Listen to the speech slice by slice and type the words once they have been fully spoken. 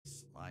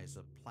lies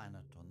a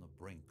planet on the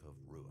brink of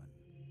ruin.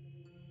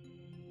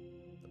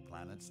 The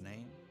planet's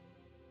name?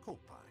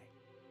 Kopai.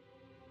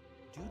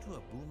 Due to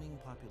a booming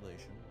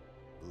population,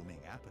 booming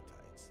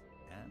appetites,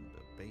 and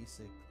a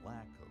basic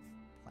lack of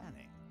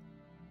planning,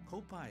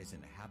 Kopai's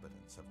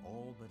inhabitants have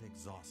all but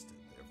exhausted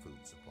their food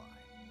supply.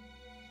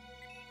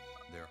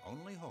 Their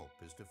only hope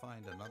is to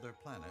find another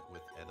planet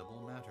with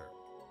edible matter.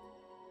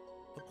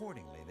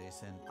 Accordingly, they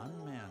send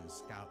unmanned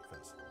scout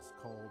vessels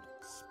called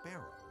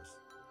Sparrows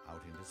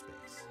out into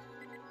space.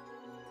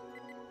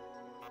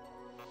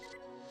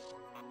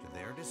 To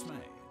their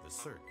dismay, the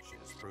search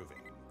is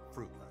proving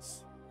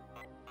fruitless.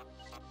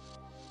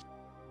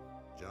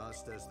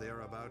 Just as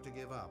they're about to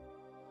give up,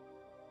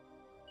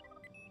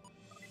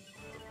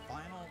 the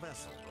final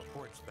vessel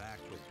reports back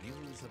with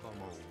news of a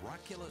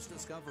miraculous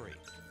discovery.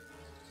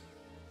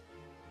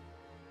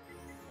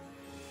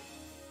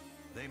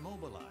 They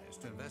mobilize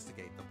to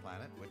investigate the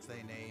planet, which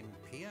they name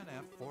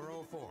PNF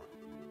 404.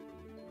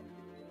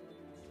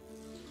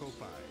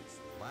 Kopai's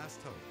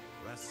last hope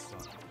rests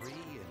on 3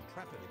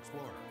 intrepid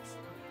explorers.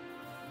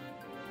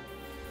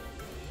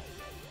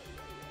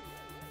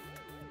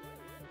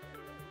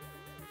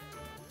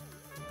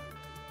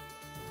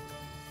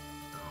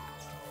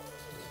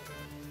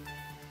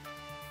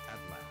 At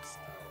last,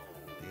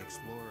 the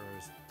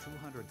explorers'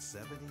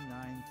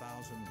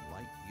 279,000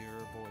 light-year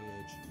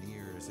voyage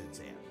nears its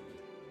end.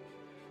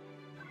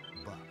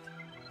 But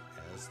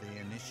as they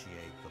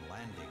initiate the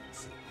landing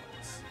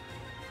sequence,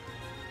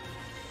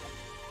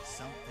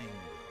 something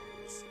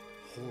goes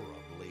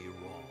horribly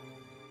wrong.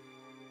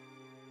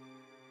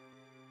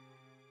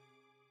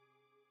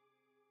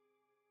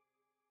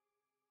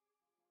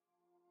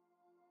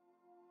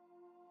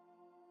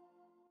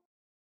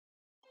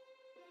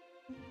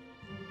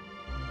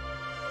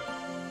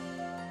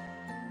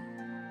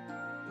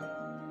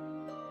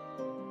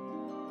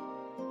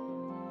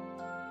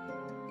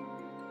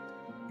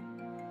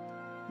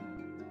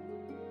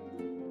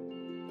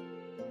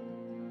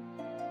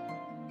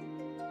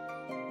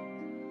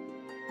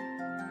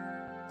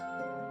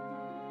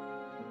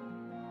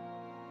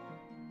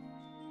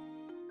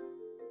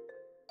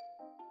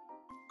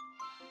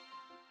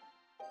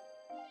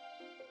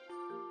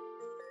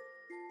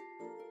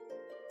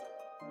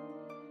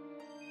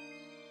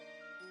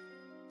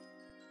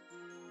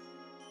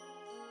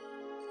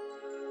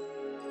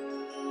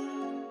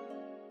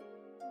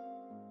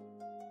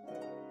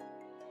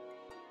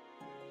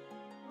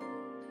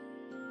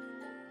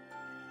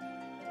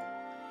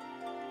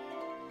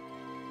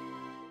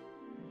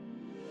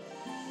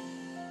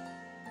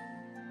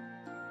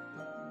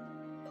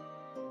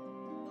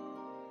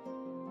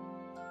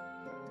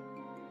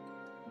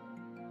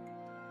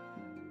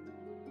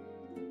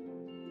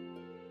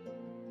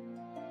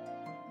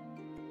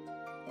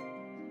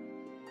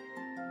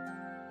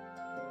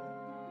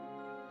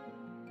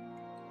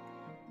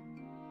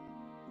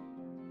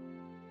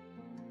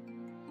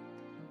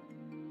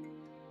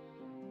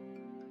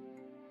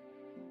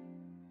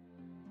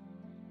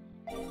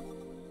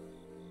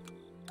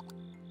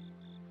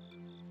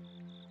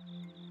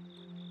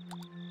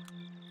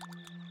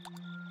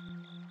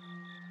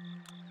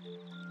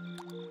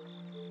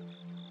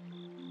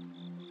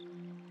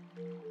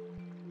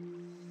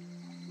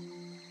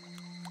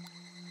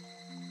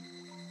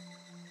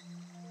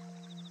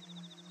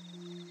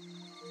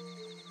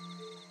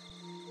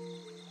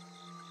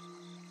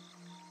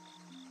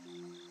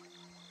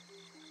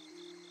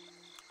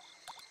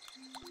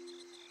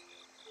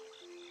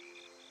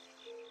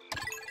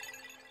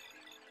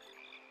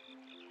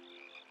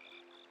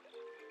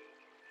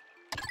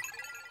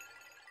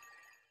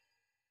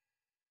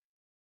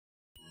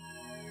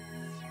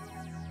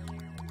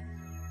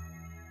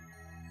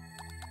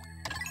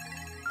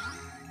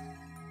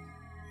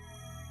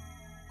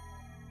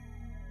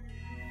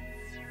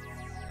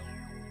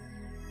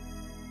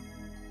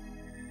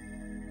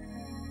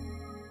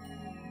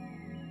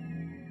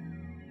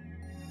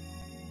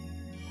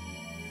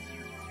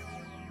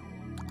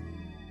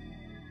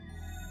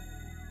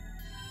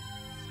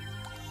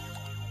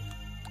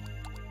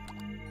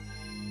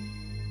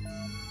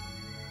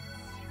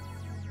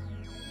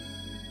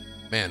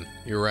 Man,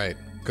 you're right.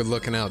 Good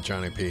looking out,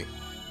 Johnny P.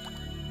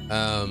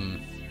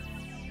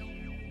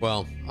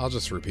 Well, I'll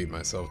just repeat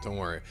myself, don't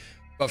worry.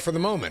 But for the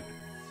moment,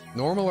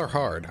 normal or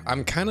hard?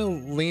 I'm kind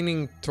of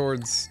leaning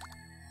towards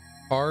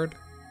hard.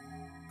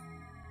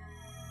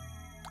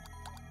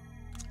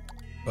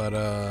 But,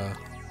 I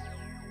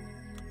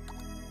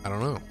don't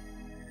know.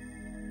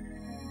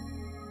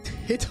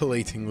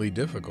 Titillatingly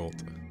difficult.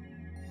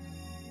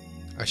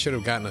 I should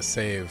have gotten a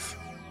save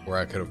where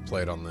I could have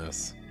played on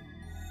this.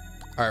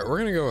 Alright, we're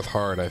gonna go with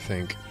hard, I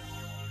think.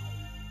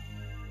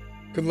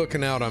 Good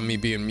looking out on me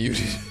being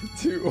muted,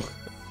 too.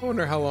 I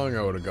wonder how long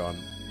I would have gone.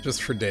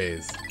 Just for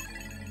days.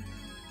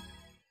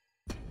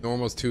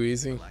 Normal's too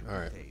easy?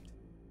 Alright.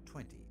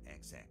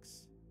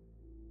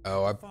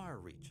 Oh, I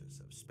probably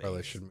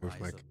should move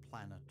my...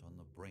 planet on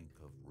the brink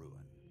of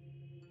ruin.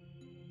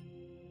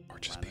 Or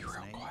just be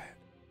real quiet.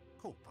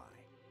 Kopai.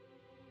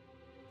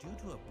 Due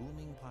to a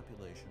booming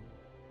population,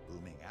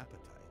 booming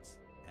appetites,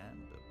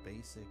 and a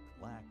basic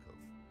lack of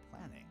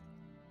planning,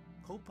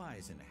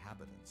 Kopai's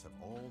inhabitants have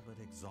all but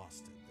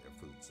exhausted their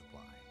food supply.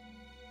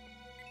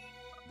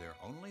 Their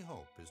only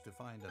hope is to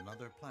find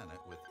another planet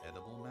with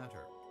edible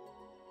matter.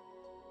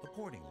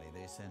 Accordingly,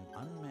 they send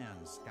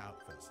unmanned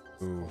scout vessels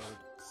called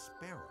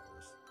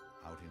Sparrows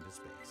out into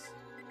space.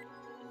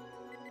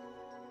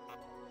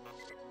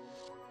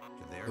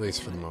 To their At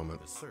least for the dismay,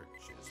 moment. the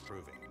search is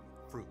proving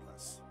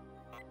fruitless.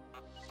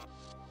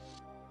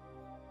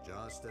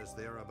 Just as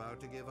they're about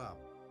to give up,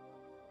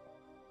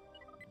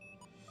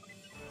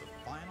 the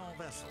final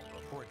vessel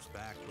reports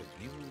back with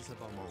news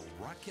of a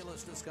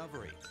miraculous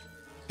discovery.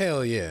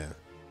 Hell yeah.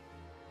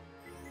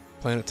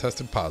 Planet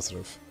tested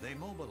positive. They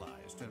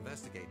mobilize to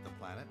investigate the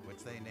planet,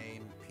 which they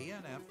name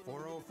PNF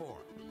 404.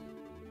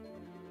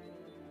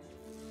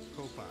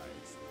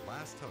 Kopai's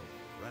last hope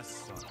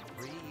rests on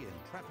 3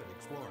 intrepid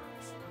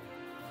explorers.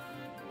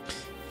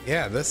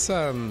 Yeah, this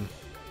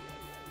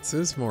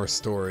is more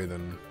story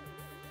than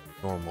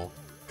normal.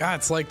 God,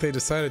 it's like they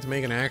decided to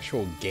make an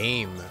actual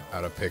game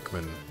out of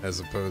Pikmin as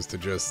opposed to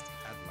just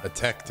a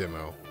tech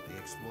demo. The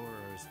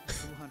explorers'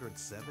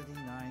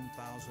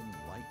 279,000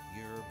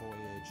 light-year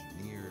voyage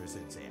nears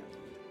its end.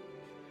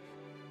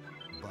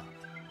 But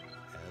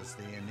as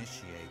they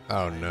initiate the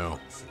Oh no.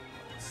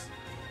 sequence,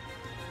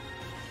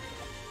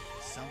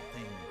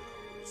 something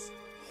goes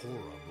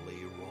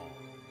horribly wrong.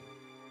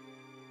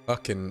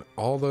 Fucking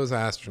all those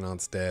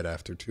astronauts dead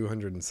after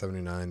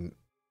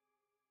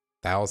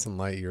 279,000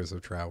 light years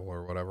of travel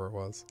or whatever it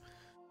was.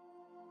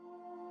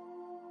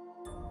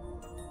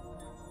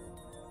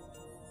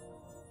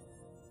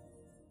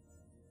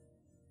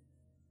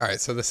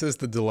 Alright, so this is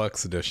the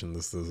deluxe edition.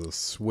 This is a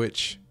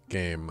Switch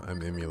game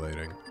I'm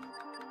emulating.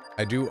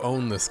 I do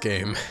own this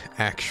game,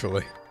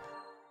 actually.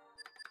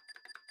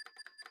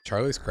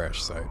 Charlie's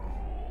crash site.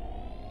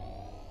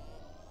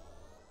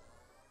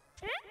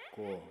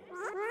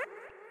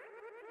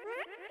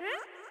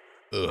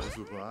 Ugh.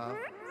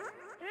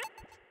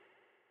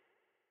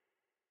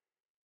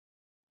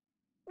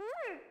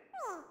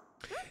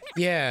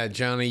 Yeah,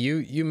 Johnny,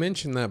 you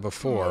mentioned that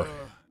before.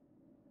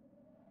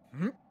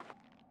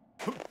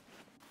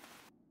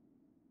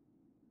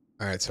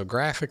 Alright, so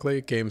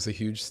graphically, game's a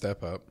huge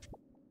step up.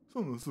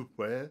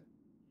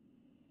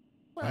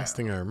 Last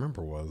thing I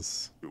remember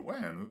was...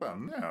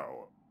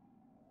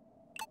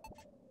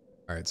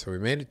 Alright, so we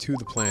made it to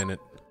the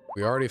planet.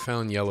 We already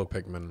found yellow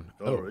Pikmin.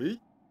 Oh.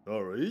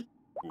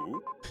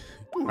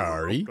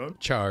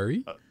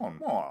 Chari.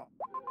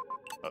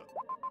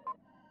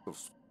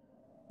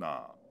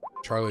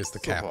 Charlie's the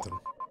captain.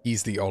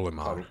 He's the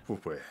Olimar.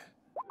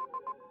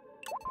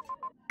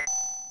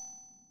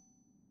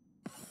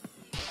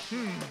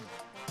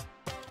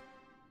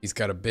 He's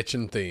got a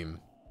bitchin' theme.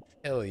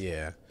 Hell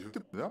yeah.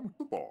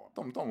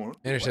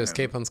 Managed to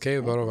escape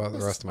unscathed, but about the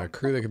rest of my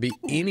crew. They could be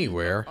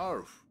anywhere.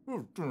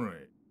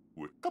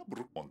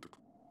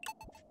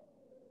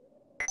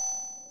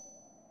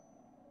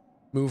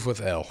 Move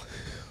with L.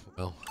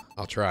 Well,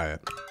 I'll try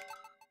it.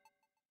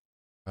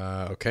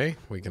 Okay,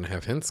 we can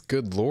have hints.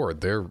 Good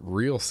lord, they're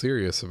real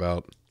serious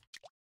about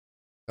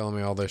telling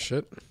me all this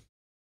shit.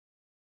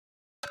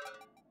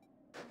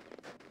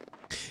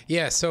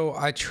 Yeah, so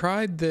I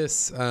tried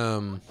this,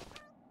 I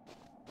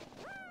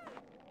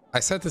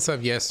set this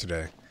up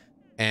yesterday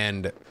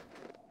and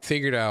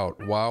figured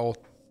out while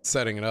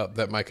setting it up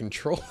that my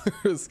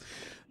controllers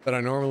that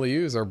I normally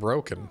use are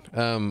broken.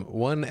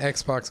 One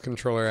Xbox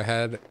controller I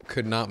had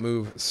could not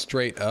move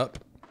straight up,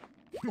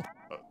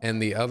 and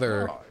the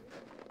other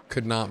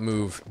could not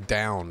move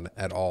down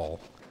at all.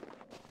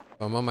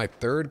 I'm on my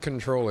third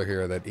controller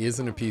here that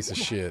isn't a piece of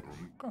shit.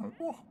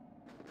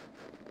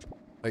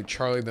 Like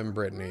Charlie then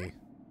Brittany,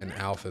 and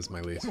Alpha is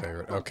my least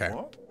favorite. Okay.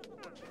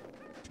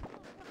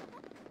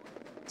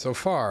 So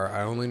far,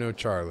 I only know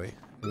Charlie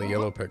and the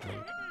yellow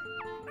Pikmin.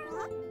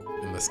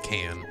 In this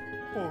can.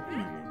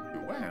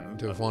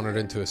 To have wandered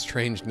into a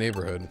strange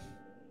neighborhood.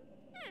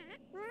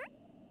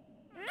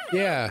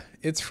 Yeah,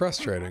 it's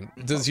frustrating.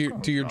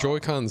 Do your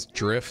Joy-Cons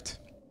drift?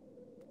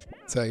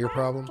 Is that your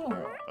problem?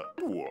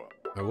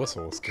 My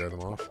whistle will scare them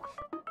off.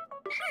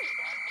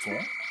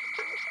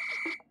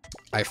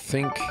 I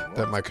think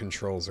that my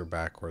controls are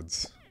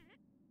backwards.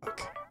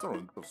 Okay.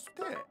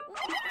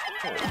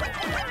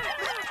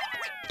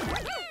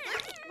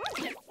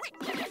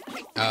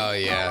 Oh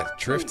yeah,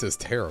 drift is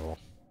terrible.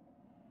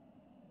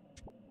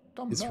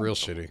 It's real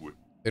shitty.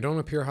 They don't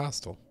appear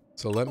hostile.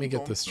 So let me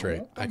get this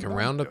straight. I can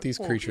round up these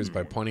creatures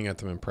by pointing at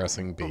them and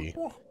pressing B,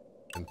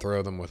 and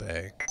throw them with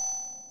A.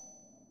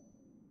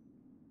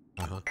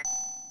 Uh-huh.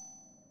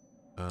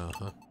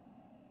 Uh-huh.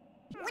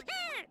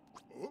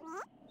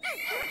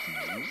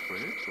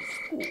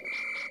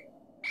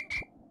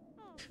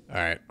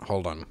 Alright,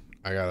 hold on.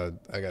 I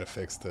gotta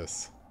fix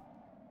this.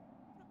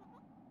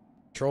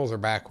 Controls are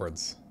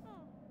backwards.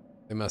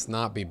 They must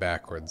not be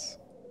backwards.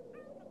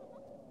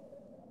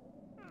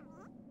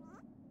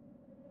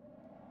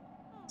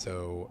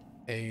 So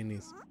A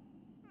needs...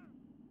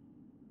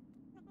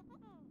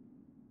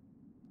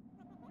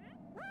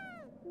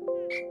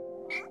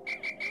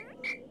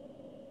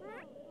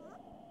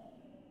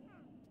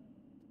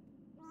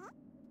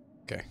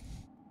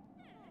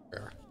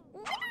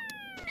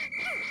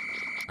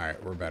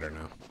 Alright, we're better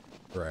now.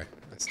 Right.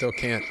 I still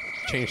can't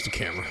change the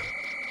camera.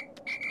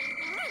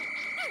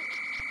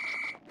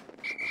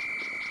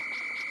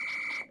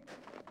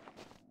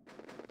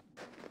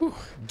 Whew,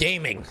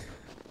 gaming.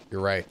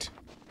 You're right.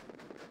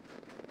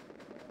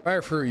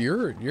 Firefruit,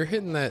 you're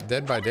hitting that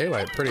Dead by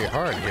Daylight pretty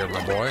hard here,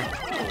 my boy.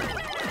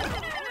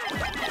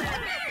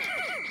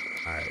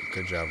 Alright,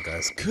 good job,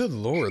 guys. Good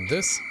lord,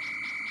 this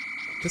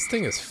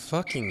thing is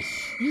fucking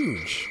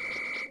huge.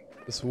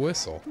 This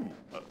whistle.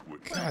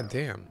 God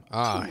damn.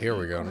 Ah, here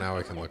we go. Now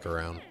we can look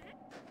around.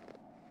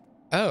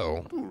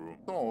 Oh.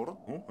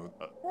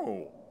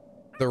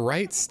 The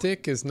right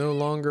stick is no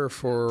longer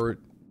for...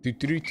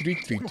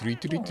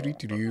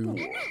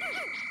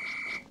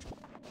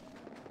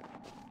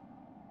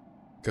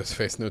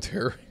 Ghostface, no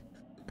terror.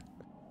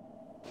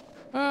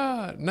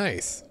 Ah,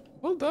 nice.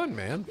 Well done,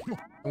 man.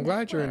 I'm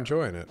glad you're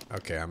enjoying it.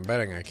 Okay, I'm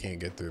betting I can't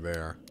get through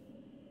there.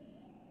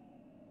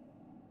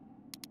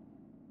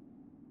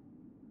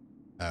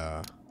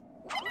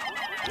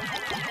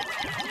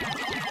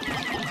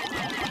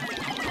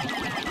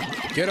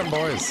 Get 'em,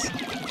 boys.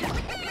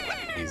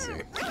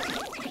 Easy.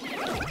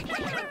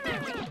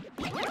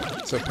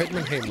 So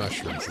Pikmin hate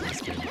mushrooms in this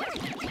game.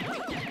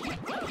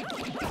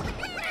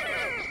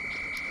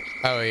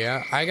 Oh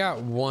yeah, I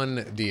got one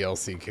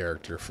DLC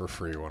character for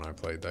free when I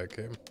played that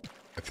game,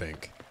 I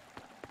think.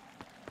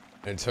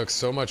 And it took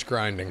so much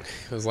grinding.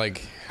 It was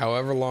like,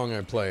 however long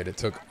I played, it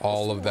took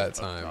all of that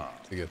time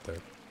to get there.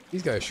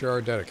 These guys sure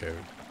are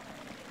dedicated.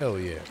 Hell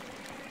yeah.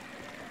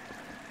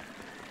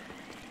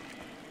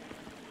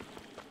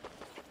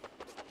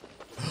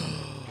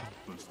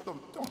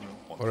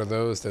 What are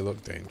those? They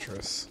look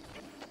dangerous.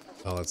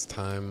 Oh, it's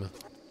time.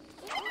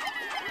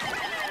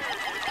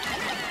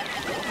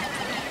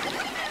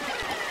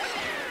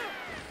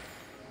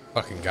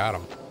 Fucking got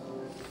him.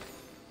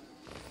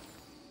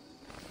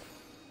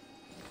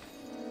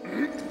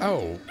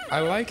 Oh,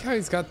 I like how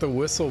he's got the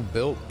whistle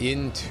built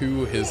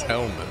into his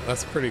helmet.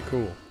 That's pretty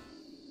cool.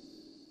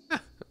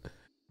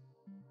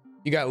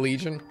 You got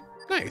Legion?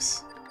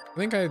 Nice. I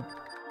think I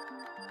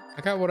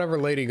got whatever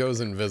lady goes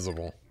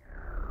invisible.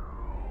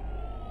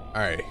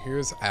 Alright,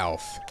 here's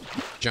Alf.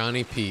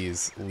 Johnny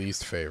P's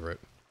least favorite.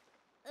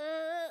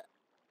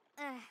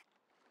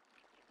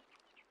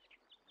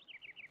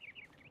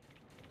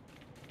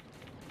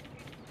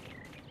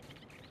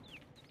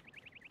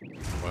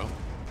 Well,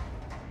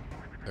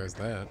 there's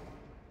that.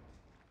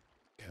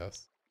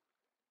 Yes.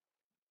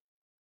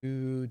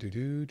 Do do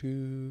do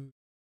do.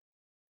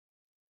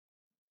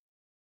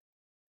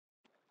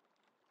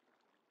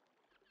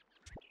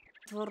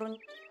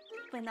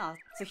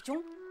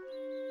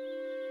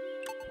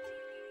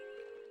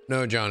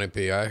 No, Johnny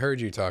P, I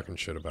heard you talking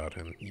shit about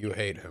him. You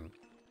hate him.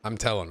 I'm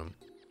telling him.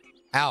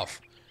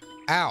 Alf!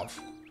 Alf!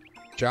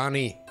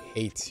 Johnny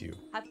hates you.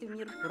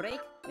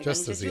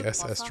 Just as the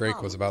SS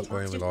Drake was about to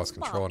land, we lost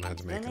control and had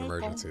to make an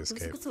emergency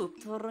escape.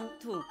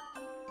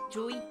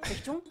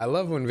 I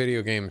love when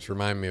video games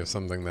remind me of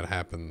something that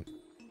happened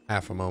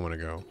half a moment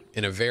ago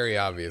in a very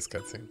obvious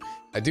cutscene.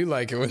 I do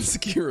like it when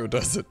Sekiro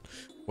does it,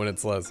 when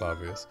it's less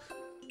obvious.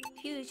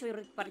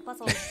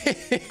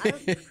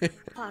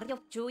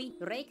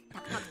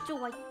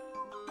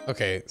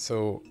 Okay,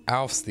 so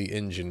Alf's the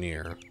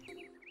engineer.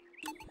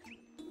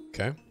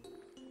 Okay.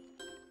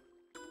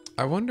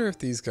 I wonder if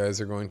these guys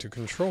are going to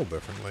control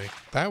differently.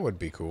 That would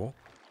be cool.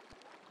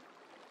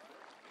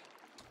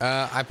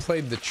 I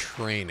played the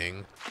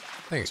training.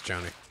 Thanks,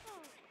 Johnny.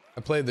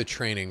 I played the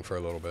training for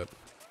a little bit.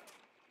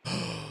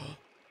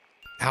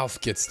 Alf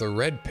gets the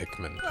red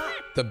Pikmin.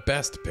 The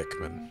best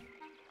Pikmin.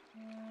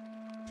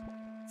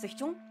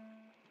 What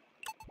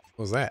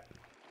was that?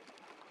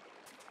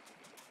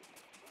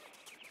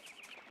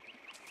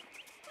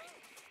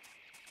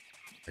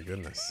 My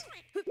goodness.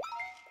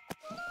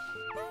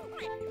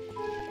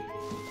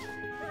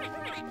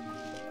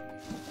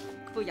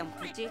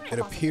 It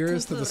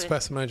appears that the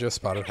specimen I just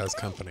spotted has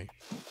company.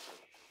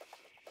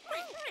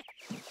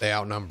 They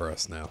outnumber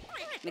us now.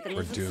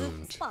 We're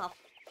doomed.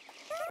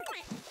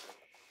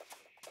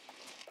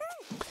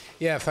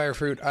 Yeah,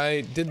 Firefruit,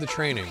 I did the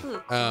training.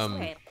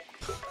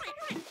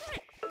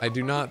 I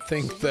do not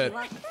think that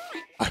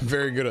I'm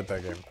very good at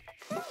that game.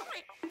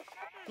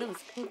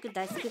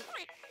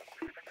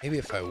 Maybe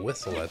if I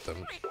whistle at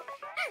them.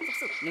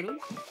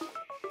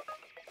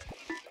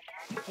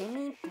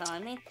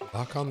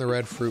 Lock on the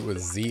red fruit with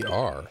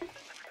ZR.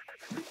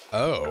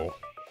 Oh.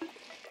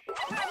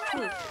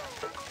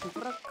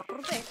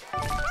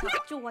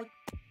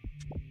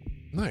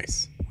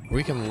 Nice.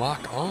 We can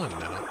lock on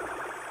now.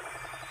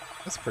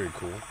 That's pretty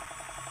cool.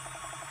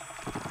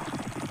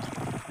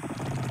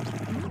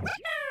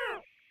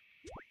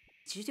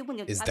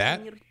 Is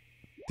that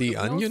the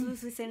onion?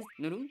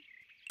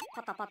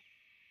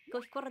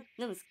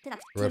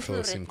 Red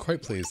fellow seemed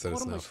quite pleased that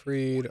it's now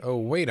freed. Oh,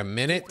 wait a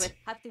minute!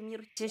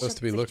 Supposed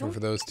to be looking for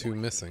those two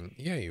missing.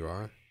 Yeah, you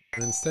are.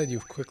 And instead,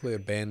 you've quickly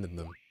abandoned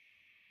them.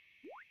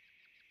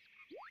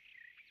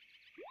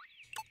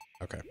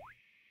 Okay.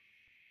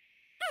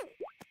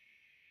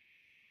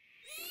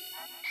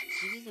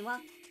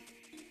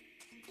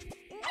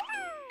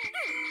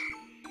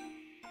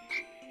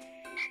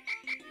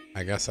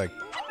 I guess I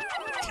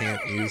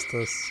can't use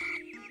this.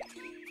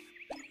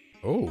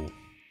 Oh.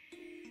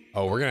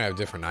 Oh, we're gonna have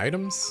different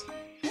items?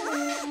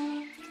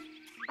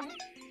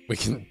 We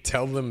can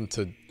tell them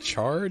to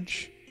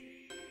charge?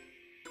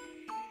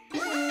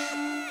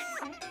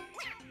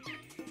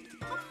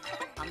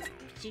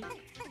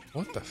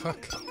 What the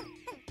fuck?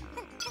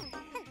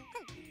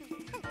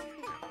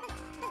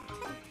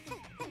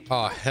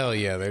 Oh, hell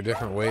yeah, there are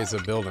different ways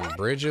of building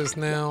bridges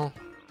now.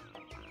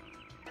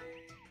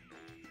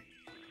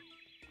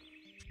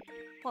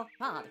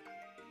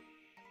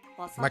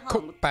 My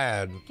cook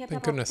pad.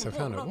 Thank goodness I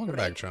found it. Welcome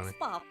back, Johnny.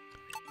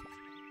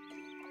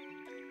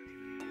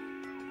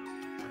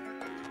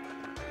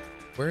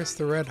 Where's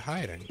the red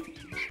hiding?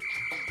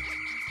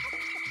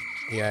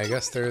 Yeah, I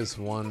guess there's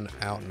one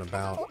out and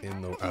about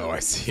in the... Oh, I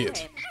see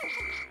it.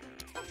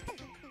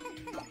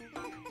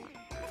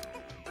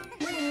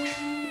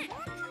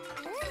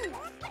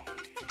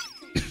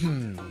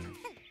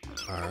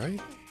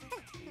 Alright.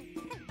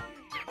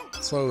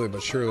 Slowly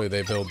but surely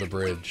they build the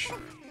bridge.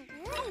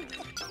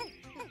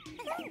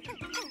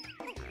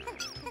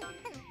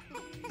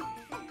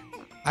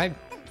 I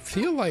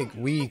feel like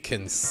we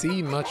can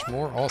see much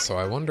more. Also,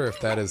 I wonder if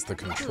that is the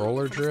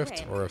controller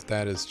drift or if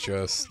that is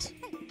just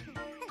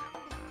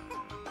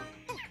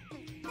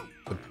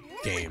the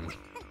game.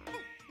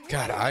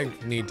 God, I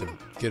need to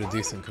get a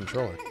decent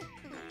controller.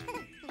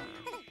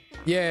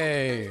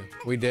 Yay!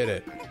 We did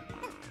it.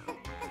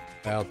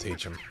 I'll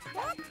teach him.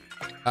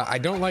 I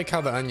don't like how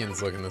the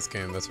onions look in this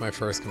game. That's my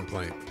first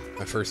complaint.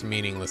 My first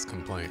meaningless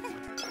complaint.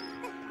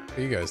 What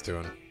are you guys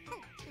doing?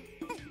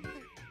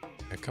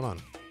 Okay, come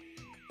on.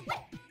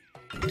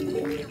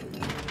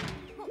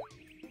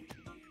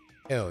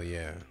 Hell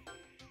yeah.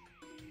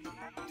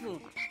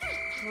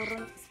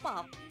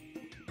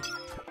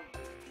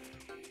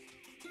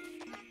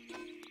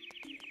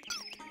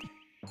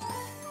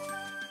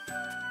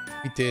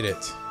 We did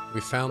it.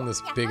 We found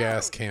this big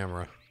ass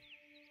camera.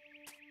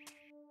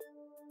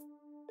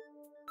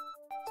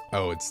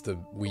 Oh, it's the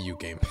Wii U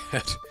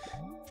gamepad.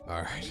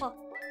 Alright.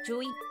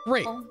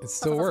 Great! It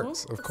still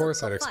works. Of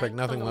course, I'd expect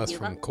nothing less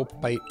from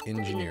Copite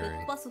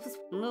Engineering.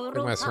 Check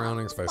my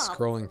surroundings by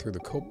scrolling through the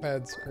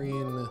Copad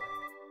screen.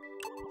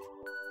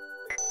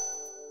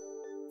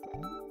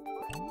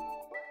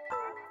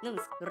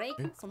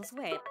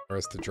 Okay.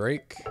 Where's the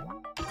Drake?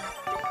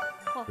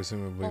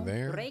 Presumably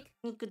there.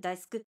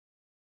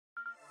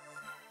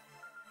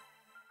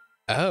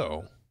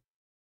 Oh.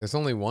 There's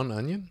only one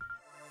onion?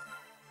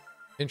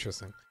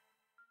 Interesting.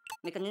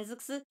 Maybe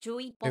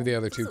the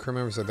other two crew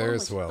members are there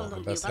as well.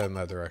 I best head in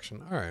that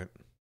direction. Alright.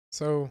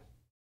 So...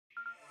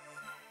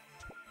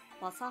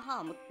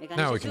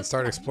 now we can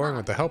start exploring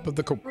with the help of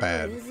the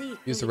Copad.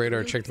 Use the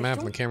radar to check the map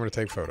and the camera to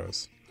take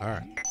photos.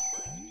 Alright.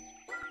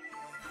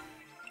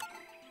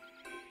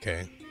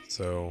 Okay,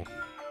 so...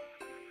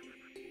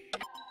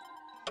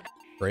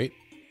 great.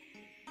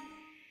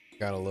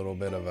 Got a little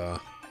bit of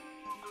a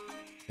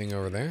thing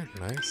over there.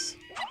 Nice.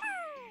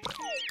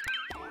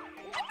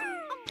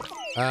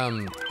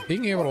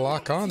 Being able to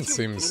lock on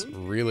seems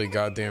really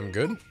goddamn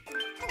good.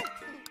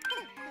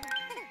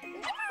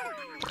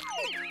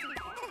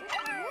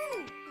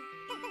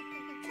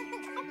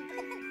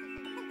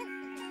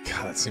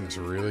 God, that seems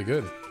really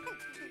good.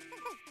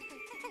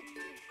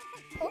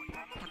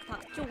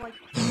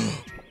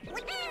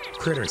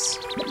 Critters.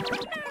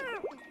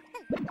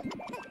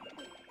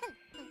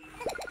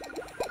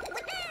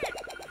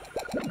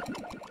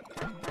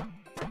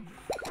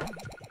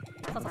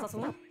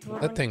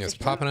 That thing is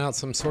popping out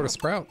some sort of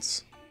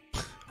sprouts.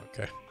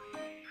 Okay.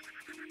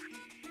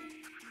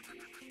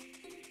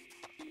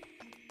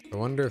 I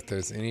wonder if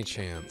there's any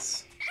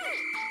chance.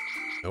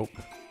 Nope.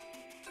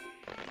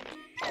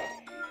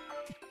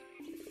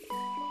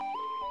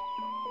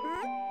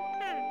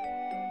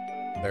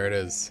 There it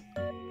is.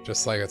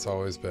 Just like it's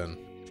always been.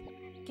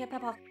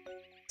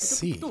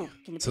 See.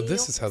 So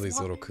this is how these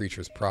little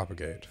creatures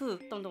propagate.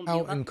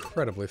 How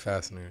incredibly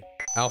fascinating.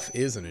 Alf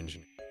is an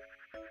engineer.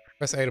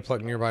 Press A to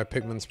pluck nearby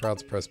Pikmin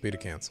sprouts, press B to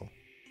cancel.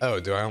 Oh,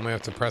 do I only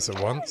have to press it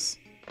once?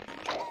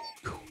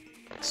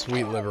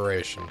 Sweet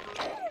liberation.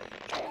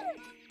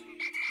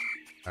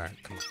 Alright,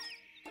 come on.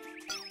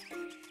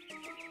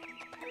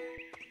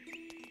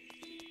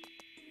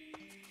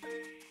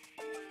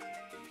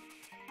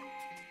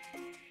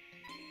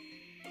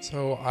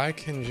 So I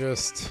can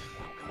just...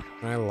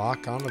 can I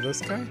lock onto this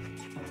guy?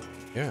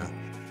 Yeah.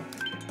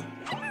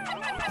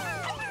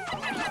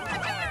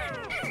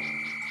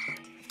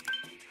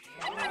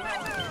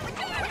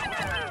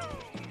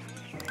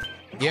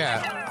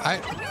 Yeah,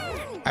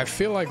 I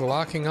feel like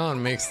locking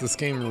on makes this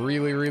game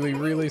really, really,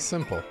 really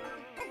simple.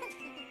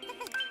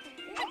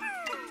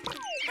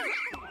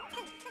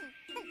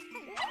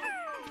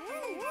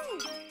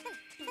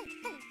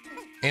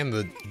 And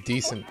the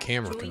decent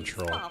camera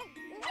control.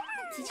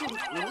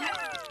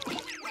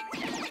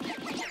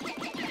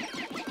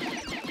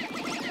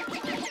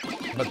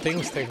 But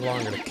things take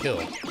longer to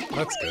kill.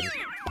 That's good.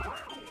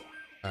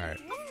 Alright,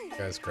 you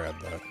guys grab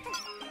that.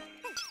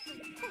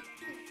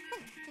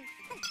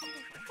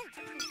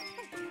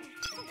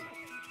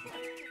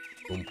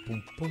 Boom,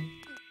 boom, boom.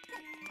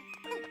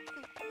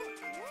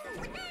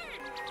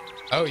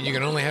 Oh, you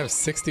can only have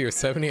 60 or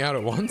 70 out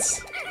at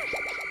once?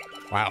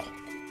 Wow.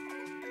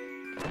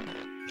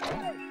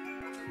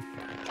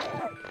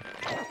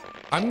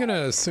 I'm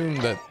gonna assume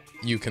that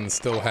you can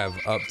still have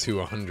up to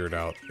 100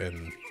 out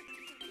in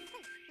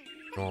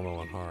normal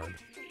and hard.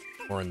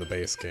 Or in the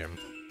base game.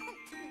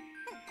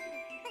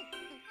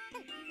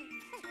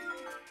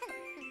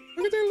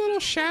 Look at their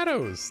little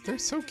shadows. They're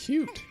so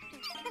cute.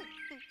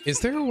 Is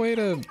there a way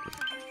to...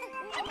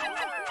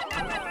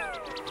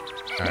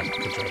 Alright,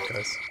 good job,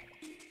 guys.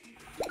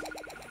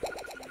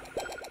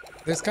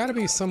 There's gotta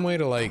be some way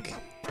to, like,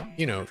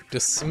 you know,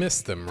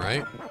 dismiss them,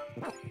 right?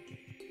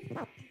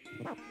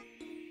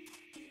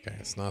 Okay,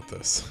 it's not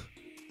this.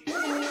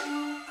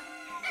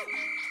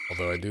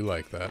 Although I do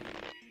like that.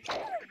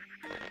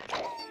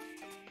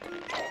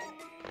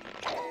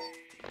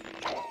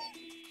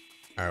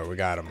 Alright, we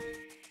got him.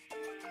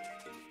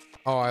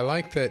 Oh, I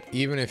like that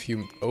even if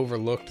you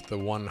overlooked the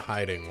one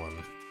hiding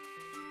one.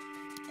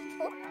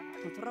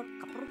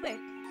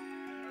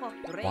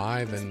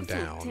 Why then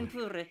down?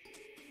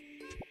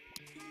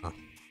 Oh.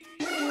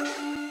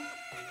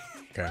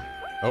 Okay.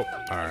 Oh,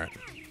 alright.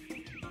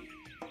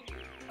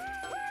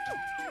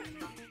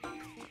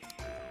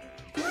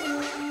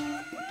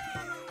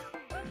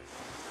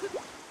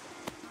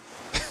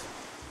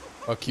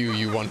 Fuck you,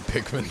 you one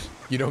Pikmin.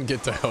 You don't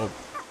get to help.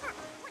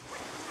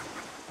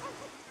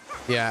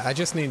 Yeah, I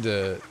just need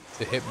to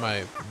hit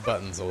my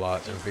buttons a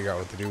lot and figure out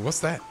what to do. What's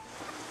that?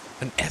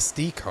 An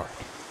SD card.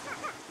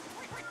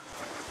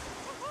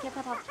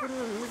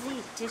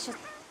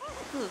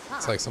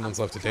 It's like someone's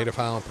left a data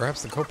file and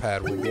perhaps the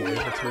copad will be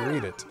able to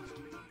read it.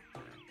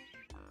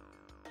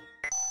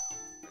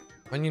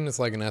 Onion is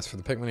like an S for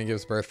the Pikmin. It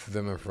gives birth to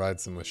them and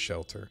provides them with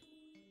shelter.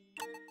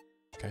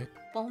 Okay.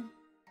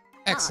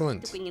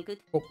 Excellent.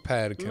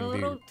 Copad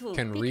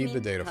can read the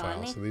data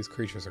file, so these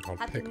creatures are called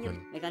Pikmin.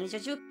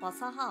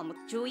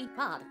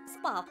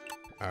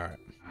 Alright.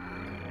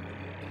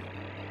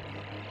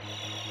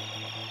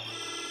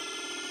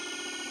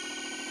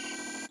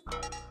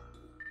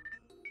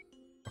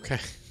 Okay.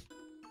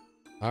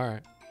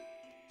 Alright.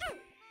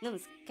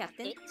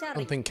 I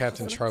don't think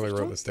Captain Charlie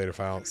wrote this data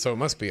file, so it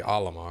must be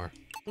Olimar.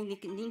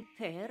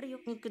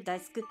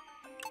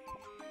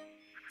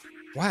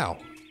 Wow.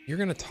 You're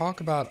gonna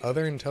talk about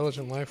other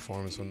intelligent life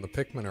forms when the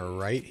Pikmin are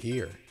right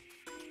here.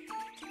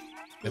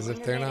 As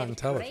if they're not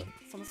intelligent.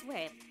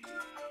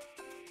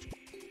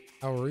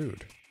 How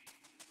rude.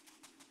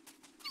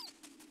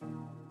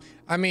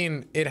 I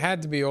mean, it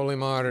had to be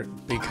Olimar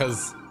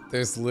because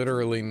there's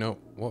literally no...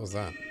 What was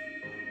that?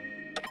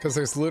 Because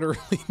there's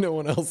literally no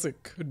one else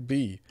it could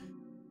be.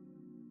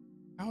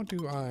 How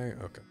do I...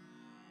 Okay.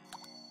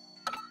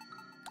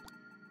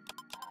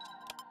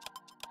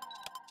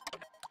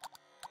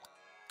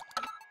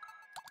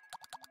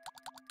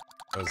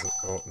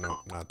 Oh, no,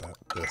 not that.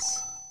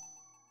 This.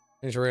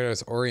 Change your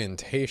radar's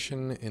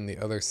orientation in the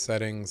other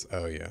settings.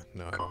 Oh, yeah.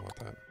 No, I don't want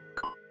that.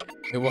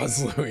 It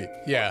was Louis.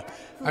 Yeah.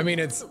 I mean,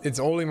 it's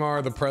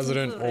Olimar, the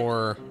president,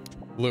 or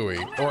Louis.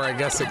 Or I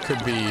guess it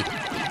could be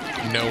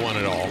no one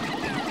at all.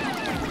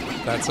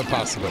 That's a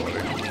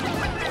possibility.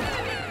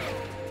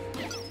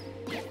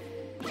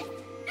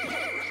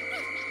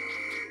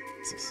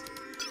 This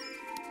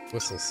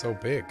whistle's so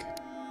big.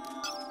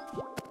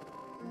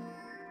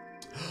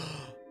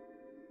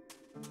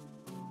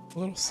 A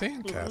little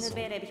sandcastle.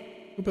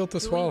 Who built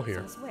this wall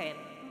here?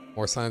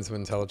 More signs of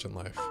intelligent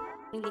life.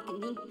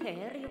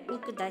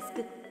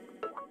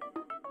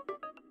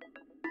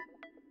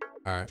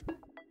 Alright.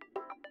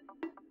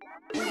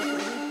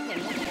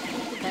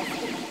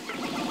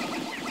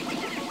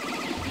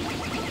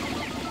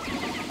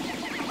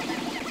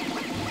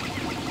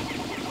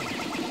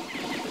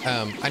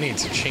 I need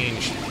to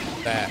change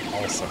that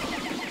also.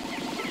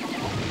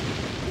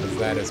 Because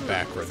that is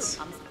backwards.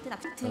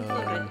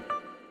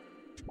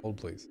 Hold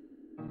please.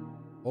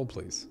 Hold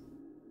please.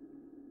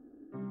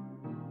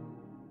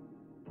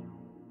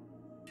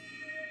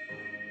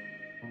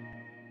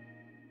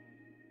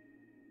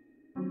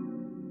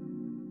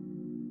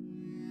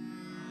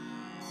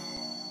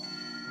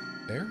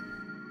 There?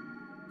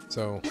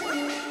 So,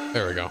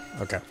 there we go.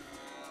 Okay.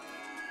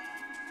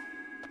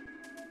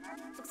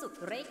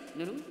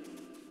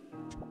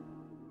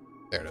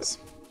 There it is.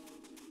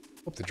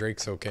 Hope the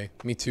Drake's okay.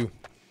 Me too.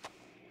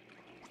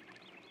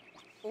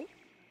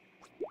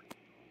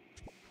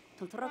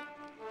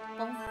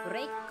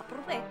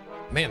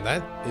 Man,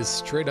 that is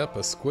straight up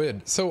a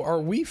squid. So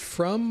are we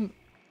from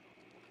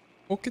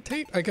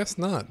Okatate? I guess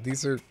not.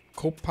 These are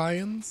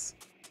Kopaians?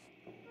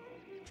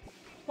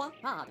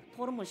 Copad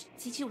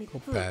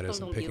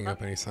isn't picking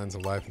up any signs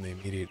of life in the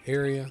immediate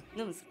area.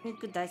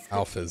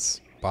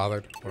 Alpha's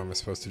bothered. What am I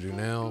supposed to do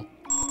now?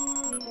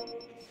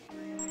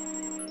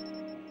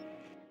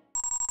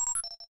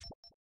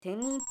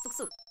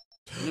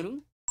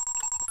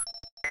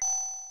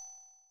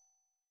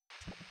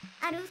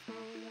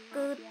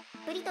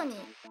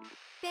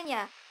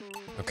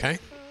 Okay.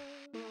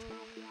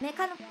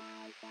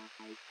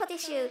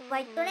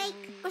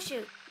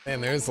 Man,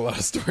 there is a lot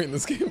of story in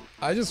this game.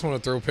 I just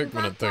want to throw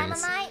Pikmin at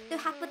things.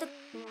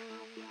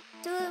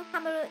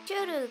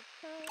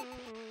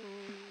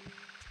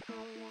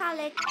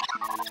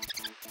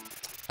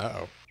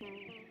 Uh-oh.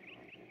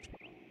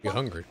 You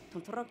hungry?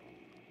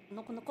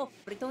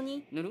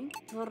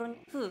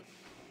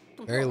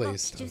 Very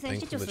least, I'm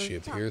thankful that she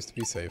appears to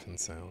be safe and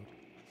sound.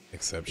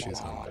 Except she's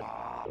hungry.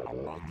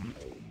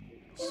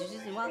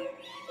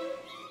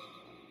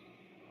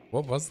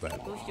 What was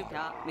that?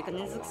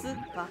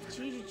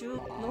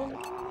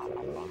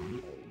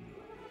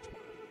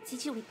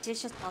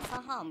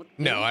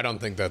 No, I don't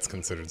think that's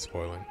considered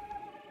spoiling.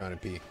 Trying to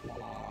pee.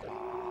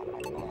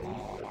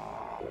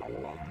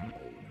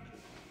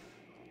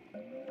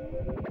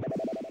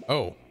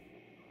 Oh.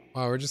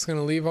 Wow, we're just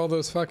gonna leave all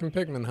those fucking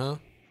Pikmin, huh?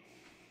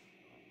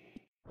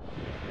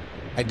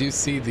 I do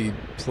see the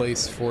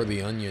place for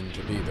the onion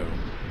to be, though.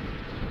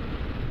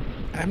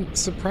 I'm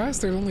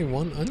surprised there's only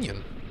one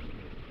onion.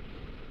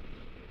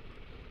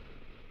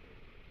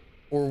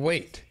 Or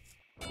wait.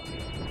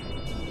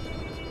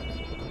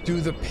 Do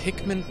the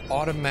Pikmin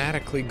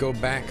automatically go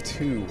back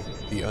to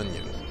the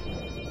onion?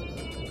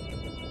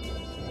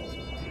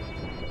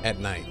 At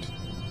night.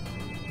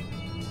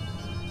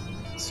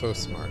 So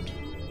smart.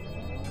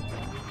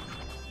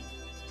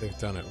 They've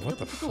done it. What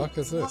the fuck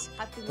is this?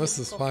 Most of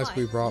the supplies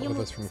we brought with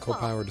us from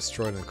Kopai were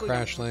destroyed in a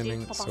crash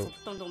landing, so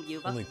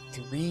only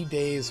 3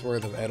 days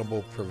worth of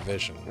edible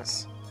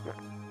provisions.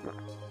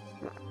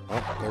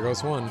 Oh, there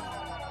goes one.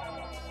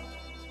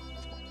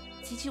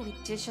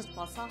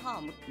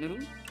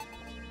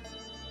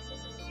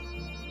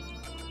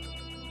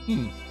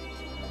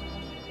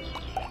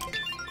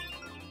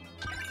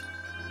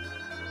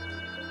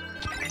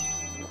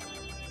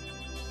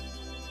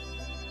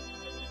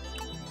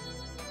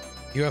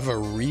 You have a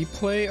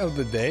replay of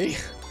the day?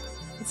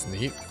 That's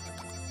neat.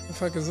 What the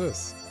fuck is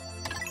this?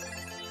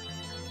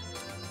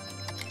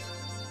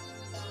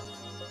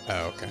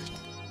 Oh, okay.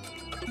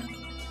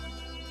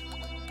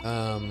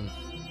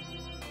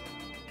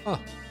 Huh.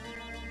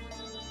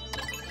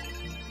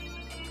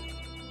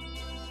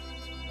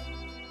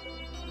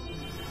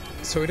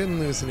 So we didn't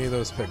lose any of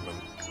those Pikmin.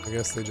 I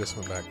guess they just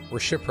went back. We're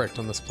shipwrecked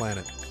on this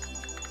planet.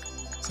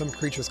 Some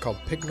creatures called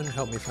Pikmin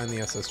helped me find the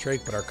SS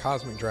Drake, but our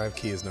cosmic drive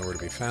key is nowhere to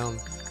be found.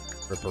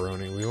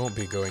 Ripperoni, we won't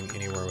be going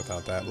anywhere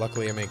without that.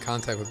 Luckily, I made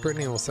contact with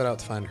Brittany and we'll set out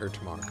to find her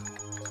tomorrow.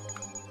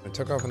 I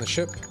took off on the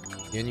ship.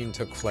 The Onion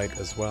took flight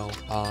as well.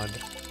 Odd,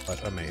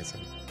 but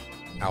amazing.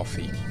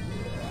 Alfie.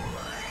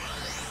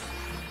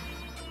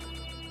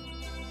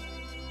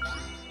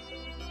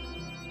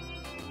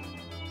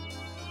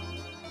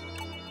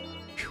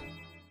 Whew.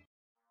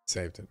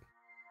 Saved it.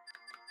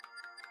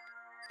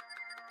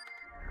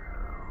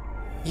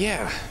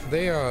 Yeah,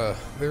 they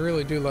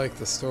really do like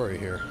the story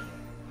here.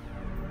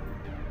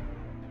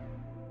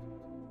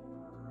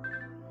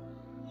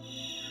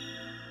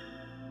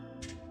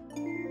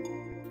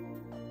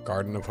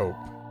 Garden of Hope.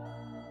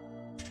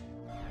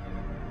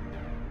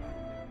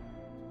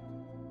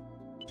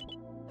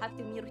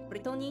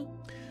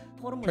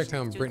 Track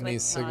down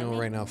Brittany's signal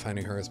right now.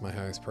 Finding her is my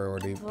highest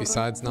priority.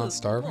 Besides not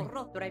starving,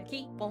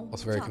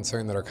 also very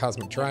concerned that our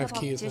cosmic drive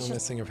key is now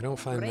missing. If we don't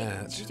find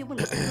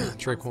that,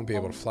 Drake won't be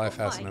able to fly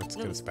fast enough to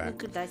get us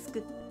back.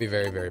 Be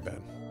very, very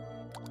bad.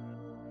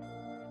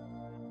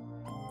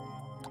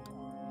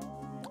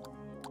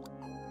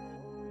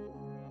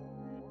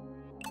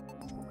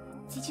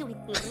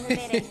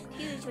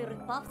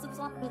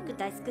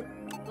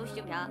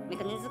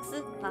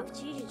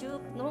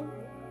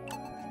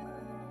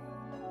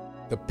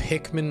 The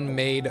Pikmin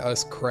made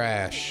us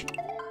crash.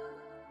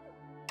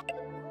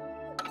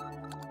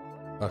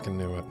 Fucking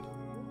knew it.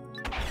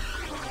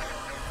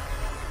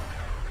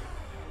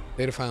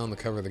 Data file on the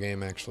cover of the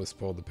game actually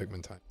spoiled the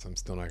Pikmin types. I'm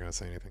still not gonna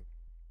say anything.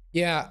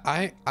 Yeah,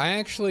 I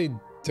actually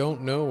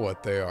don't know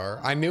what they are.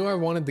 I knew I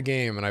wanted the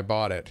game and I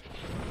bought it,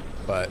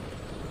 but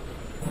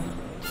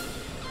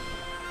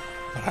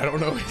I don't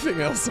know anything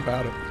else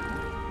about it.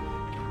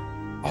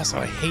 Also,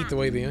 I hate the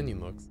way the onion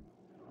looks.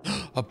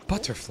 A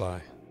butterfly.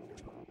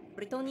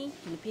 Brittany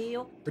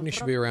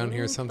should be around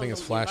here. Something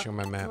is flashing on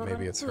my map.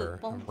 Maybe it's her.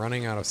 I'm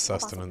running out of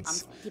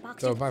sustenance.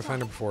 So if I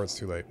find her before it's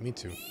too late. Me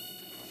too.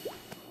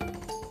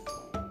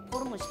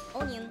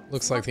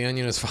 Looks like the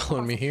onion is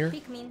following me here.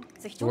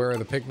 Where are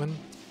the Pikmin?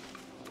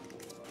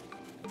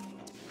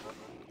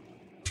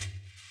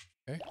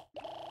 Okay.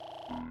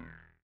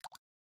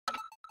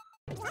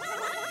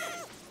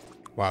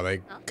 Wow,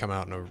 they come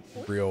out in a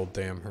real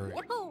damn hurry.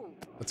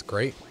 That's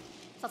great.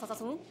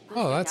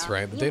 Oh, that's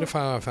right. The data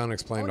file I found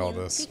explained all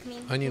this.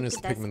 Onion is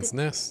the Pikmin's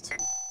nest.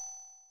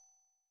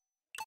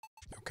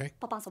 Okay.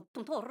 I'm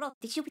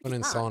gonna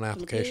install an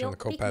application on the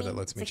Copad that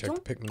lets me check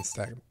the Pikmin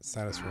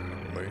status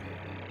remotely.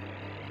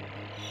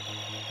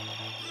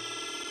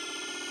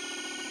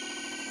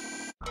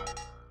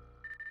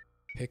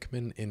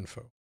 Pikmin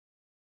info.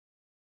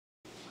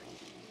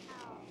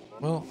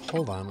 Well,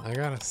 hold on. I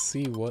gotta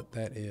see what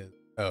that is.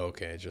 Oh,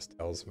 okay. It just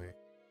tells me.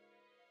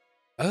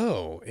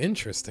 Oh,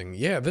 interesting.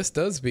 Yeah, this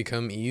does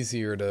become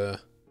easier to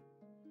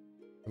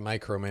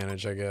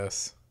micromanage, I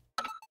guess.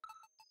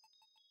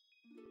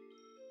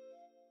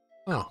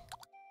 Oh.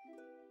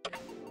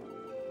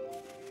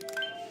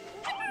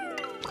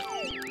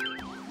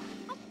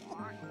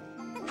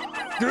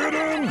 Get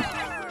him!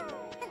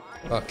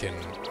 Fucking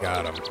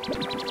got him.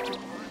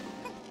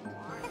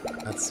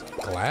 That's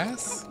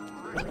glass?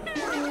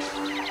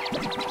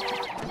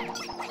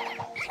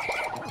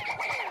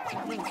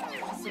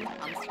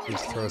 You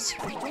throw a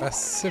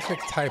specific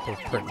type of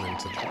Pikmin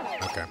to them.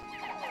 Okay.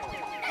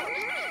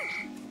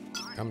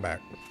 Come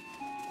back.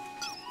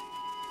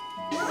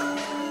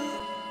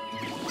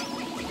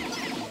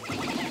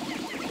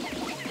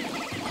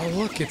 Oh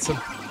look, it's a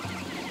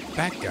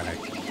that guy.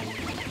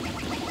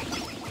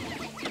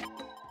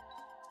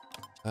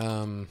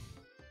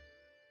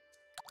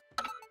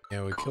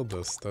 Yeah, we killed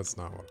this. That's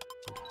not what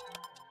I wanted.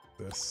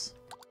 This.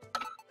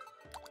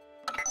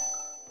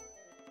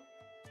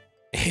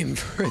 Aim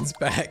for its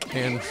back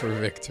and for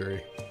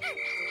victory.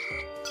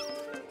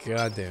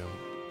 Goddamn.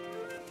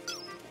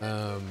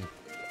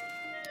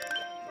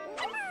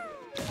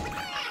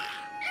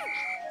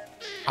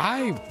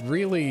 I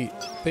really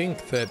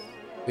think that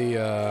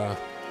the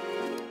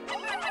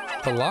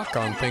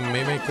lock-on thing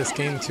may make this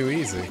game too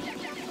easy.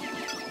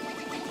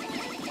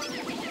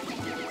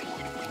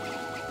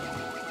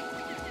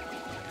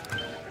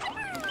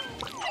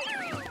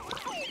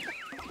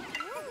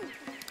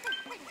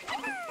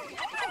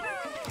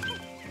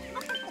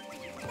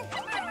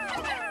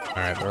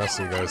 Alright, the rest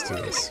of you guys do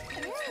this.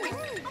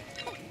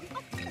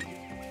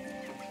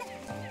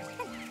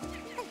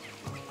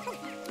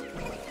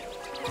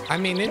 I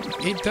mean,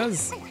 it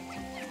does...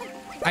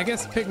 I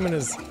guess Pikmin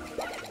is...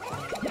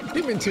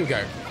 Pikmin 2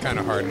 got kind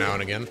of hard now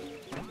and again.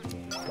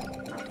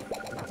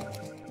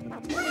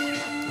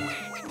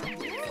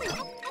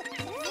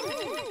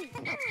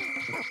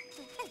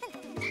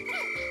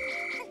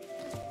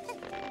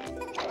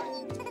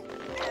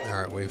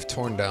 Alright, we've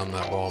torn down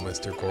that wall,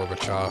 Mr.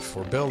 Gorbachev.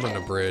 We're building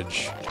a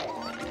bridge.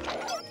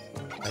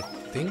 I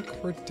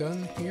think we're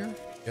done here?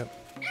 Yep.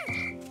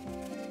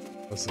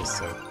 What's this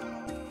say?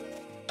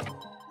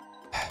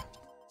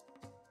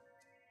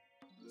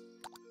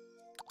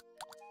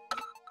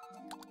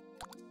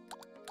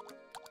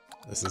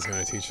 This is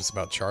going to teach us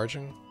about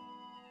charging?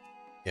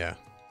 Yeah,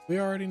 we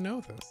already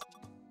know this.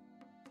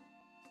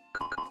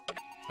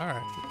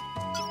 Alright.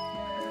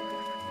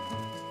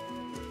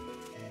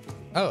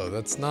 Oh,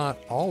 that's not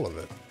all of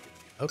it.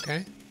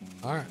 Okay.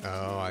 Alright.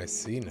 Oh, I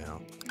see now.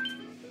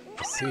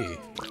 I see.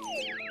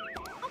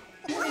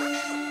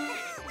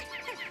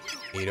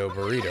 Neato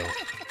burrito.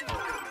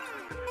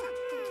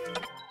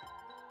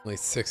 Only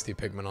 60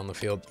 Pikmin on the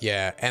field.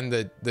 Yeah, and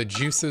the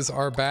juices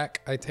are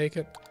back, I take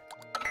it?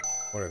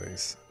 What are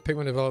these?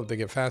 Pikmin develop, they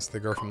get fast, they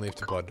grow from leaf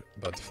to bud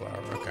to flower.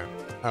 Okay.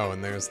 Oh,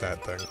 and there's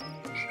that thing.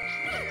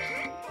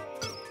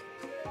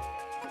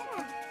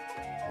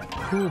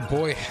 Ooh,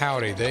 boy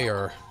howdy, they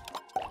are...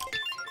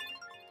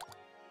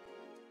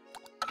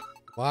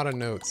 A lot of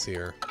notes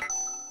here.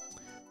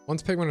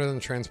 Once Pikmin are done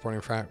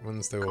transporting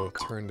fragments, they will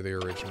turn to the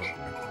original.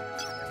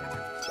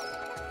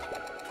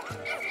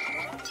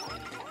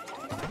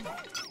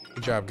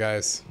 Good job,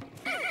 guys.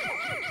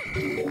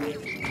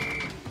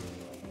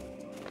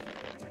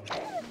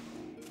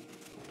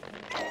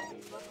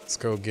 Let's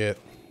go get...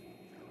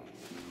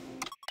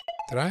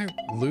 Did I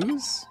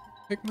lose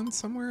Pikmin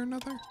somewhere or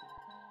another?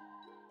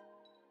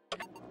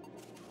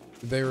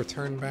 Did they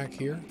return back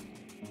here?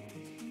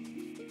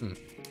 Hmm.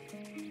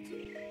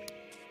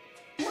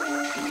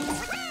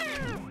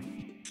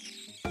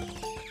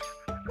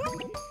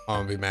 I'm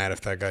gonna be mad if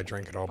that guy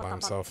drank it all by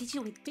himself.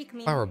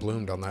 Flower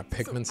bloomed on that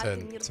Pikmin's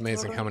head. It's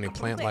amazing how many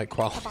plant-like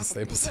qualities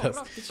they possess.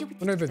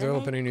 Wonder if they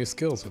develop any new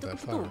skills with that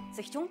flower.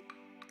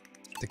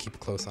 To keep a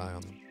close eye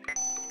on them.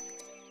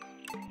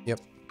 Yep.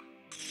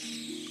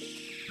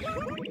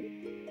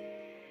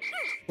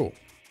 Cool.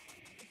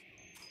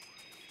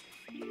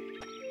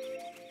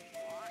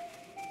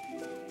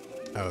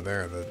 Oh,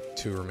 there are the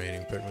 2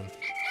 remaining Pikmin.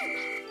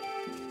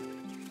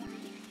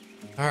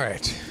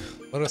 Alright.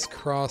 Let us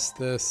cross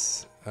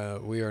this.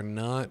 We are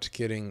not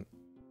getting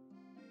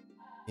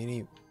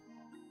any...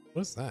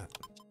 What is that?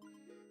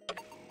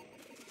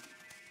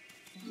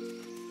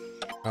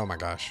 Oh my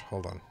gosh,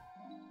 hold on.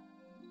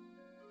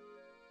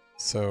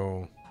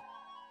 So...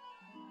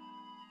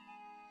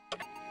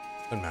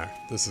 Doesn't matter.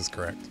 This is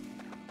correct.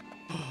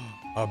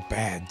 A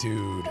bad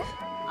dude.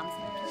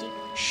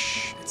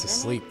 Shh, it's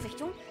asleep.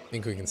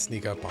 Think we can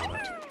sneak up on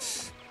it.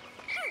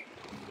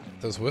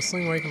 Does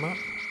whistling wake him up?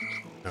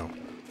 No.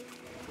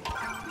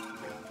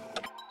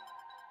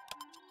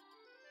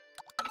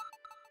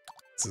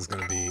 This is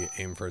gonna be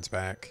aim for its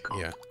back.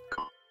 Yeah.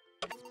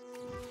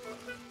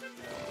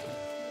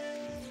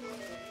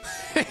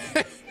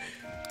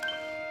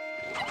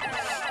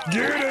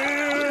 Get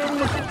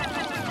him!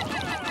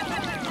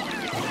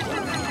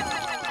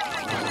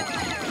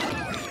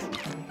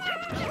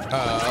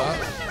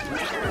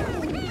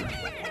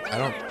 I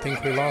don't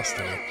think we lost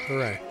any.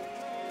 Hooray.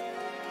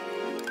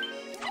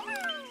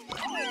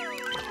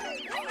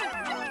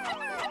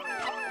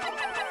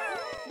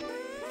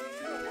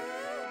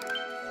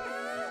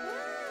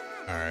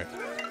 Alright.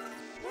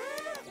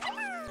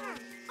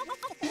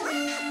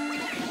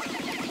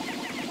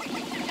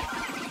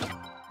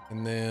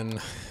 And then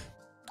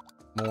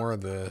more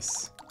of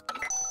this.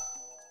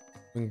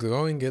 When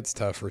going gets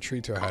tough,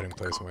 retreat to a hiding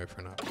place and wait for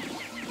an up.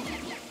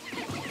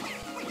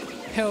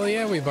 Hell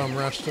yeah, we bum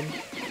rushed him.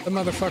 The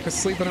motherfucker's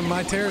sleeping in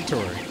my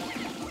territory.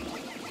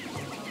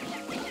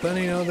 Doesn't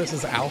he know this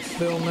is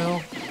Alfville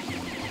now?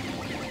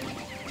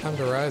 Time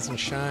to rise and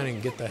shine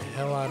and get the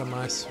hell out of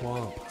my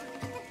swamp.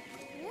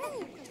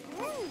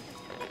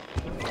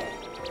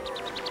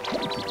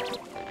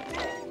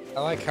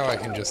 I like how I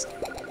can just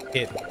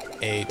hit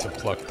A to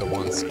pluck the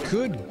ones.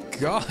 Good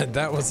God,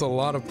 that was a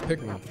lot of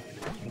Pikmin.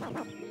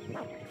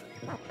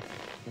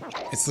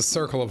 It's the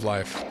circle of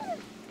life.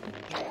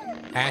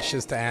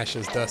 Ashes to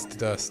ashes, dust to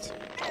dust.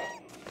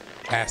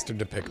 Bastard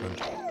to Pikmin.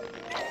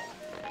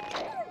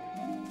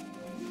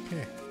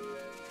 Okay.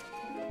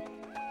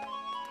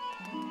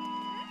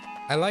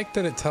 I like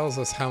that it tells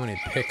us how many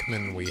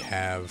Pikmin we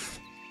have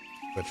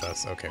with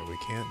us. Okay, we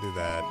can't do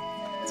that.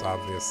 It's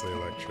obviously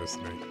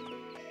electricity.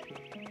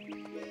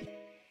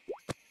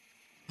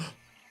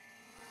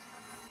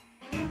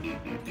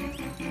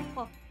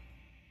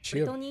 She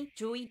have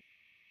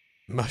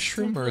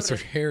mushroom, or is her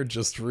hair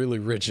just really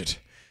rigid?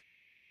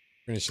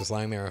 And it's just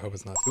lying there. I hope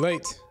it's not too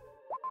late.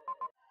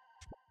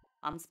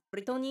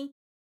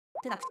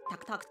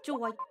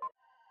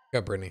 Pick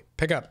up, Brittany.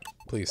 Pick up.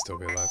 Please still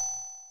be alive.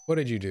 What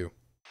did you do?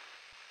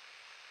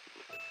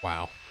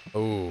 Wow.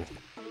 Oh,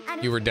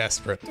 you were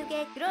desperate.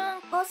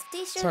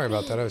 Sorry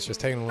about that. I was just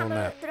taking a little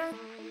nap.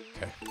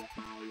 Okay.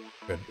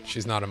 Good.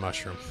 She's not a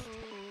mushroom.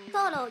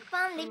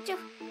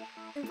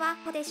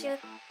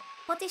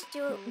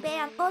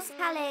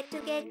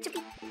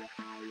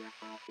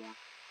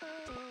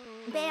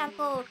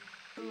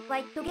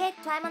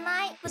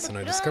 Listen,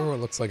 I discovered what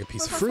looks like a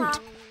piece of fruit.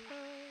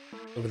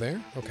 Over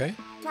there? Okay.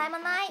 I'm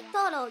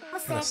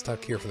kinda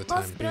stuck here for the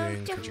time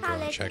being. Could you go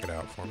and check it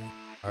out for me?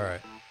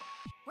 Alright.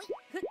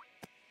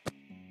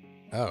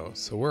 Oh,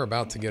 so we're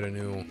about to get a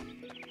new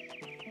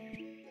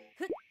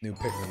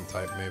Pikmin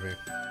type, maybe.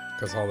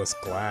 Because all this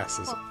glass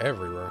is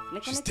everywhere.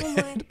 She's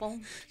dead.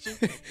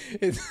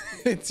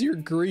 It's your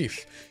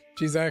grief.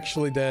 She's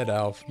actually dead,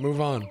 Alf.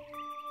 Move on.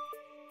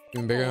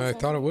 Even bigger than I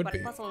thought it would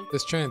be.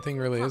 This giant thing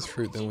really is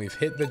fruit, then we've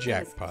hit the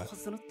jackpot.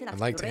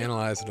 I'd like to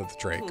analyze it with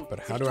Drake, but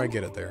how do I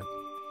get it there?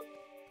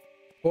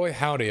 Boy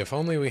howdy, if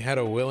only we had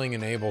a willing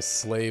and able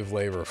slave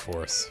labor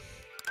force.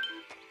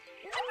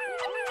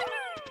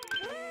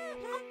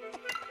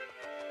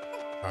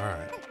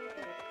 Alright.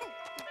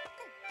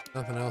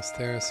 Nothing else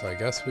there, so I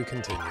guess we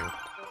continue.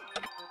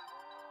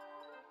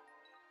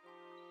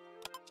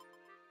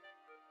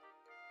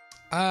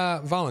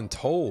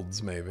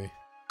 Voluntoads, maybe.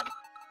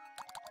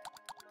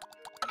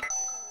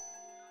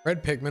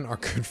 Red Pikmin are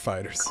good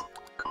fighters.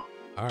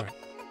 Alright.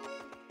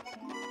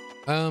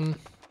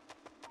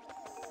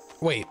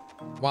 Wait.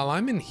 While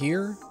I'm in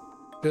here,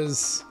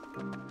 does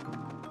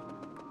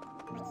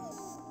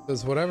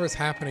whatever's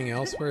happening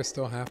elsewhere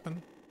still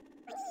happen?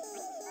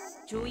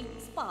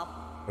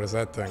 What is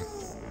that thing?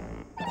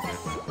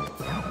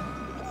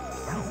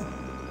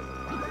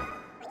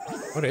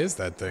 What is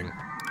that thing?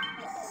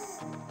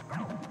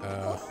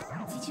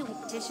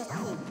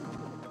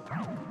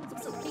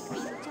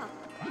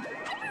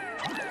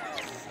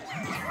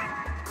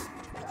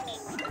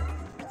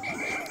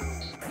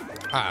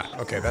 Ah,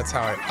 okay, that's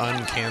how I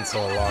uncancel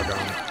a log on.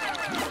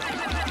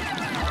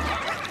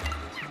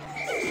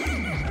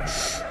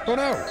 Oh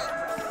no!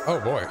 Oh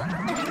boy.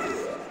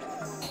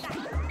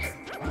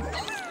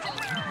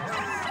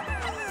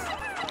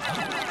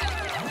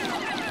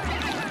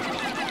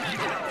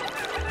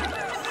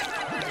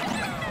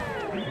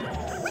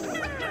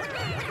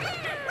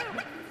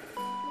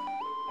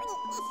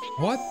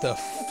 What the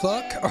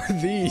fuck are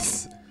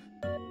these?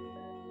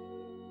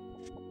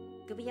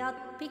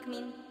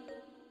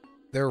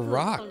 They're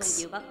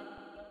rocks.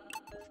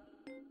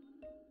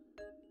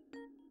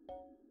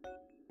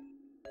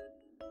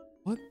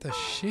 What the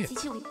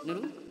shit?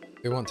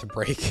 They want to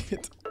break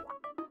it.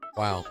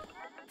 Wow.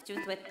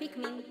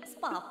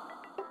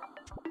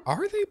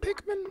 Are they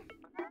Pikmin?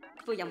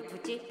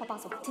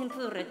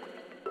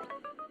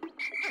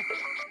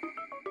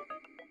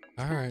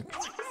 Alright.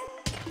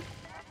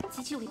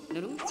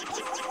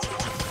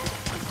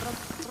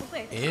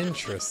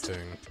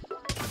 Interesting.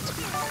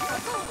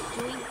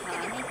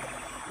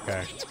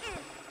 Okay.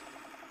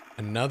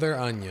 Another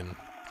onion.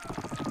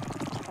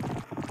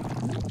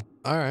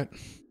 Alright.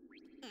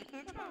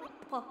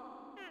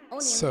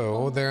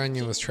 So, their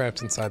onion was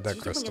trapped inside that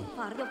crystal.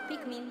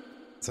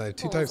 So I have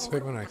two types of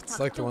Pikmin. I can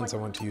select the ones I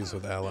want to use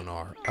with L and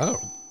R. Oh.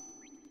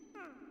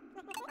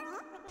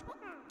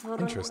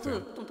 Interesting.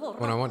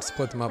 When I want to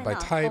split them up by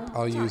type,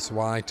 I'll use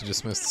Y to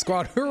dismiss the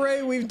squad.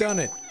 Hooray, we've done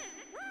it!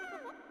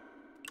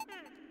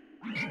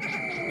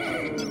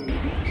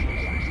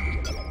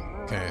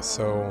 Okay,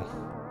 so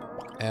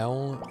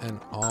L and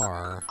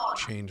R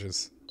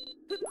changes.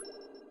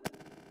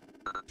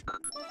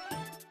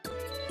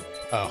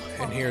 Oh,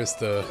 and here's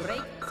the...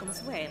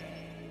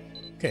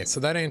 Okay, so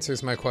that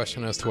answers my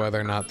question as to whether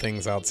or not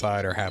things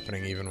outside are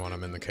happening even when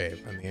I'm in the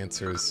cave. And the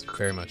answer is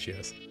very much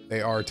yes.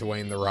 They are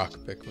Dwayne the Rock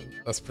Pikmin.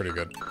 That's pretty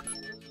good.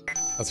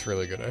 That's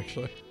really good,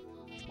 actually.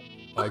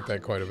 I like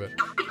that quite a bit.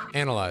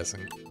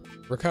 Analyzing.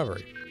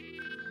 Recovery.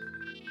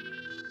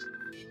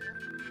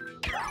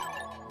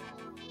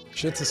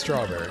 Shit's a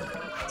strawberry.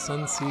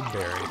 Sunseed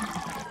berry.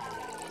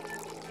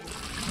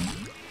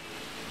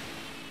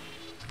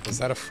 Is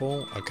that a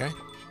full? Okay.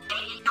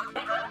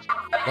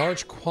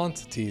 Large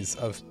quantities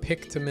of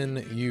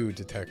Pikmin U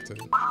detected.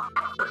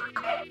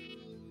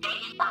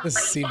 This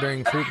is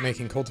seed-bearing fruit,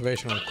 making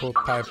cultivation on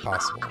Kopai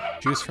possible.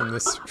 Juice from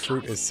this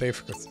fruit is safe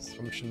for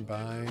consumption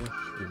by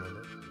crew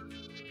member.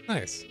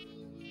 Nice.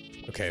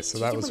 Okay, so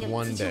that was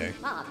one day.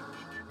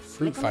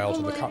 Fruit file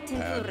to the cop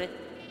pad.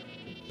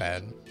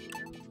 Bad.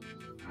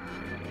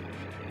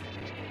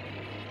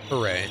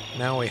 Hooray.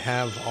 Now we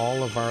have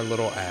all of our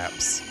little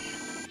apps.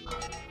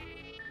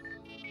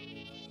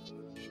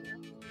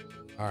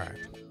 Alright.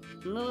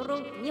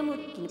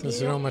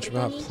 Since we know much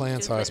about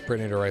plants, I asked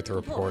Brittany to write the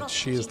report.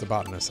 She is the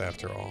botanist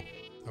after all.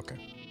 Okay.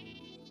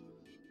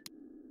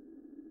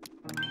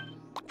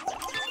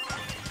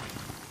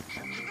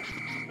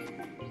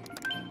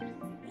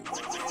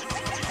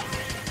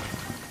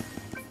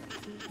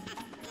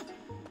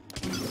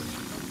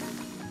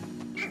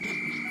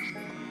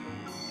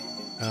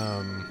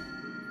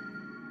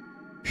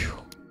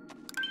 Phew.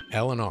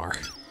 L and R.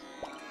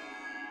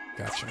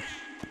 Gotcha.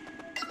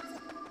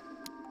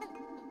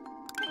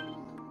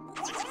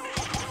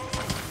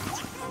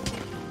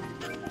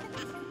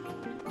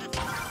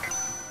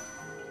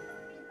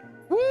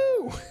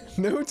 Woo!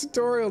 No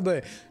tutorial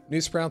day.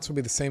 New sprouts will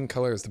be the same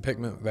color as the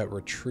pigment that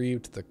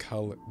retrieved the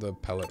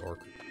pellet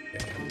orchid.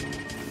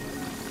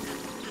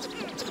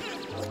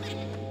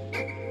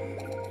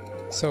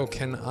 So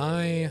can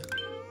I...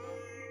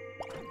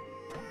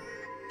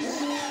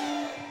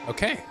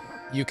 Okay,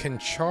 you can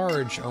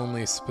charge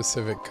only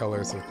specific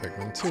colors of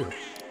Pikmin too.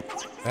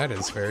 That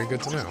is very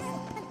good to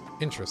know.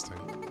 Interesting.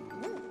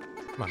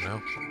 Come on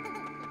now.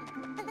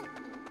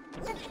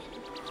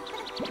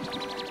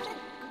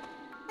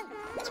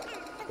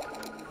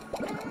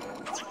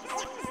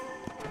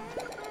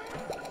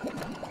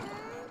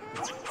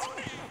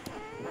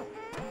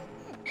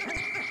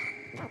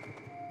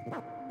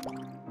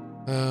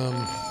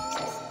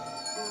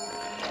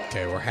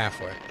 Okay, we're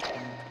halfway.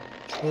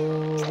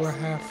 Oh, we're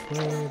halfway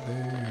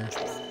there.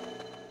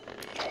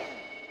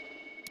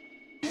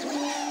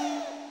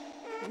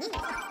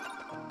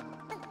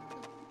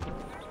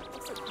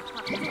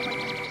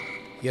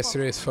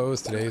 Yesterday's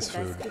foes, today's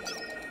food.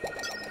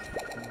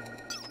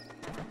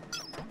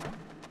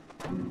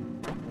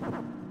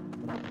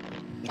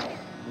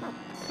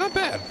 Not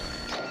bad.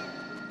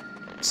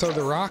 So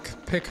the rock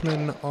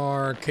Pikmin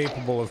are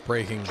capable of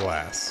breaking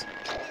glass.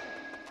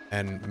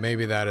 And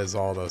maybe that is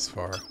all thus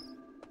far.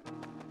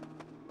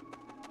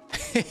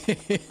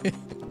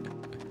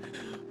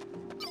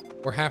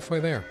 We're halfway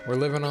there. We're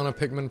living on a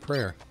Pikmin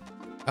prayer.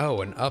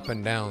 Oh, and up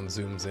and down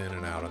zooms in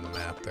and out on the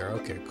map there.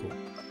 Okay, cool.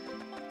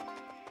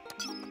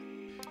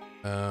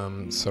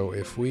 So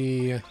if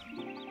we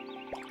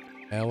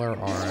L or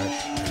R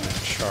it and then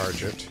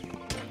charge it.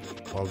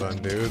 Well done,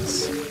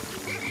 dudes.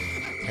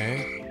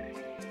 Okay.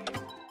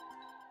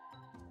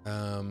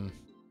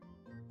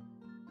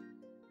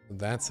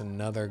 That's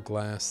another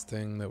glass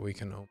thing that we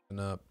can open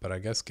up, but I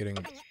guess getting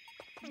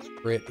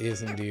grit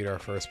is indeed our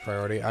first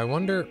priority. I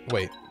wonder,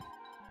 wait.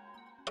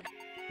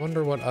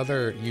 Wonder what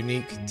other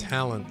unique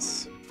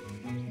talents.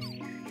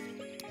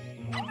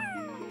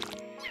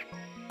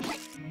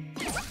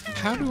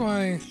 How do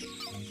I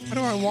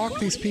walk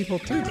these people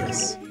through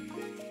this?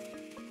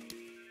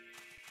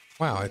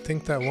 Wow, I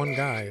think that one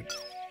guy,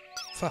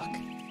 fuck,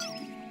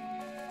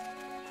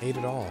 ate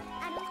it all.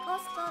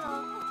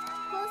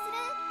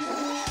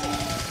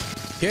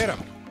 Get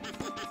him!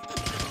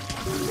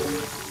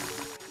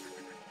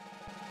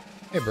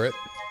 Hey, Britt.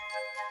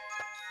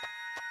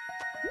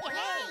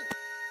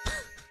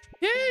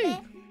 Yay!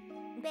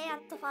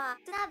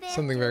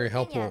 Something very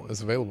helpful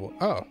is available.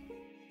 Oh,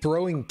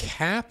 throwing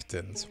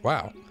captains.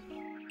 Wow.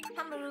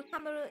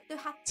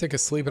 Sick of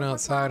sleeping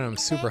outside and I'm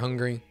super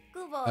hungry.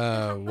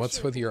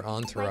 What's with your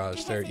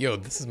entourage there? Yo,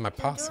 this is my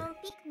posse.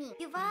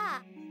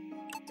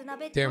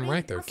 Damn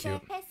right they're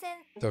cute.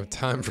 Don't have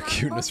time for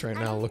cuteness right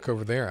now. Look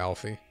over there,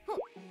 Alfie.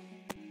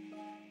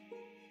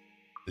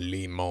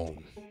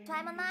 Limon.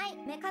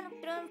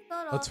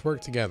 Let's work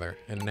together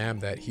and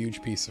nab that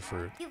huge piece of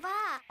fruit.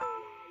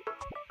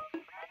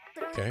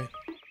 Okay.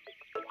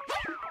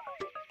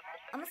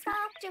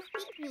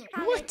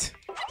 What?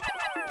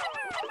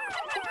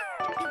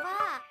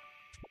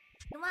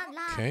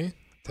 Okay.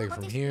 Take it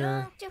from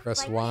here.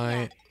 Press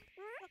Y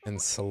and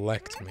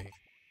select me.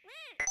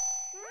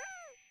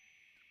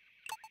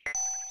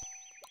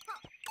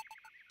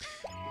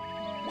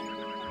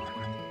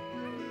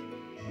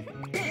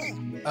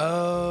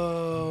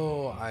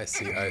 Oh, I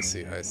see.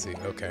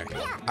 Okay.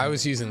 I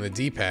was using the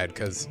D-pad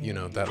because, you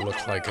know, that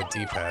looked like a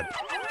D-pad.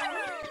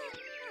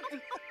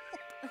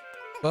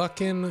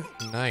 Fucking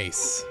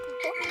nice.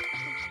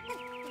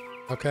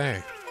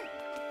 Okay.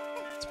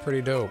 It's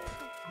pretty dope.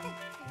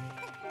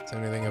 Is there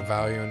anything of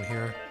value in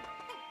here?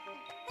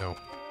 No.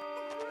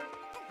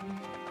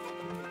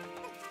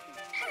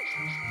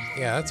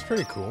 Yeah, that's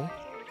pretty cool.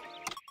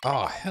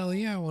 Oh, hell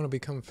yeah, I want to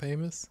become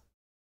famous.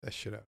 That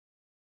shit up.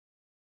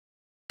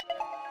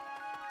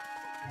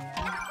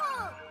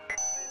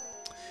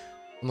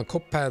 On the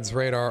Copad's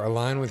radar,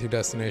 align with your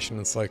destination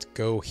and select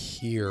go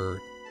here.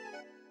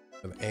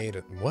 With A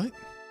to what?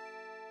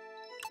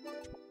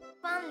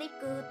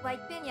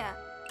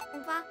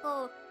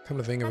 Come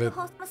to think of it,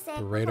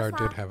 the radar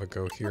did have a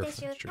go here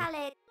feature.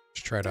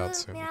 Just try it out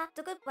soon.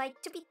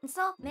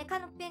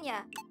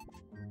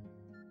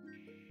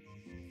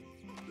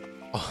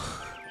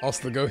 Oh,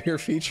 also the go here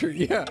feature?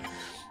 Yeah.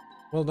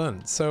 Well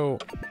done. So...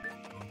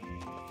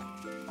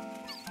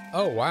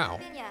 Oh, wow.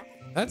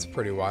 That's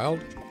pretty wild.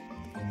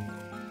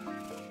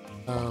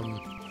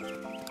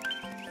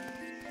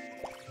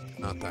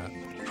 Not that.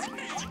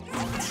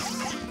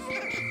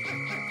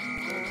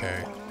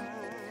 Okay.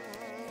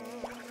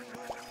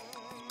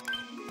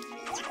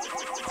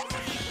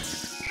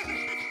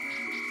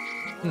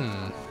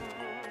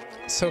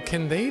 So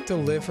can they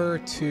deliver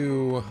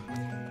to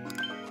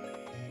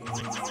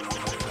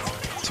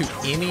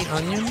any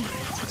onion?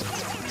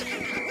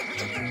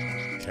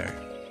 Okay.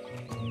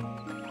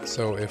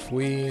 So if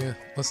we...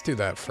 Let's do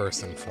that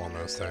first and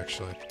foremost,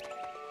 actually.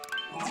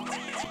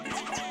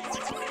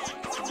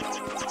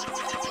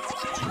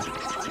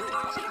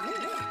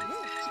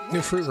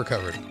 New fruit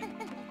recovered.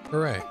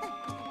 Hooray.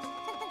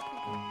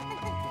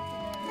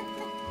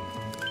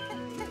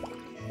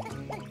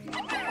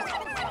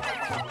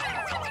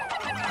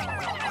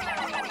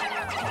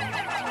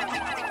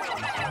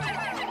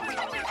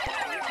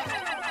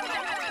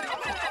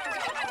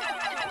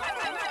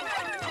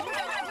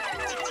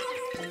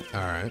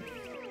 Alright.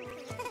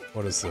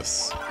 What is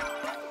this?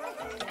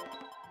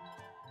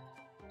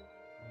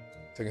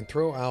 So I can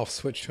throw Alf,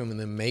 switch to him, and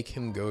then make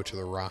him go to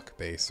the rock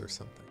base or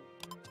something.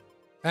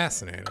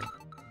 Fascinating.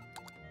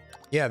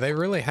 Yeah, they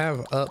really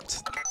have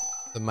upped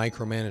the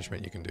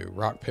micromanagement you can do.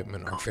 Rock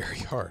pitmen are very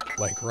hard,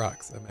 like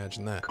rocks.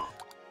 Imagine that.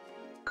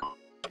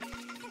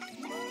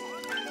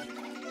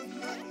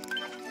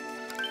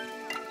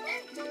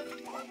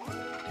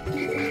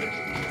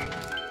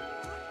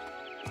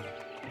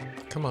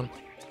 Come on.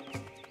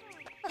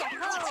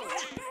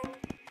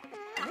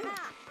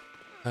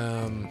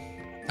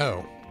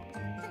 Oh.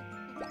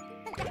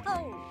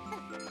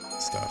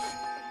 Stuff.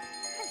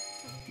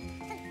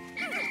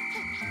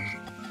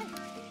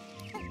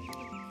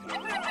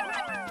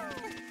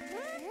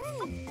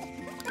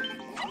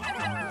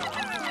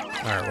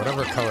 Alright,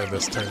 whatever color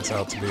this turns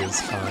out to be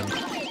is fine.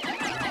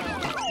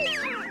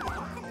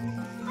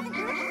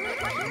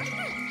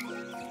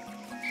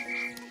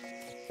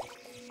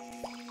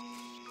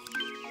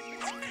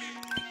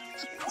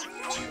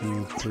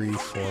 Two, three,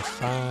 four,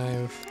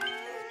 five.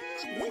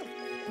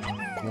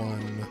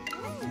 One.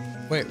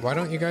 Wait, why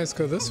don't you guys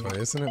go this way?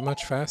 Isn't it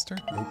much faster?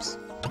 Oops.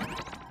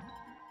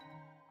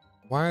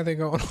 Why are they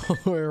going all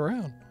the way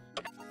around?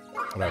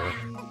 Whatever.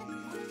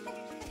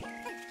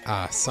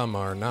 Ah, some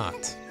are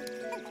not.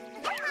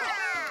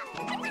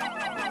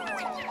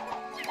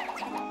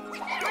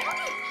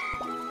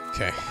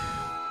 Okay.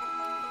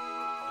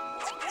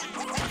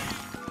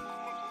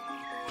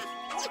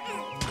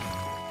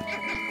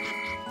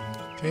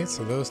 Okay,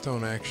 so those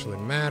don't actually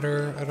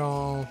matter at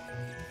all.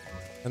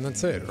 And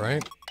that's it,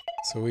 right?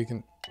 So we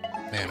can...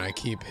 Man, I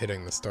keep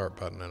hitting the start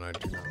button and I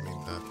do not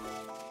mean that.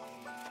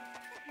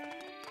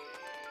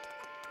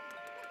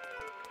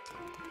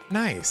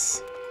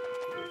 Nice.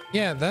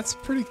 Yeah, that's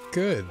pretty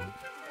good.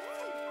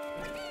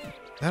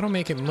 That'll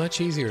make it much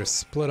easier to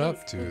split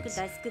up, dudes.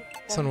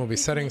 Sun will be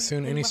setting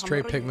soon. Any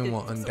stray Pikmin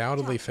will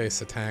undoubtedly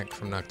face attack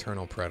from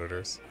nocturnal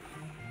predators.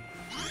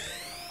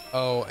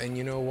 Oh, and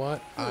you know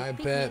what? I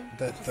bet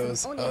that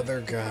those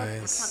other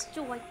guys...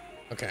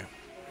 Okay.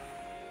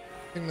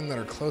 Pikmin that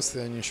are close to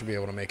the onion should be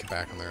able to make it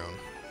back on their own.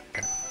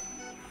 Okay.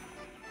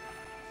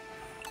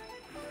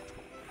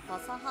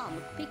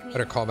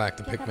 Better call back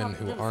the Pikmin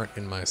who aren't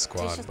in my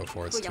squad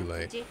before it's too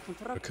late.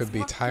 It could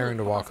be tiring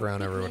to walk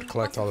around everywhere to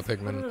collect all the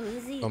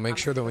Pikmin, so make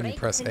sure that when you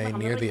press A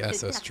near the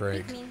SS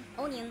Drake...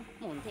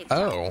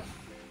 Oh!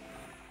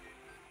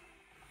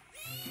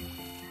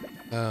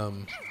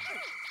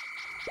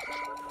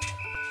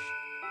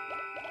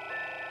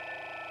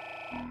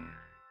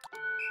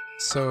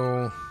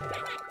 So...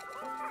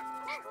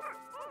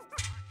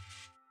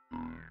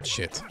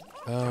 Shit.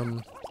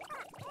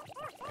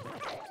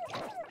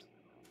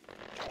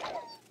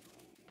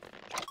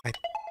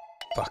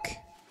 Fuck.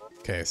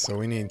 Okay, so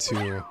we need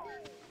to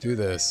do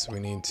this. We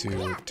need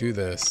to do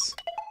this.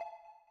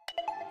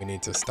 We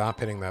need to stop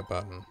hitting that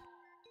button.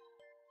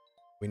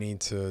 We need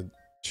to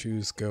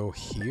choose go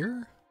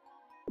here?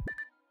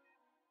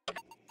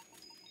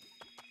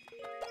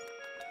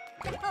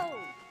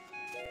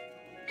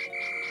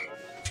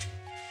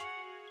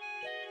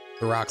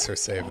 The rocks are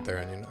safe at their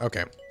onion.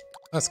 Okay,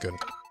 that's good.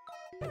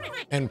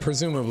 And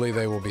presumably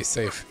they will be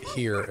safe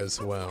here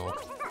as well.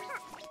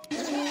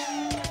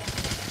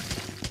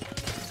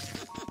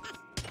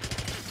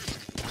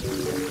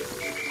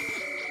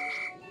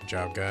 Good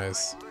job,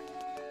 guys.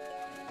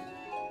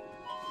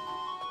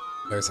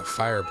 There's a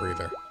fire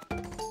breather.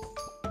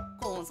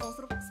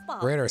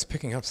 Radar is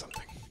picking up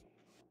something.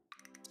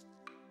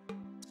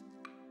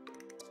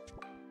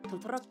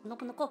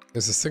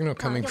 There's a signal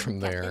coming from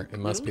there. It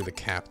must be the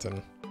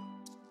captain.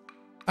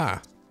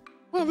 Ah.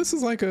 Well, this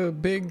is like a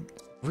big,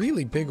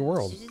 really big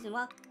world.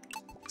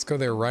 Let's go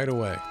there right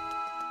away.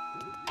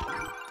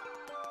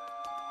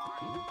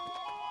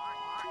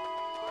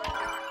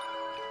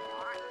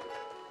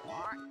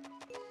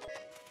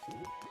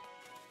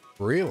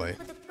 Really?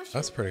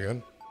 That's pretty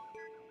good.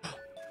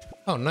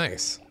 Oh,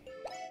 nice.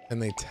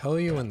 And they tell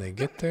you when they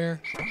get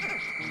there?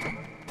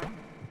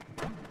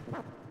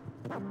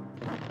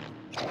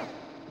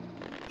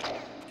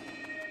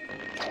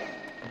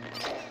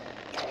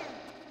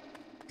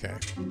 Okay.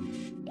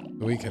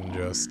 We can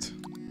just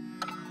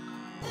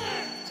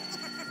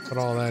put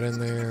all that in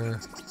there,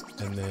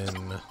 and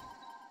then...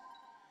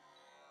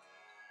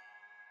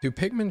 Do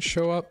Pikmin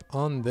show up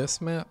on this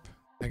map?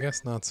 I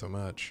guess not so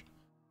much.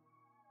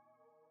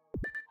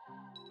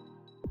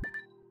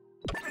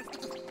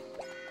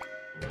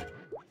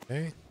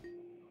 Okay.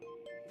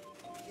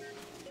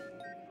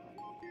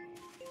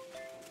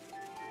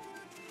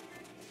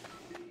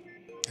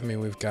 I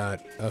mean, we've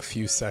got a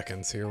few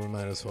seconds here. We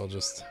might as well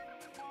just...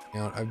 You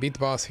know, I beat the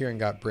boss here and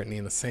got Brittany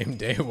in the same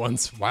day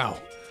once. Wow.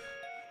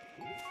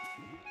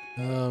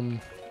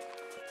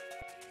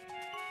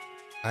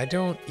 I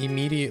don't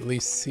immediately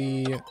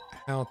see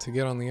how to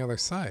get on the other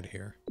side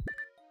here.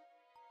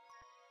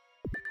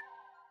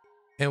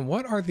 And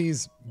what are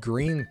these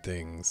green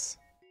things?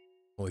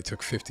 Only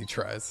took 50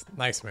 tries.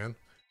 Nice, man.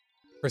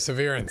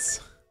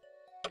 Perseverance.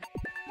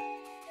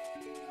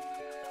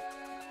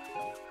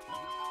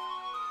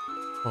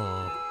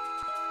 Oh.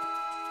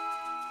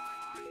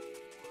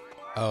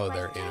 Oh,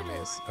 they're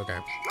enemies. Okay.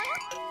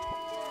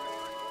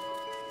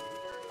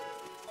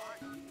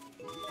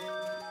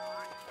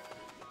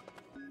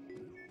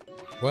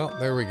 Well,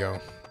 there we go.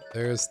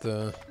 There's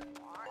the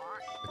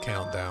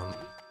countdown.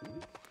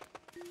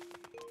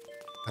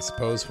 I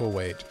suppose we'll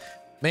wait.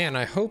 Man,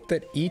 I hope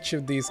that each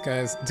of these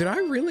guys... Did I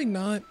really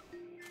not...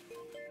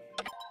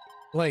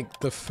 Like,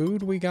 the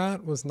food we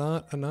got was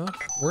not enough?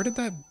 Where did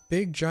that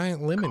big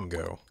giant lemon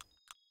go?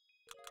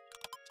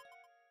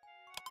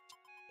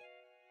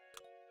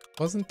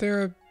 Wasn't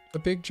there a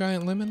big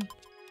giant lemon?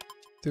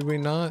 Did we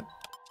not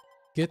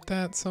get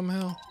that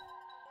somehow?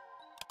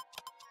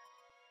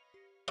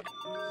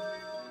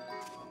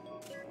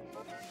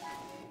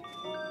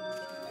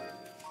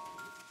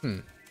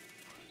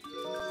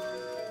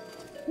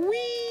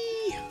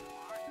 Whee!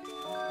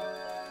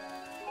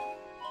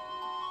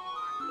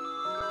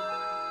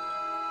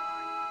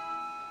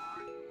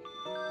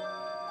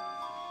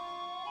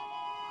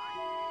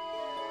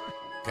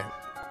 Okay.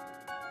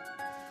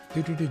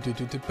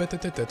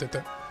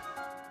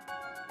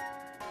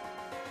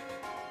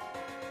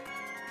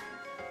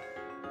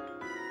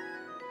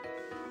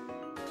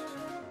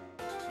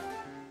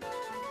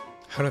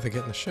 How do they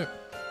get in the ship?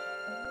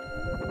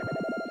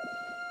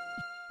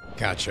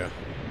 Gotcha.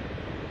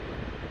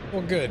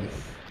 Well, good.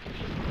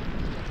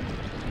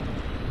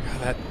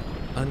 God, that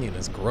onion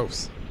is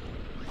gross.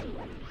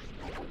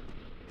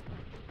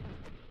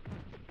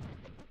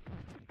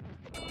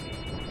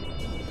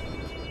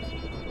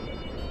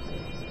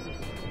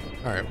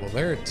 Alright, well,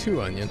 there are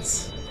 2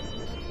 onions.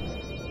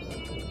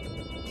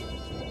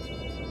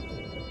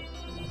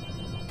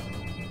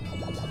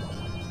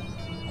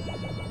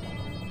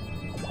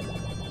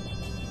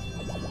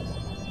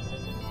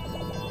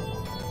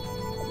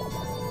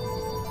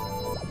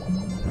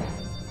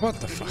 What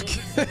the fuck?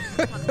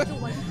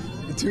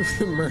 The 2 of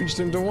them merged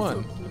into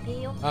 1.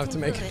 I'll have to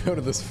make a note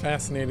of this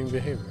fascinating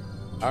behavior.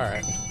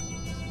 Alright.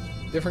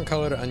 Different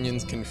colored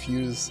onions can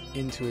fuse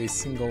into a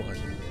single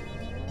onion.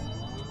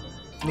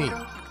 Neat.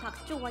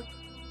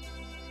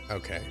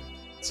 Okay.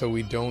 So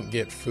we don't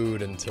get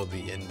food until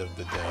the end of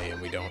the day,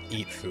 and we don't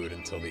eat food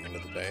until the end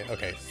of the day.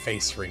 Okay,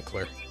 face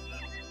wrinkler.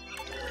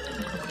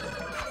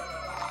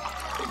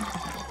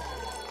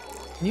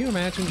 Can you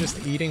imagine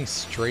just eating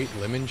straight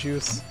lemon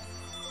juice?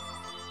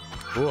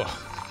 Ugh.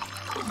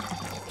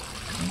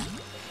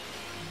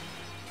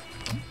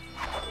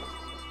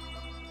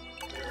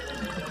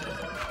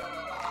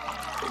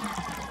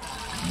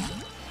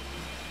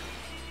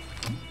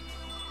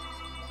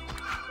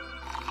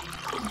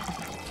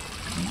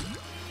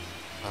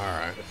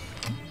 Alright.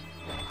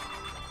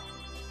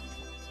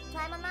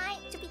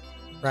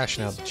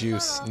 Ration out the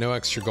juice. No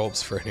extra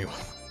gulps for anyone.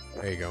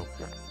 There you go.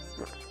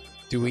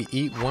 Do we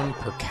eat 1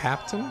 per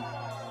captain?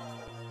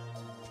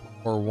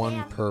 Or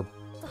 1 per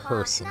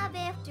person?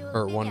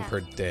 Or 1 per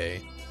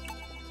day?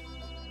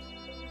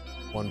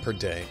 1 per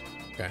day.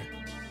 Okay.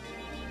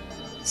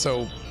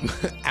 So,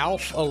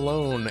 Alf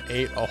alone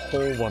ate a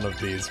whole one of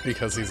these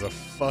because he's a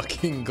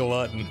fucking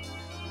glutton.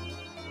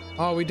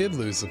 Oh, we did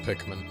lose the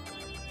Pikmin.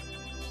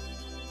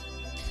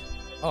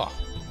 Oh.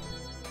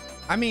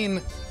 I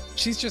mean,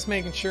 she's just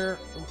making sure...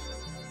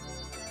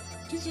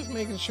 She's just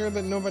making sure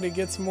that nobody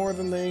gets more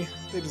than they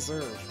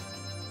deserve.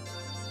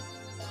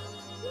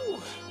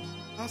 Whew.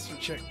 Monster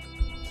chick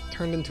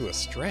turned into a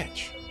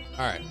stretch.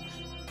 Alright.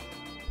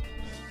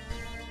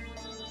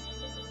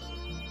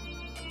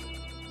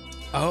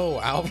 Oh,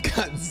 Alf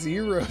got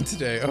 0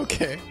 today.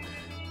 Okay.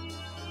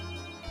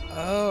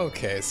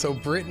 Okay, so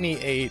Brittany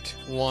ate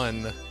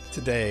 1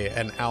 today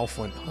and Alf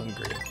went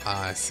hungry.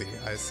 Ah, I see,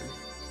 I see.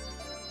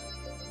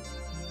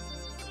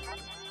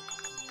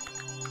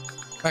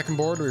 Back on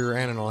board, we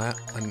ran an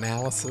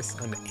analysis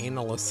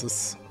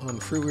on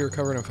fruit we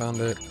recovered and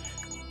found it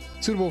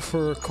suitable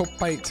for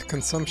copite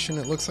consumption.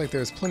 It looks like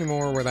there's plenty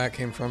more where that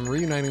came from.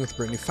 Reuniting with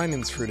Brittany, finding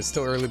this fruit is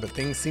still early, but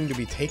things seem to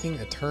be taking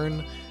a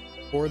turn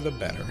for the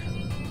better.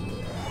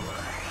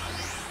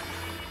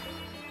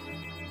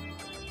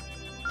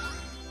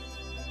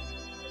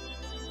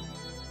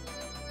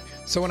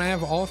 So when I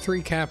have all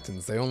 3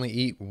 captains, they only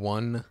eat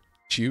 1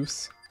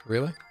 juice?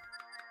 Really?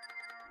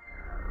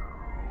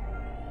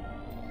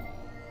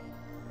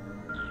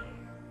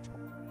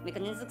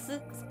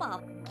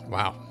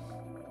 Wow.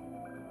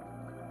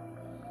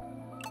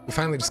 We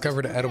finally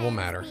discovered edible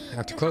matter.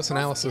 After close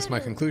analysis, my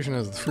conclusion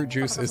is the fruit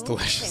juice is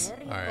delicious.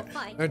 Alright.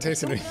 Never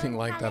tasted anything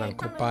like that on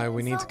Kopai.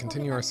 We need to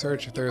continue our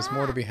search. If there is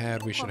more to be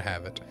had, we should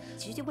have it.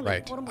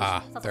 Right.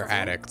 Ah, they're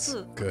addicts.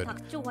 Good.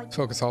 Let's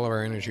focus all of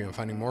our energy on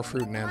finding more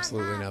fruit and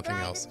absolutely nothing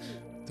else.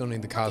 Still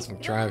need the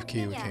cosmic drive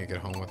key. We can't get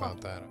home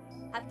without that.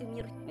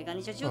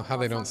 Oh, how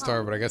they don't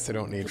starve, but I guess they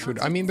don't need food.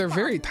 I mean, they're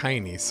very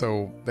tiny,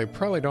 so they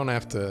probably don't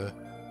have to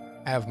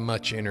have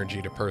much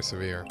energy to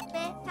persevere.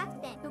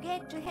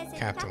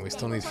 Captain, we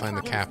still need to find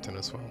the captain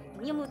as well.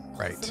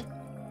 Right.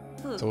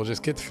 So we'll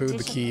just get the food,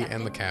 the key,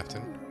 and the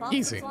captain.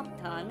 Easy.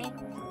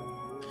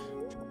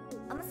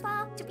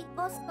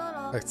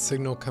 That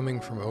signal coming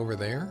from over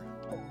there?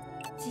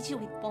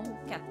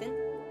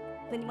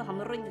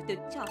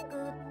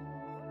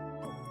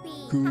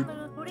 Good.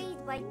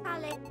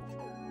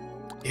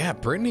 Yeah,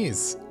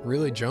 Brittany's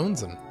really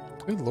jonesing.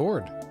 Good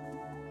lord.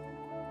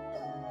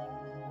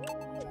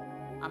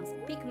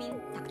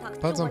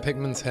 Buds on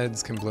Pikmin's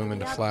heads can bloom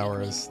into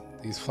flowers.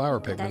 These flower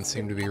Pikmin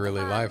seem to be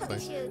really lively.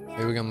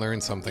 Maybe we can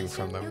learn something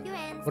from them.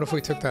 What if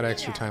we took that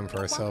extra time for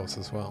ourselves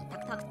as well?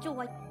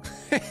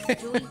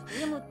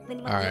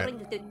 Alright.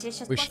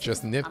 We should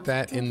just nip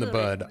that in the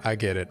bud. I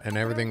get it. And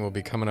everything will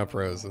be coming up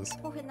roses.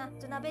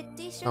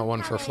 Not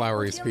one for a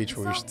flowery speech,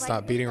 but we should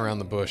stop beating around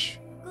the bush.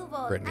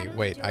 Brittany,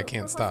 wait, I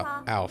can't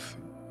stop. Alf.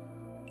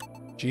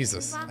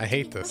 Jesus, I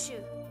hate this.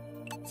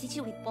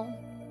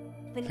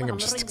 I think I'm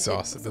just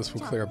exhausted. This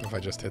will clear up if I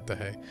just hit the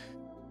hay.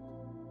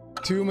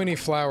 Too many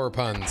flower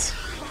puns.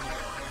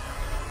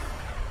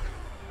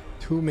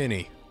 Too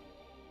many.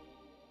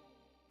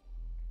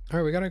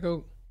 Alright, we gotta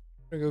go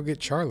get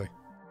Charlie.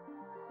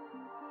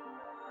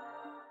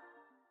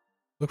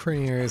 Look for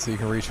any areas that you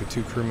can reach with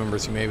 2 crew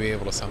members who may be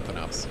able to something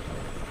else.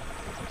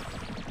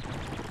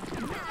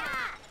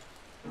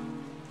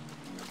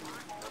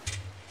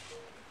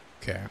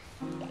 Okay.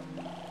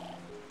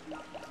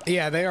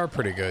 Yeah, they are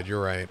pretty good,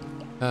 you're right.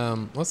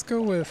 Let's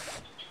go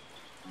with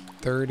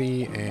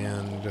 30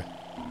 and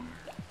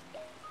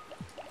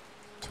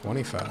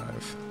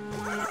 25.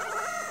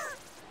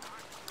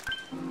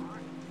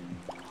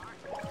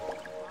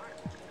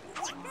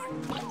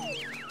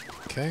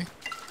 Okay.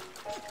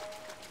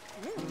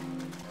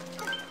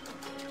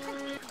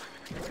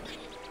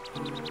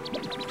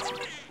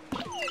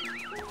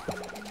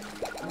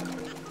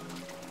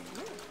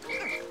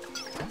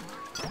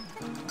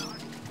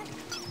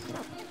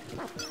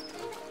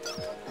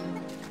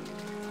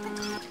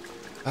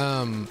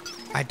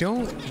 I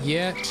don't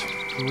yet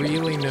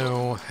really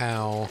know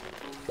how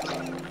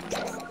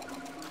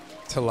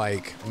to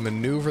like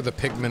maneuver the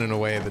Pikmin in a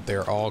way that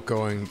they're all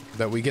going,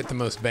 that we get the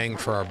most bang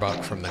for our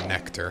buck from the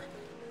nectar.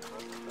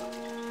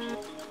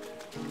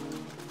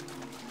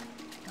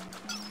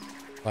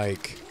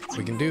 Like,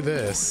 we can do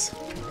this.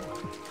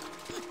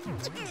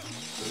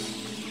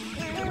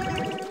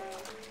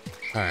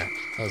 Alright,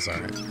 that was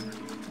alright.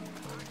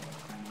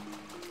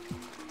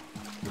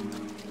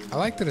 I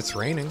like that it's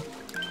raining.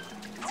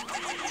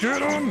 Get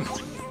him!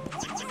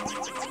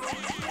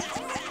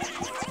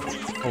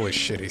 Holy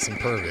shit, he's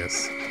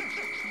impervious.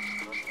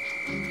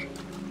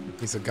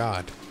 He's a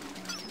god.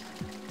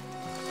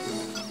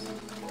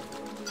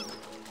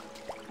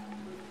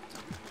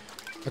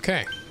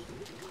 Okay.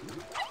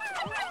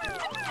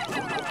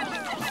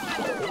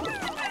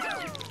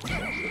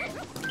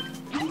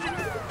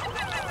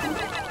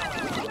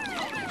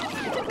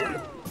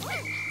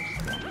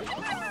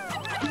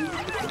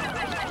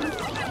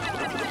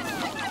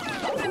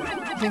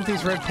 Think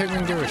these red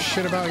Pikmin give a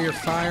shit about your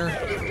fire?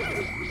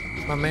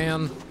 My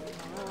man.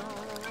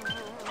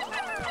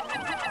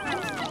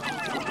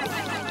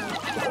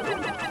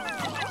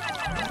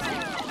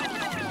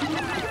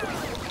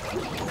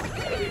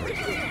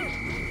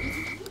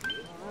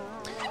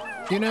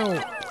 You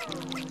know,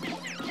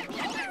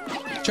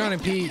 Johnny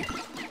P.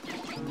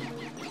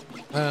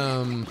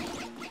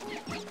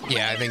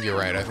 Yeah, I think you're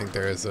right. I think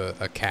there is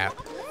a cap.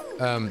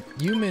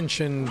 You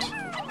mentioned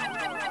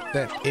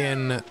that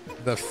in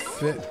the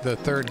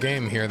 3rd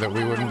game here that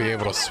we wouldn't be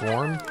able to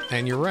swarm,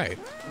 and you're right,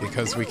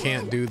 because we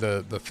can't do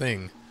the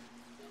thing.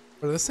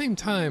 But at the same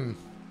time,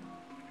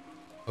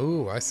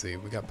 Ooh, I see.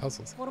 We got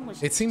puzzles.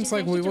 It seems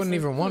like we wouldn't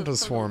even want to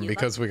swarm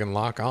because we can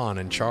lock on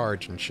and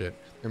charge and shit.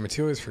 There are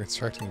materials for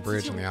constructing a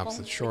bridge on the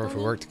opposite shore. If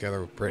we work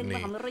together with Brittany, I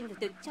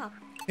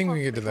think we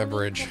can get to that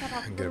bridge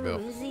and get a bill.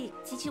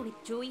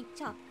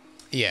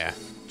 Yeah,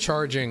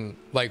 charging,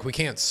 like we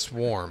can't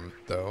swarm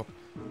though.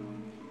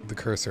 The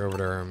cursor over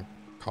there and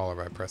call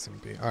her by pressing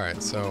B.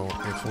 Alright, so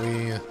if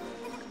we...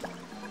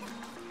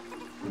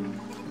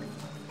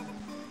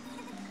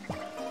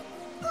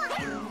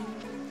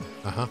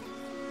 Uh-huh.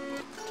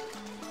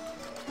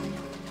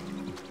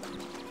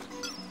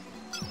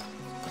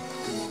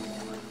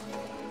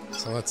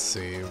 So let's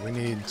see, we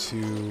need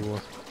to...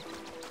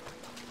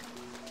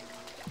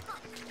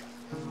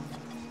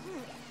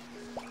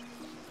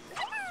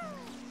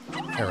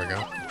 There we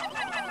go.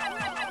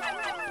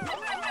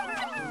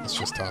 Let's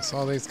just toss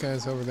all these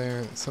guys over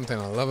there. Something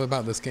I love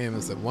about this game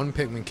is that one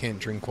Pikmin can't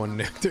drink one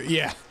nectar.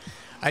 Yeah,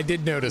 I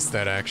did notice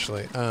that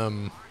actually.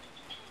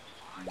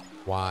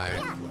 Why?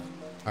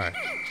 Alright.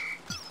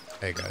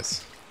 Hey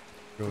guys.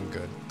 Doing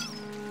good.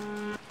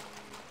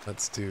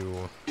 Let's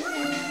do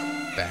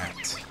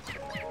that.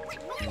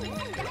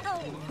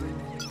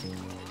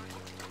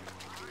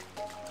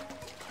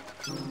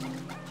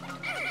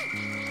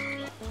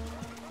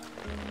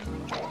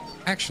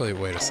 Actually,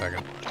 wait a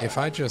second. If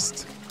I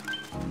just...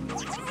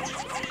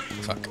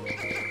 Fuck.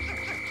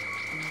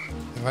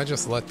 If I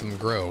just let them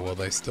grow, will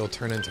they still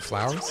turn into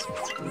flowers?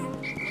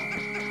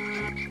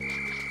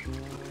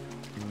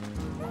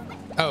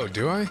 Oh,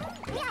 do I?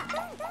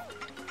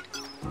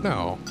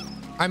 No.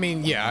 I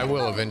mean, yeah, I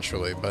will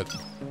eventually, but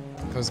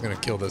I was gonna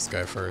kill this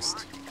guy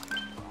first.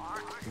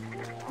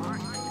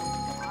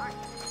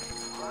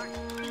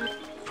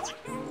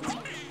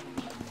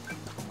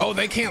 Oh,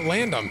 they can't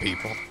land on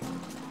people.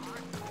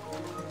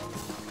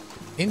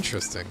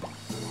 Interesting.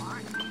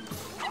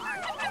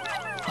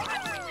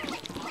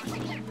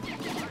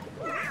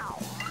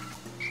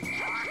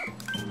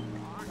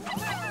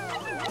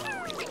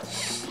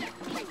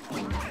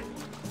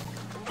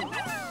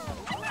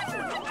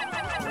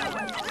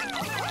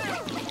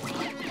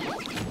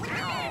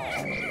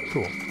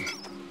 Cool.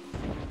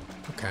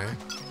 Okay.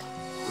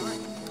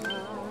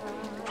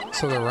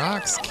 So the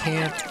rocks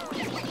can't...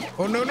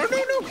 Oh, no, no, no,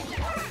 no!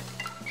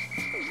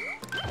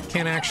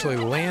 Can't actually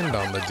land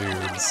on the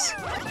dudes.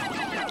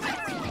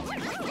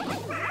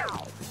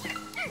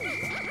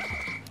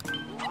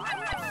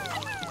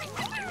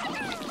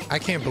 I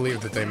can't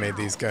believe that they made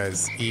these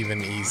guys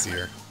even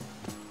easier.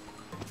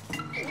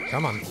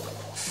 Come on.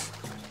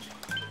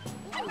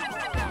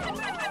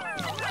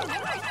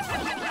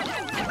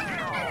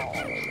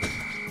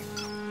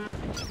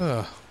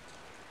 Ugh.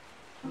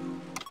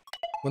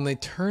 When they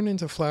turn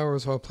into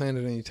flowers while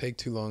planted and you take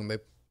too long,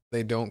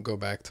 they don't go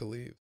back to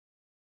leaves.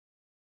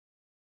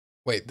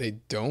 Wait, they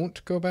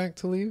don't go back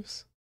to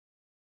leaves?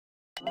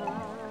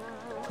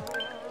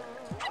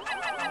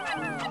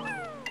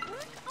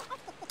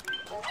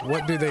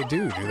 What do they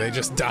do? Do they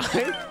just die?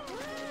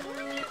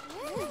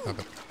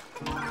 Okay.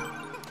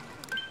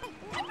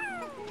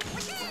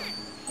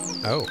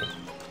 Oh.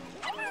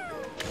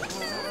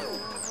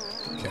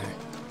 Okay.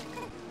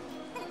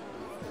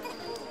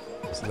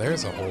 So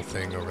there's a whole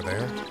thing over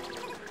there.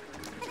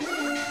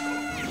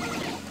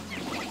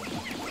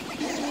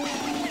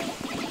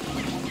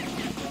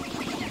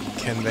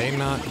 Can they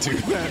not do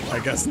that? I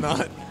guess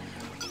not.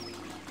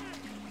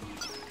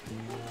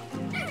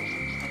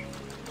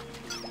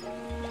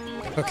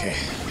 Okay.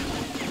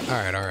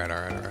 Alright, alright,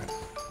 alright, alright.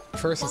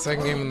 First and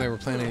second game when they were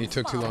planning, you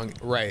took too long.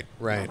 Right,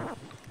 right.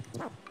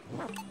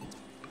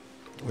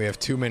 We have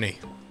too many.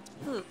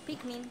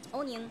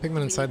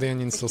 Pikmin inside the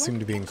onion still seem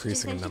to be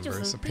increasing in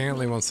numbers.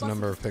 Apparently once the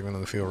number of Pikmin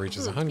in the field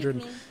reaches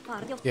 100...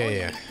 Yeah,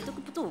 yeah.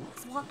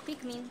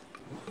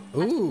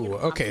 Ooh,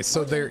 okay,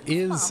 so there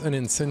is an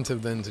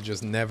incentive then to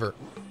just never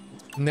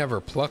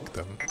pluck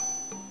them.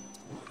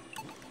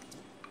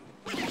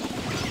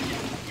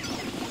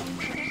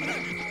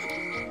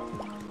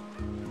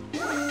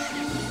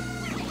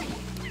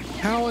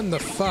 How in the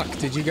fuck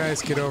did you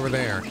guys get over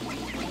there?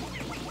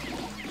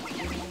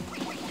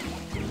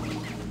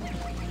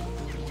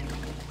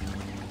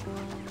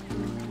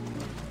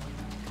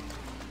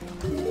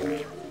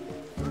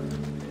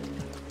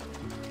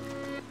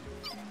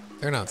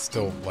 They're not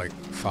still, like,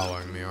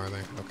 following me, are they?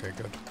 Okay,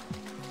 good.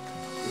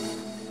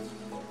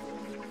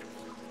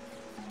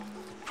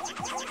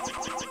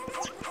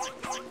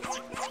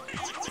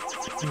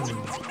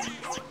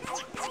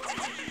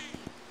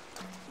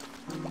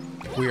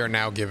 We are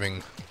now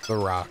giving the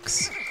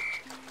rocks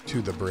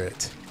to the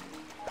Brit.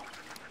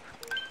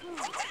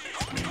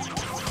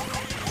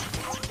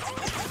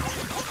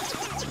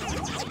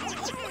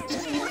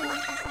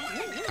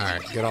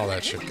 Alright, get all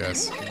that shit,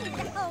 guys.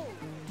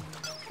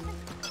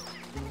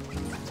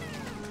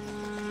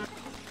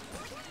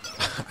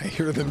 I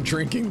hear them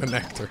drinking the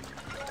nectar.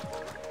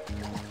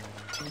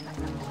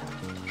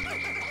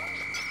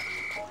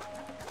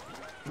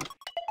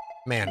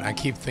 Man, I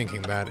keep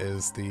thinking that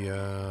is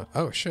the,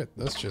 oh shit,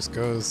 this just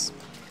goes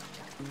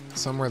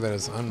somewhere that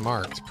is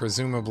unmarked,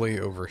 presumably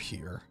over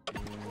here.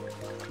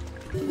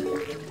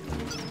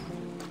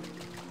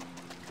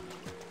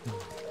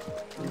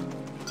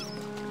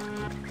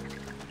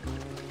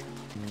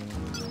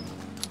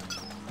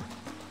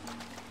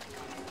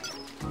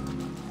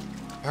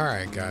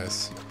 Alright,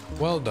 guys.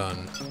 Well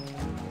done.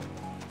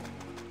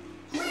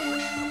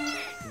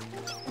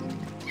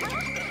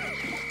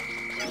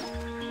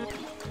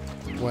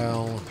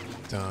 Well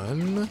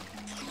done.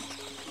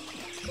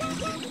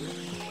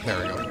 There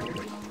we go.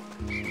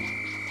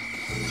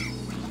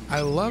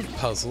 I love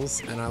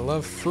puzzles and I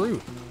love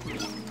fruit.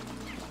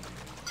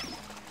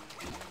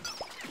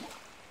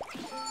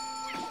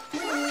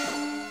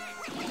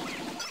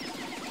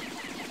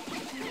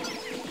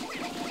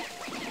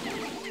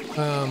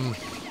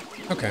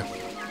 Okay.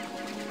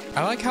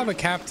 I like how the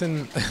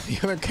captain, the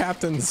other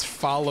captains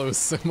follow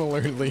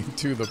similarly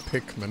to the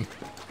Pikmin.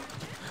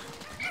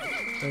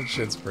 That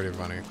shit's pretty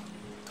funny.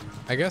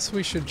 I guess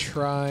we should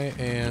try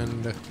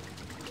and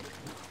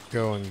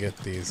go and get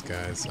these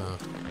guys, huh?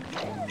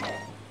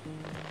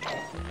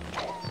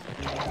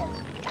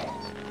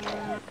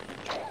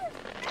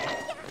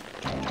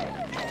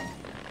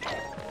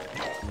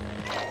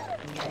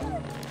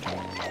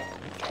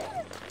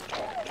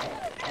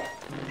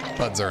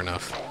 Buds are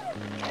enough.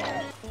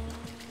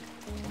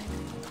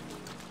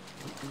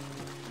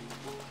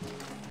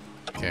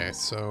 Okay,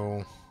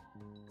 so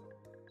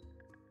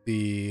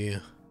the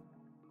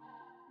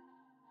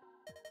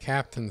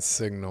captain's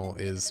signal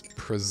is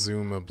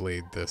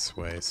presumably this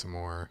way some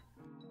more.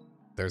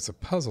 There's a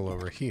puzzle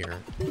over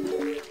here.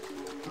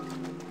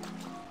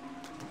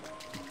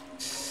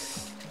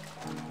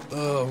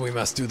 Oh, we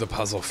must do the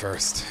puzzle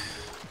first.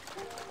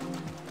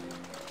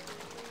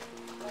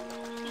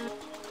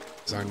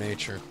 It's our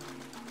nature.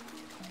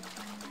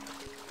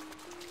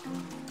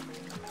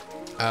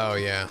 Oh,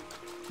 yeah.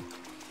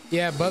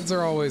 Yeah, buds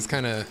are always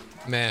kind of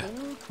meh,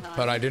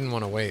 but I didn't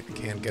want to wait.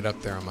 Can't get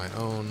up there on my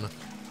own.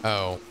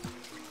 Oh.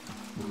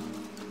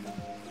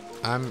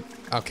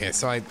 Okay,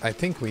 so I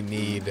think we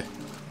need...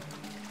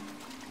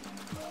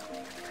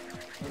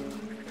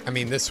 I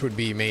mean, this would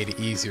be made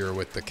easier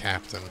with the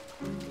captain,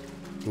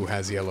 who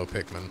has yellow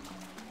Pikmin.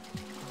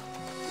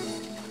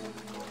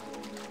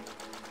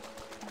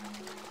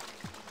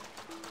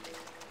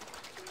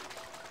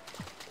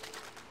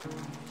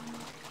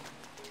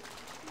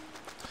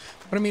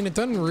 But I mean, it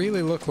doesn't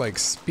really look like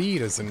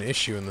speed is an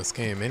issue in this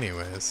game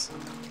anyways.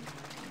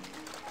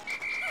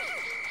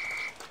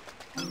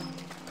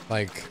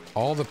 Like,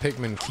 all the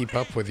Pikmin keep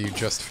up with you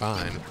just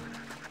fine.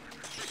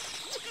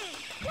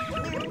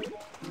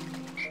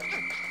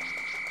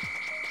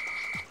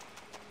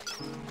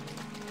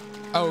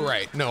 Oh,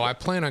 right. No, I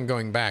plan on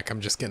going back.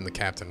 I'm just getting the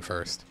captain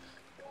first.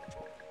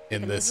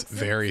 In this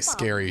very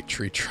scary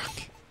tree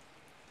trunk.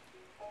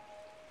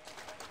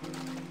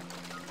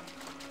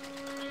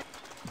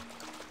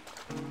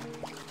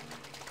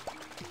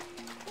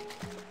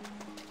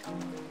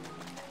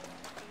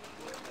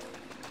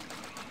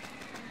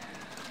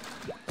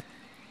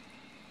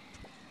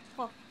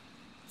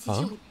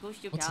 Huh?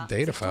 What's a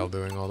data file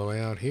doing all the way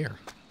out here?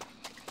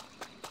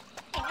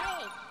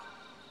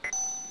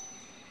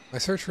 My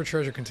search for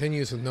treasure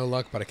continues with no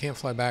luck, but I can't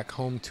fly back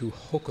home to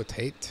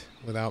Hokotate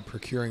without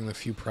procuring the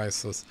few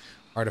priceless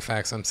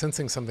artifacts. I'm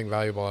sensing something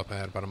valuable up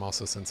ahead, but I'm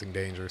also sensing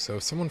danger. So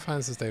if someone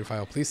finds this data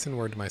file, please send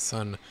word to my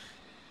son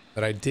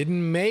that I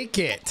didn't make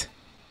it.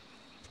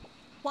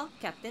 What,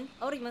 Captain?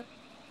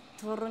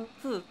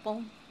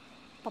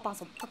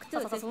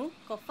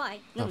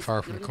 Not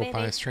far from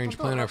Kopai. Strange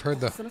plan. I've heard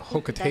the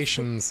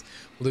Hokatations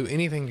will do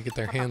anything to get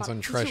their hands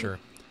on treasure.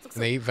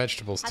 And they eat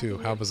vegetables too.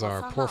 How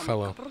bizarre. Poor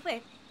fellow.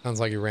 Sounds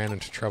like he ran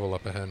into trouble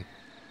up ahead.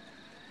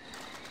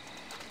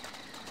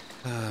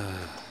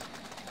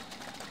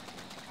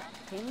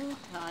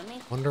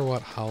 Wonder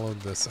what hollowed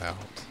this out.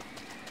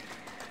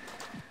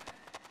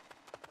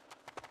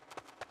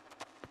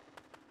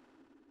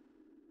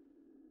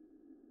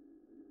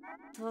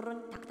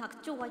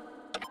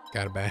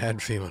 Got a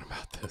bad feeling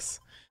about this.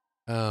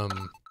 I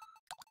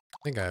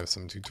think I have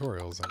some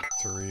tutorials I have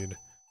to read.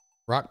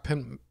 Rock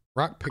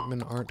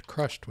Pikmin aren't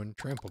crushed when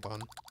trampled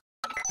on.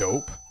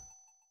 Dope.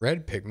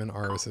 Red Pikmin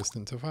are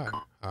resistant to fire.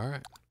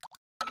 Alright.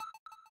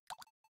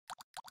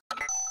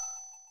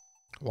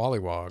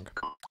 Wollywog.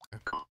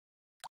 Okay.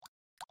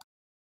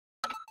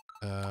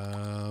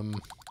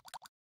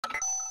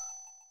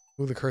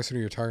 Move the cursor to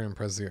your target and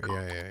press the...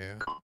 Yeah.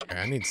 Okay,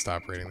 I need to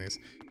stop reading these.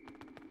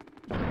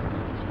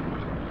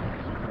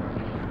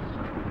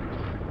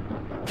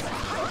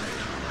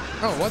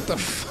 Oh, what the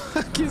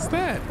fuck is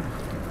that?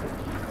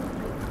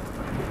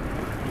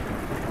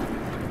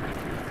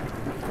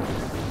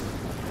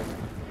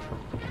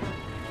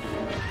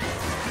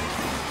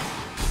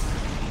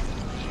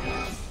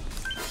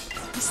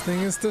 This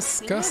thing is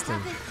disgusting.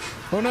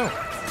 Oh no.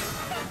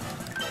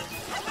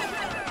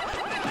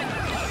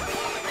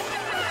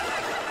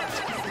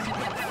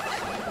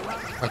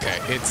 Okay,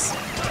 it's...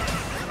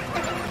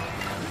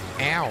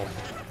 Ow.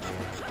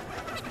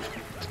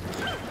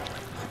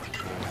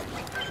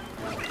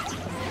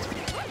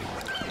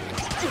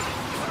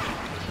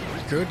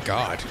 Good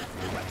God.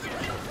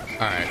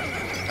 Alright.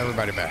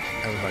 Everybody back.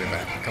 Everybody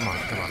back. Come on,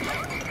 come on.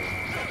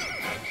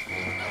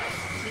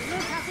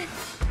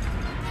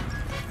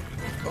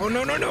 Oh,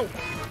 no, no, no!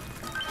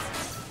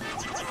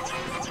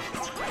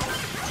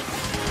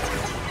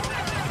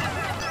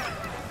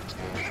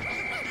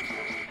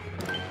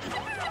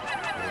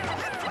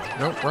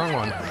 Nope, wrong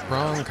one.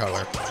 Wrong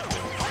color.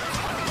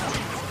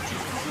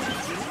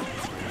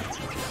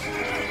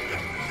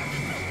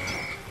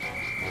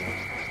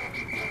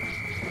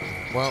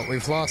 Well,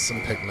 we've lost some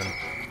Pikmin.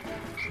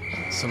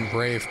 Some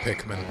brave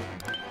Pikmin.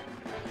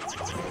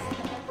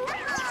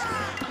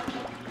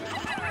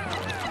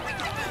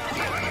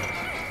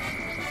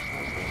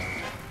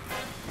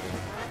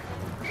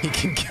 He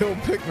can kill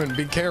Pikmin,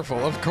 be careful,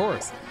 of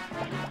course.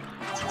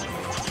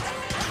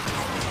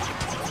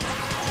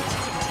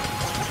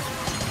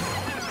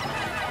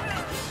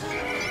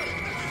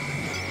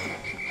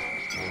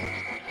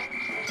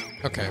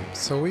 Okay,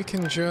 so we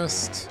can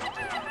just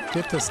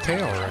get this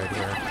tail right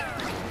here.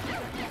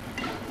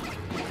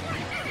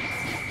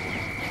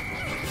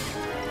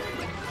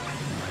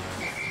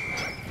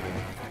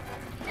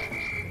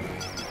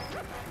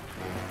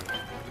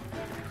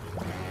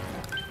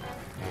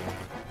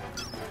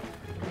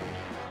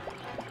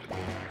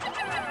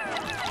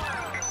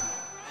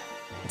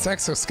 It's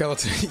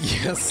exoskeleton.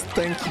 Yes,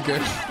 thank you,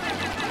 good.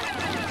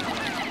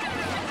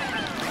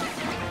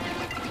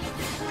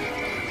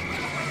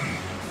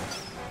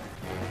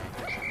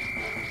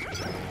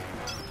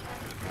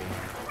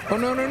 Oh,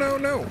 no, no, no,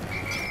 no.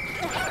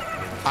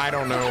 I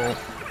don't know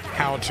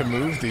how to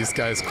move these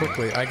guys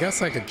quickly. I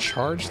guess I could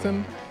charge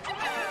them.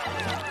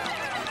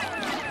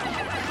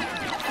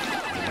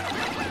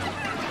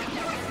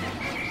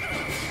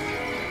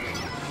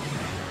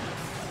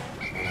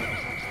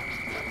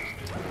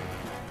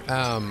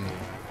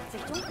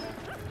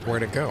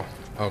 Where'd it go?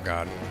 Oh,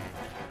 God.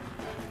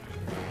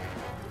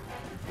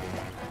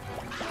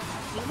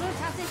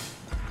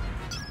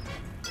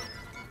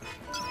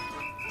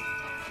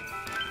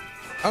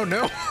 Oh,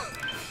 no.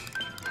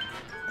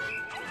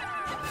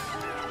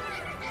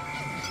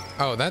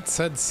 Oh, that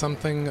said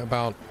something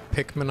about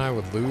Pikmin I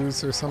would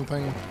lose or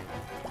something.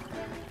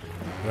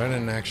 But I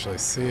didn't actually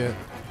see it.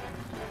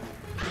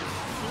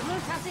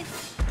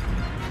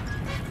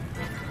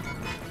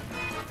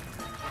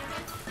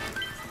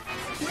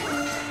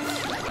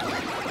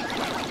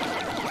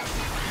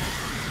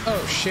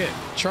 Oh shit,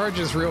 charge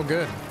is real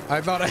good.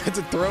 I thought I had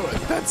to throw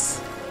it.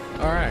 That's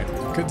alright,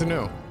 good to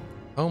know.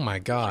 Oh my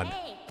god.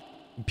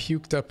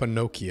 Puked up a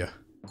Nokia.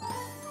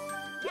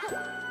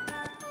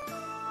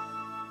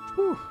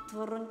 Whew.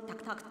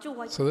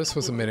 So this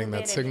was emitting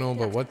that signal,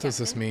 but what does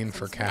this mean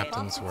for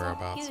Captain's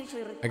whereabouts?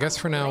 I guess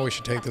for now we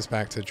should take this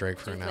back to Drake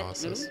for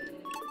analysis.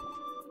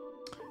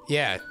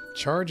 Yeah,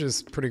 charge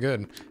is pretty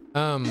good.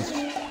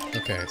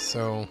 Okay,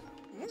 so...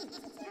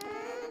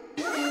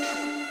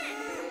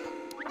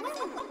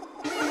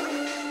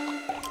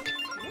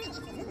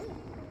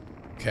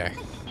 Okay.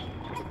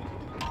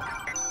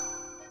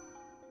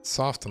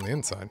 Soft on the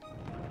inside.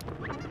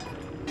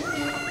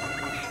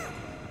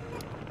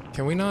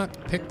 Can we not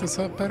pick this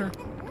up better?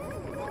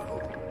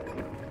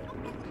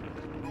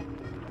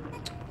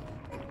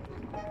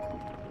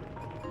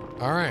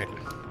 Alright.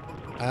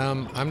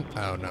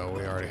 Oh no,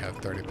 we already have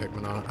 30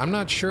 Pikmin on it. I'm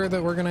not sure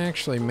that we're gonna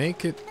actually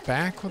make it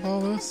back with all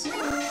this.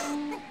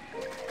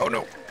 Oh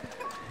no!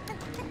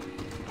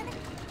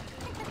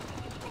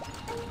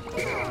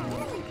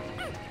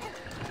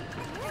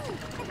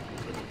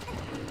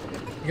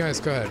 You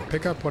guys go ahead,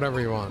 pick up whatever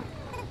you want.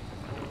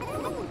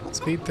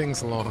 Speed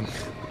things along.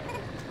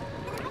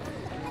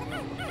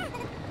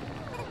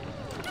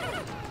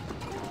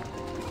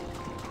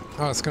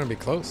 Oh, it's gonna be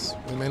close.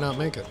 We may not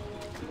make it.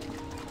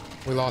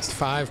 We lost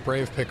 5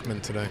 brave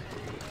Pikmin today.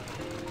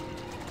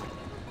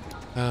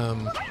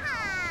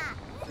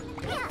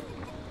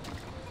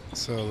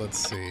 So let's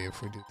see,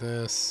 if we do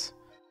this,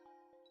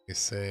 we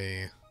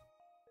say,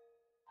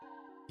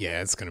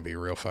 yeah, it's gonna be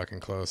real fucking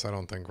close. I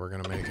don't think we're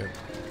gonna make it.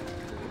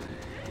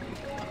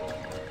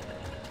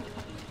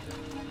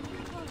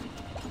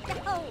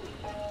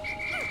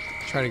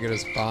 Try to get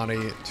his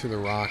body to the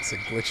rocks. It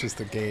glitches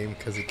the game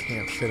because he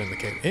can't fit in the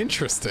cave.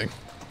 Interesting.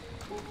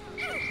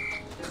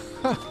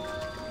 Huh.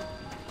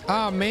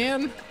 Ah,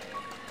 man.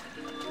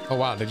 Oh,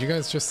 wow. Did you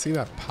guys just see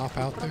that pop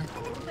out there?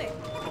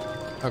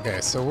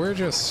 Okay, so we're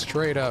just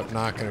straight up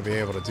not going to be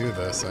able to do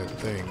this, I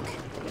think.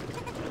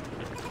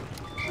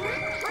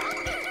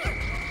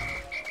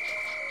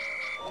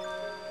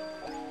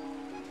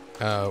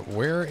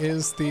 Where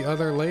is the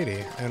other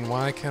lady? And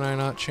why can I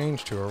not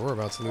change to her? We're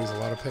about to lose a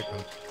lot of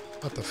Pikmin.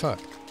 What the fuck?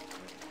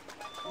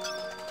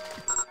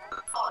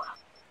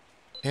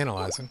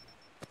 Analyzing.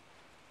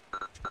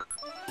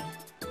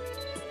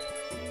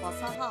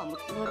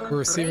 We're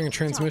receiving a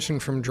transmission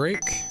from Drake.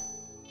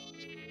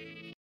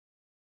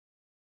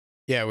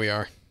 Yeah, we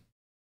are.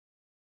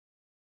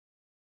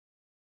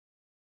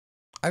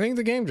 I think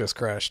the game just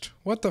crashed.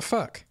 What the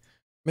fuck?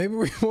 Maybe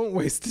we won't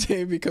waste a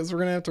day because we're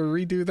gonna have to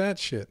redo that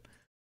shit.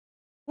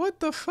 What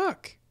the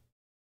fuck?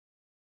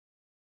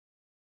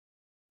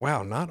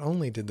 Wow, not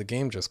only did the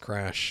game just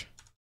crash.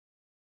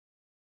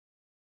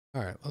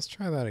 Alright, let's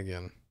try that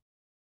again.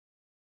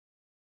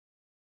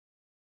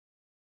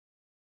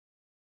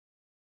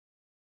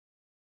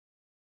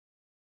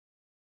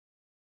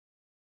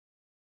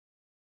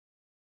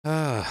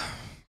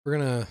 We're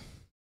gonna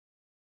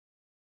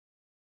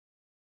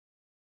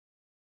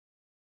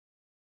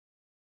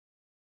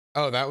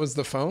Oh, that was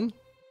the phone?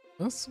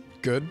 That's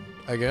good,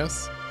 I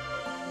guess.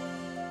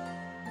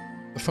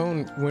 The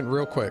phone went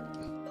real quick.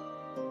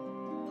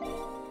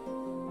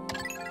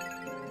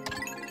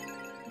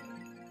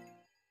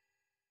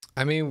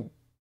 I mean,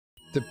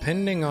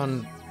 depending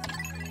on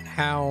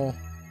how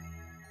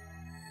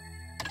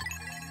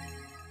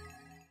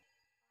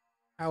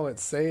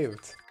it's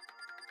saved.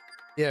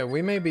 Yeah,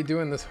 we may be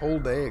doing this whole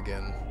day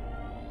again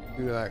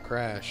due to that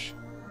crash.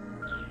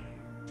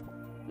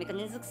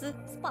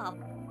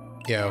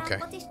 Yeah, okay.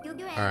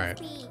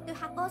 Alright.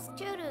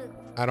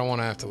 I don't want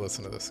to have to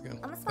listen to this again.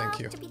 Thank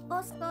you.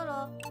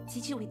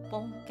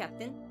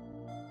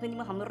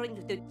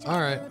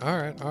 Alright,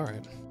 alright,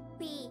 alright.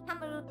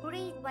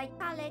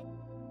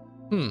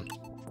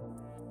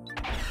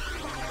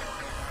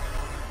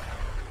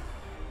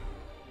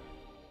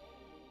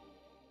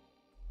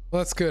 Well,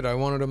 that's good. I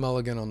wanted a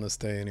mulligan on this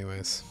day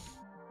anyways.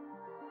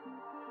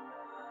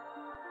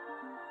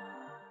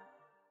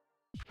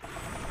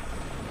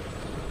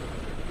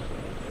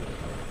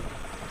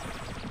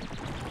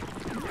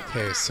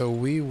 Okay, so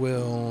we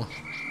will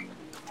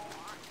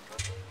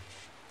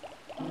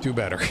do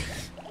better.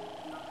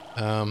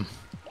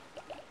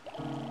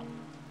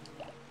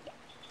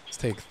 Let's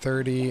take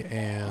 30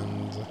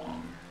 and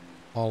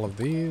all of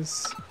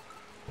these.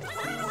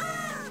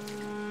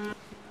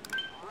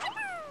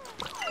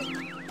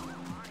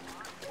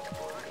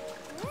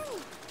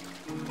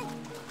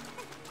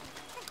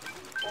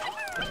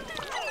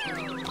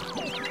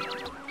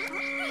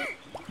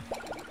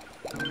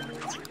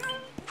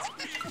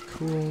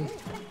 Cool.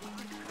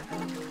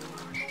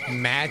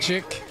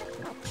 Magic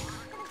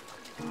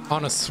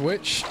on a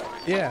Switch?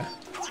 Yeah.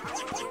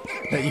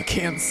 That you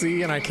can't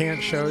see and I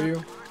can't show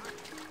you.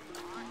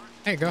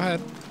 Hey, go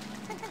ahead.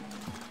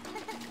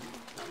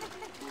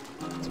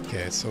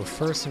 Okay, so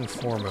first and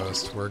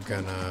foremost, we're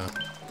gonna...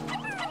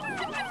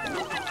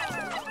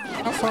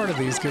 How far do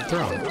these get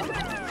thrown?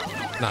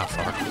 Not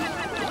far.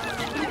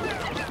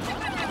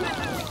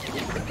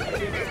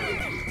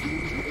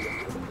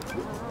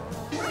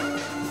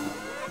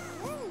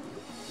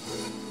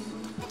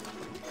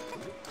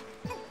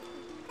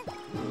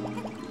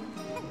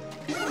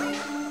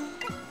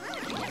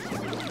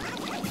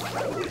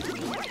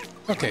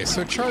 Okay,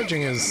 so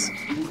charging is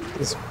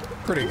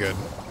pretty good.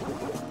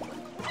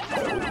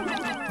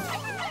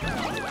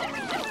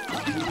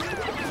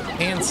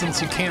 And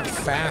since you can't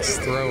fast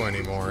throw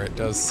anymore, it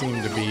does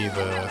seem to be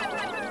the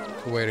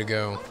way to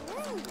go.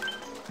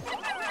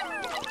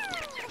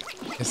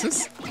 Is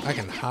this... I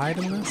can hide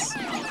in this?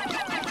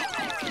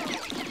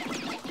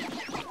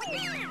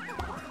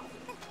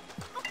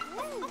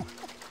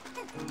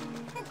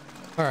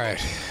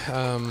 Alright,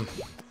 I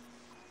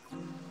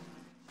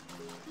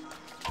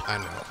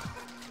know.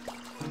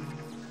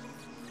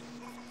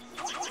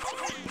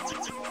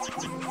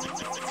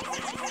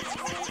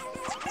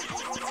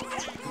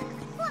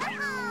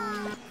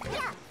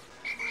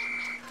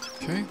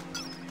 Okay.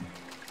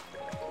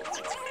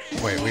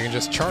 Wait, we can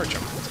just charge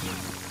them.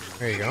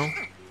 There you go.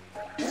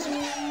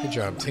 Good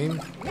job, team.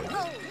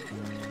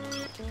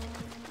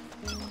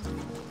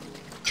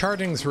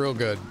 Charging's real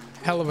good.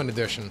 Hell of an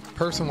addition.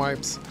 Person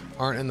wipes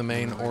aren't in the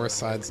main or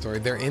side story.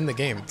 They're in the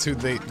game. Do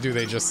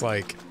they just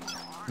like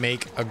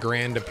make a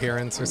grand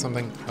appearance or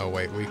something? Oh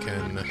wait, we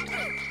can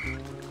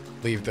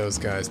leave those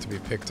guys to be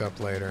picked up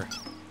later.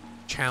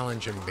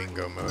 Challenge and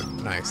bingo mode.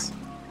 Nice.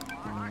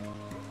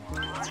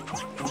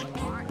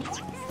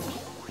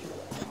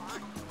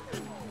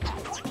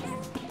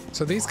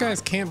 So these guys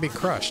can't be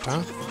crushed,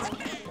 huh?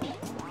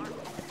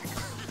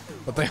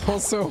 But they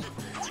also...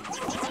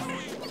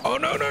 Oh,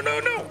 no, no, no,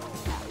 no!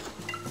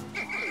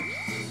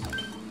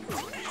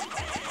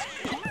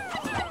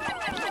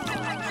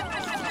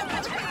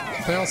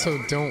 They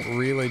also don't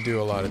really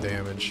do a lot of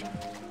damage.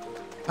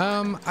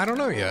 I don't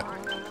know yet.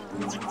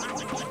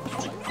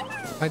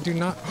 I do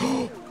not...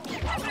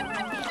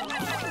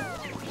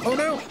 Oh,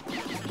 no!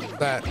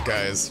 That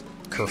guy's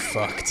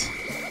kerfucked.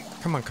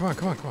 Come on, come on,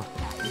 come on, come on.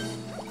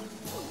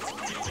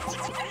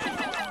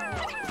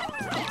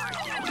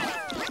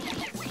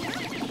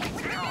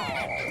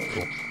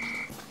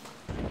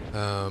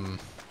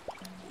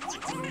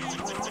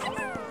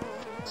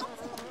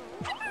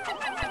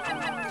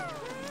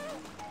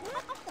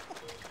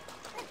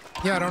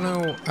 Yeah, I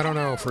don't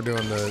know if we're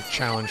doing the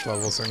challenge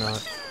levels or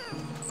not.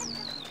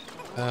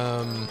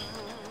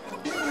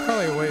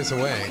 Probably a ways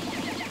away.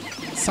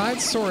 Side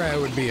story I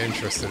would be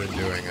interested in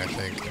doing, I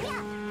think.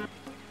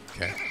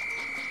 Okay.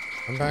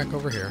 Come back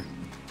over here.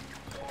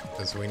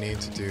 Because we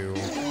need to do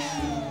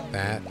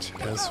that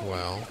as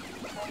well.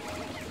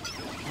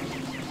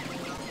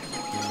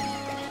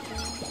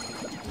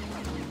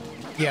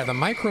 Yeah, the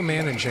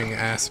micromanaging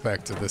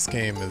aspect of this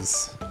game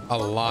is a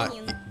lot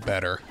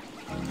better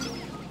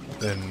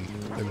than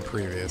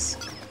previous.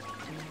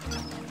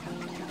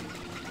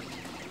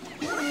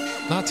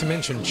 Not to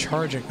mention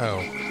charging.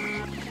 Oh.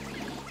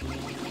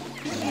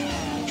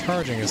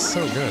 Charging is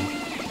so good.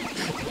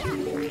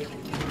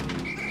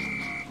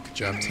 Good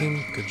job,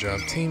 team. Good job,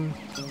 team.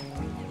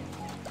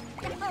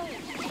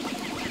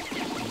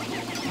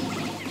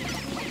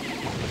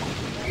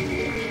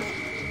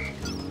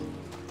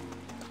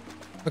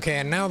 Okay,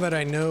 and now that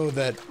I know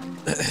that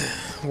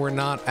we're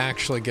not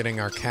actually getting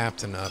our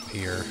captain up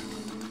here,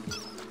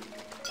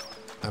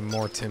 I'm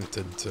more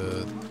tempted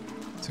to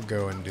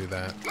go and do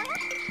that.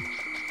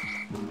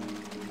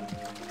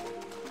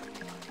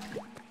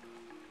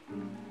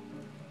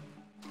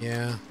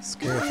 Yeah,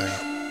 scary thing.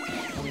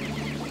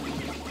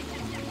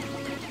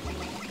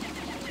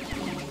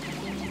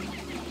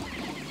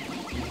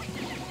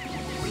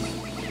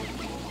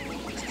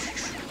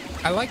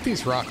 I like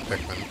these rock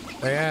Pikmin.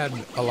 They add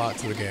a lot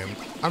to the game.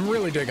 I'm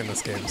really digging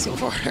this game so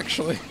far,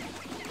 actually.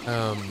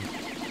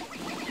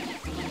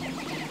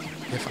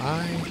 If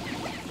I...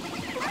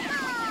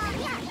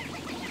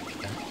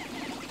 Okay.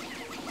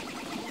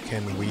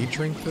 Can we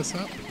drink this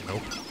up?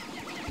 Nope.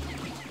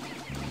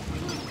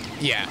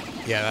 Yeah,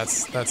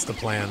 that's the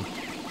plan.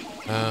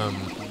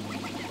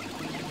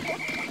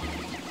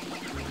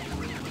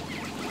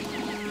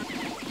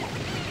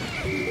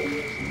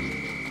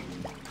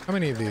 How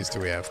many of these do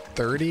we have?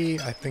 30?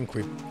 I think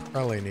we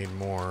probably need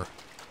more.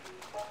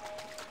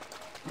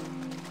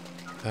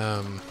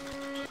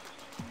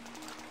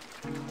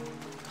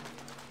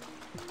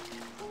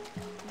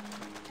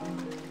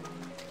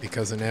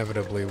 Because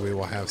inevitably we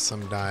will have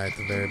some die at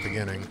the very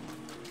beginning.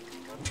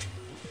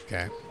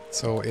 Okay,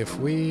 so if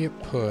we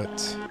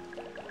put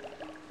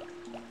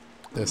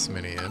this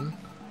many in,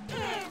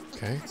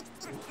 okay.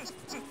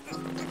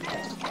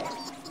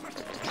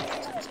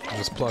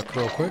 Just pluck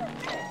real quick.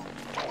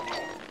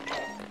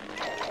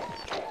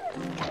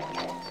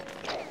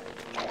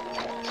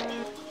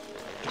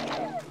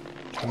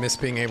 I miss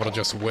being able to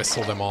just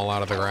whistle them all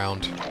out of the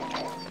ground.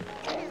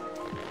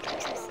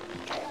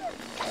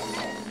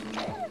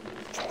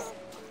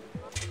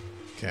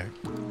 Okay.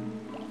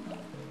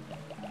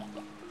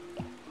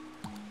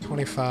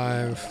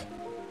 25.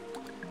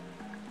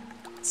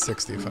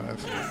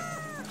 65.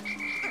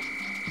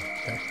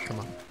 Okay, come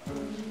on.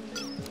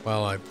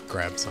 Well, I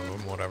grabbed some of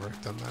them, whatever,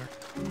 doesn't matter.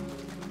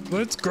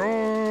 Let's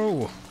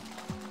go!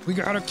 We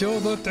gotta kill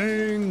the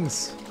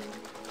things!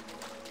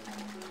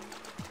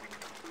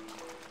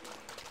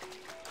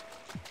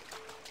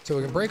 So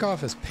we can break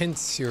off his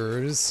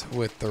pincers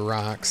with the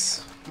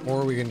rocks,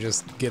 or we can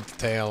just get the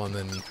tail and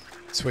then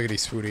swiggity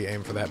swooty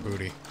aim for that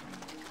booty.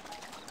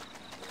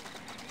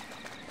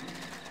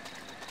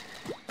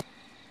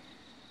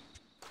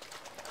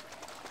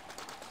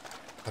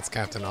 That's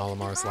Captain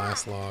Olimar's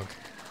last log.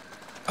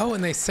 Oh,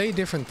 and they say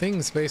different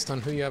things based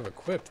on who you have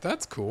equipped.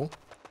 That's cool.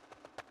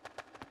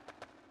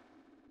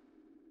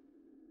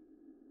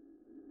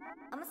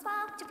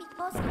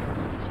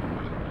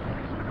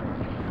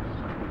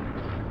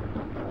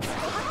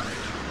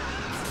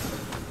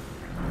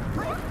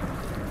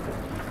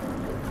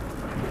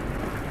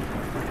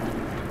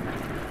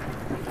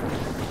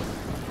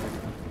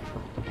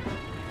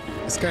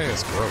 This guy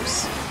is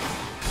gross.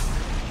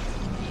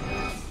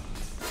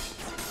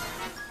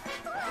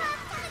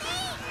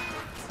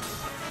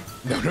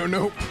 No,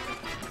 nope.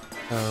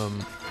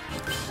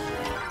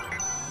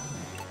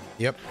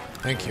 Yep,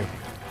 thank you.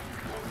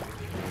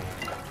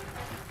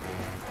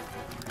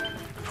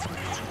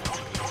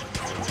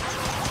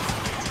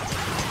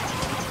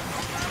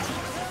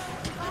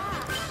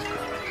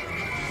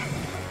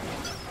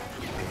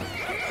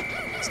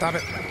 Stop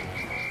it.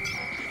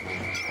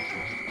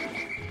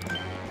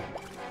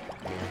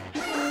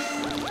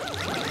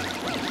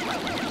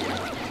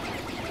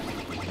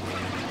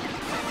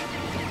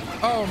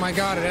 Oh my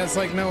god, it has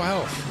like no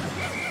health.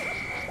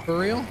 For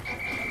real?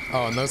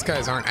 Oh, and those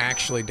guys aren't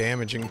actually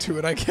damaging to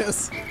it, I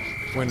guess.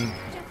 When...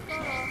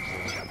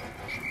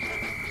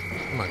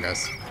 Come on,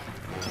 guys.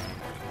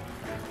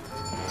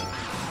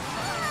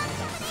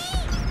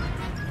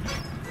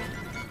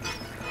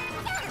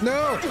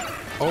 No!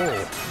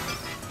 Oh.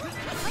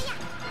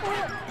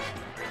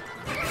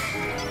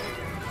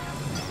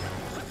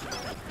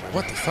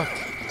 What the fuck?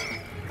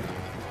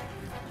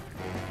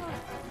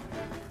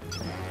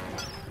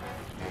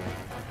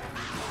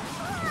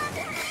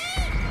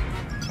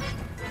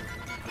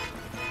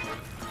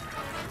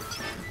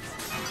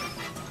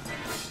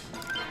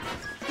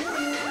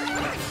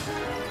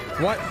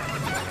 What?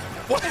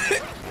 What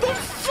the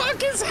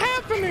fuck is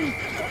happening?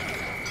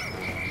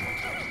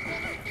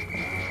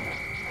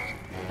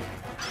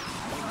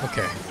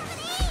 Okay.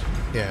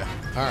 Yeah,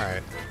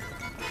 alright.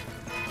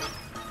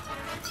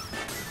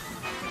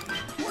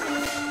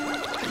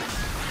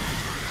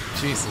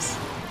 Jesus.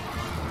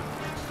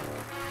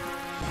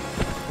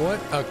 What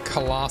a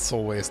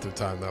colossal waste of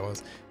time that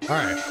was.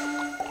 Alright.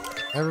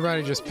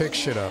 Everybody just pick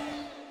shit up.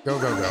 Go,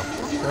 go, go.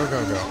 Go,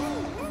 go,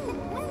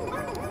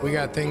 go. We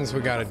got things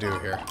we gotta do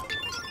here.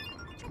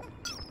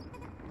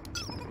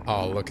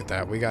 Oh, look at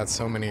that. We got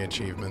so many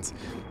achievements.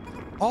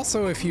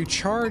 Also, if you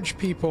charge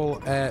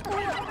people at...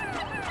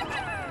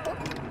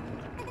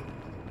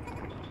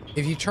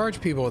 If you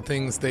charge people at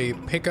things, they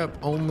pick up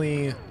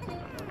only,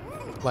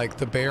 like,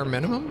 the bare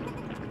minimum?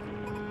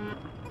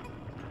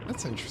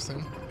 That's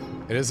interesting.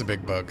 It is a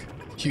big bug.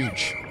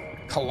 Huge.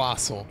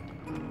 Colossal.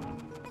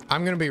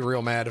 I'm gonna be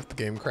real mad if the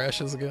game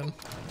crashes again.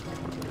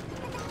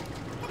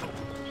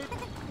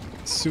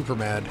 Super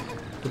mad.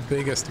 The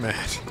biggest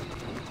mad.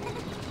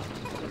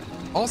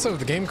 Also, if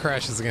the game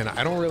crashes again,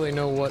 I don't really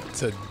know what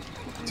to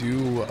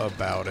do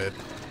about it.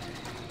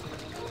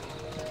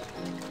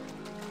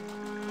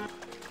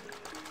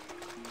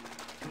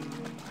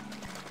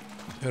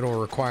 It'll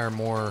require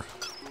more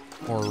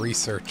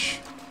research.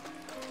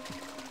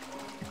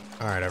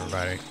 All right,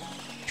 everybody.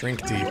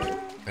 Drink deep.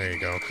 There you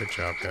go. Good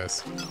job,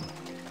 guys.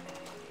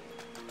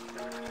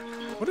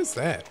 What is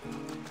that?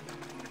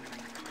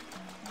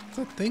 It's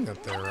a thing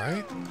up there,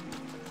 right?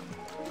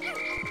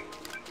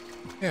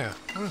 Yeah,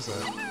 what is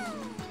that?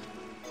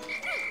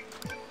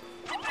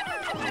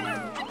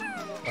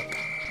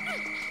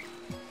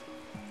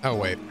 Oh,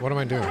 wait. What am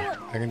I doing?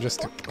 I can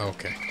just...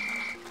 okay.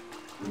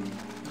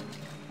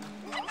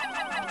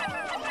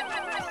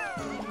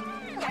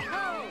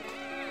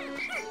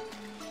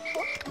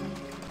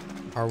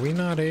 Are we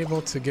not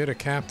able to get a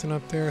captain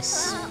up there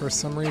for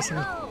some reason?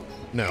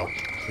 No,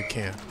 we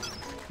can't.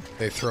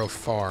 They throw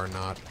far,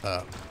 not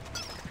up.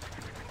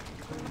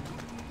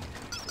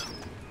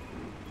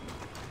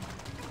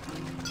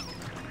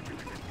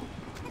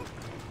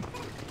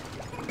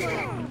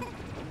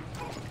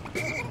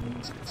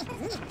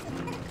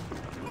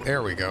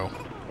 There we go.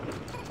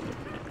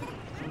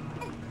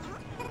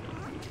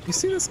 You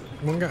see this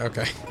one guy?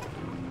 Okay.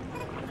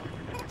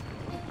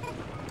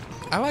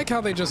 I like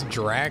how they just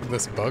drag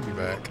this bug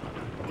back.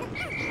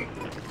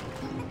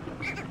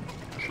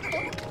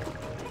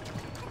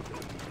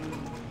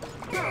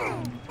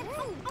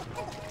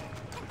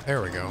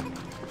 There we go.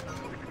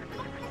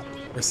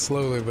 We're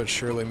slowly but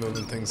surely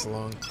moving things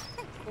along.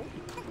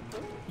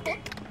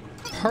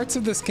 Parts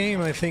of this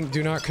game, I think,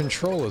 do not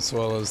control as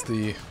well as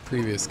the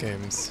previous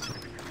games.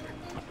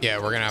 Yeah,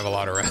 we're gonna have a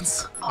lot of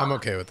reds. I'm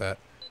okay with that.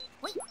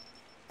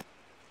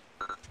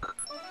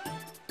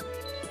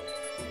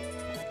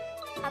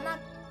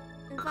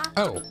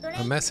 Oh,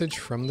 a message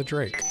from the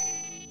Drake.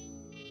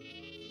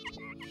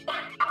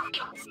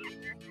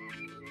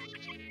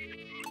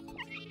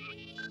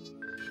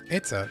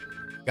 It's a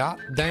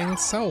goddamn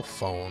cell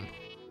phone.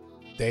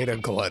 Data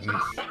glutton.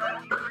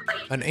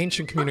 An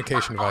ancient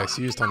communication device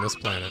used on this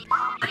planet.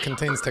 It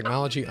contains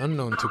technology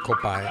unknown to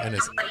Kopai and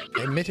is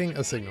emitting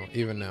a signal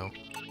even now.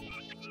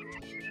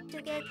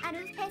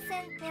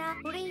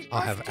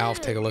 I'll have Alf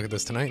take a look at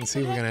this tonight and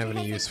see if we're gonna have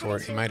any use for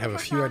it. He might have a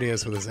few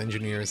ideas with his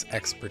engineer's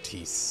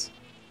expertise.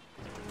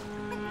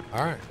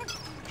 Alright,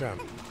 good job.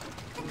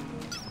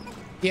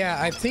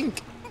 Yeah,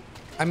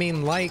 I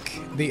mean,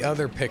 like the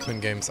other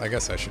Pikmin games, I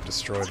guess I should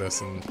destroy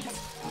this and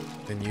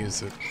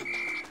use it.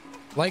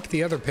 Like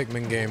the other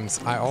Pikmin games,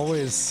 I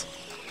always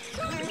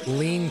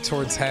lean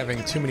towards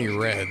having too many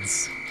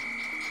reds.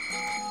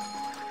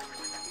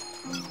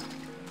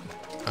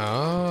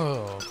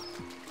 Oh.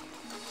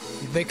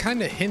 They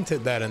kind of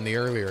hinted that in the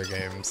earlier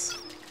games.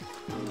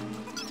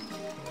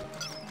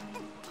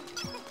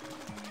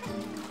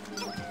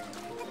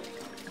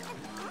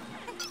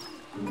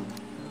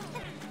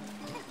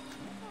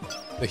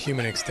 The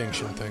human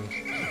extinction thing.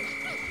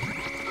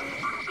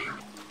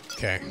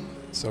 Okay,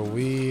 so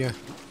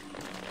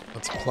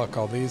let's pluck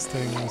all these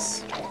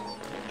things.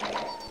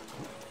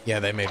 Yeah,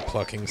 they made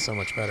plucking so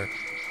much better.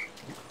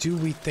 Do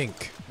we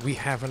think we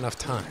have enough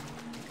time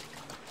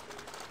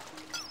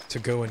to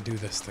go and do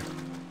this thing?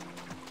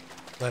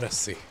 Let us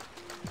see.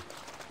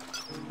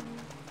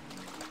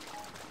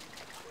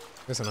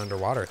 There's an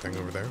underwater thing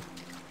over there.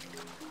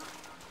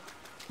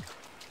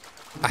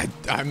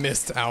 I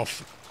missed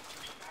Alf.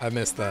 I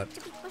missed that.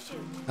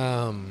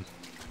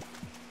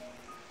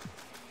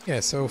 Yeah,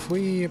 so if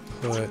we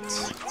put...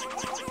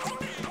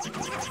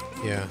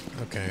 Yeah,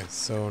 okay,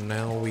 so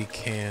now we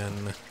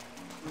can...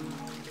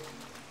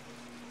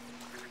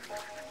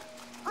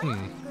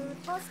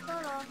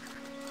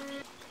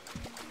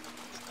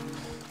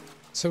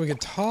 So we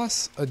could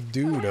toss a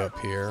dude up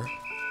here.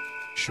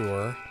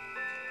 Sure.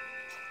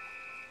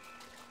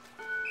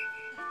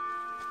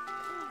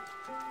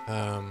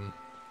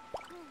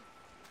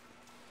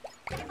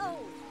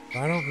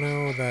 I don't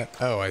know that...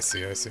 Oh, I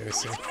see.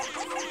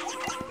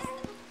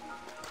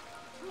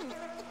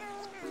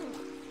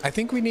 I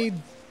think we need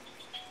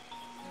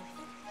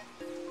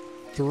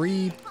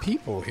 3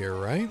 people here,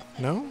 right?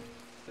 No?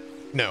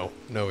 No,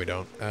 we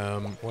don't.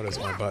 What is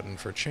my button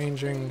for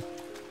changing?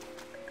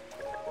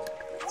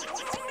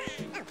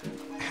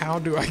 How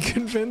do I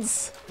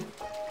convince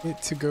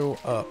it to go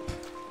up?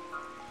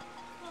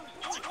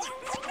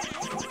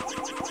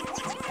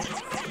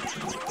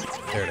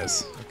 There it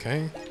is.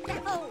 Okay.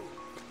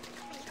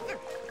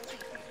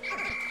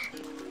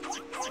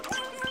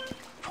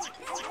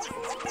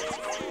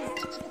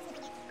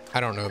 I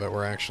don't know that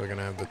we're actually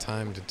gonna have the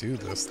time to do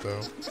this,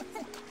 though.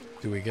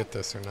 Do we get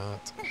this or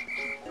not?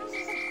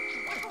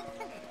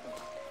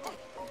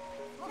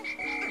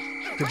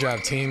 Good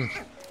job, team.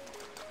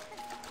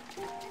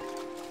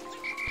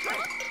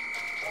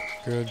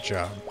 Good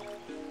job.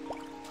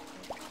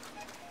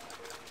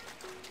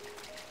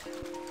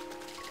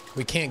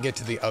 We can't get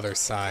to the other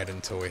side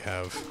until we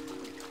have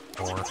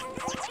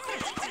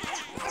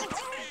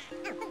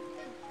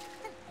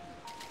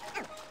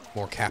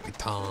more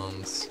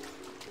capitans.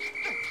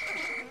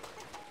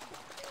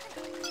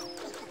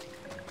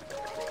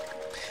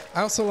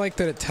 I also like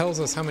that it tells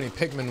us how many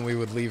Pikmin we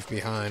would leave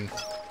behind.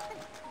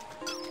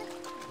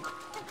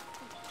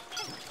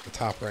 The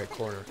top right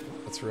corner.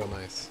 That's real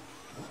nice.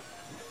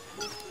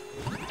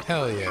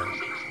 Hell yeah.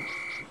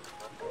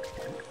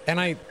 And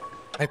I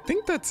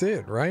think that's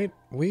it, right?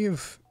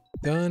 We've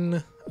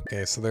done...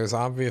 Okay, so there's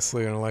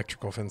obviously an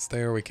electrical fence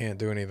there. We can't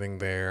do anything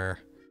there.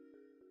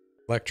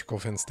 Electrical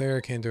fence there,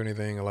 can't do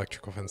anything.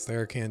 Electrical fence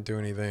there, can't do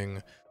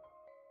anything.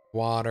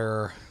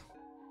 Water.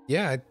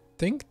 Yeah, I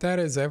think that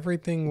is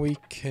everything we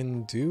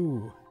can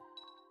do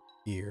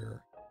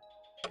here.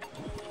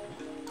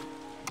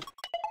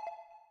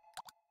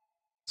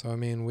 So, I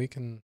mean, we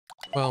can...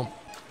 Well,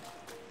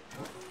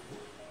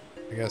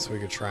 I guess we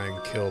could try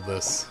and kill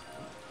this.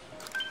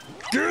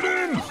 Get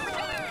in!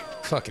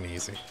 Fucking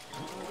easy.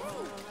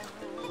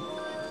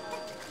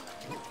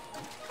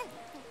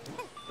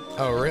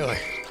 Oh, really?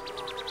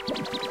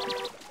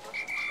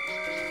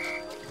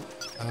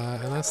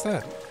 And that's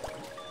that.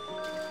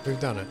 We've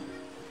done it.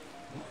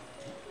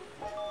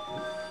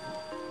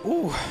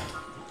 Ooh.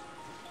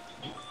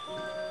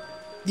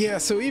 Yeah,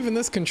 so even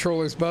this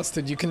controller's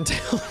busted. You can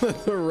tell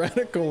that the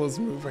reticle is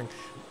moving.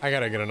 I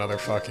gotta get another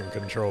fucking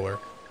controller.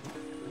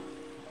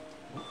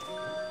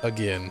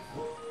 Again.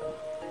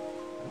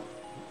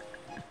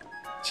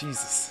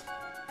 Jesus.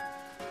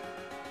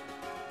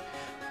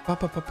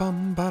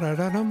 Ba-ba-ba-bum,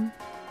 ba-da-da-dum.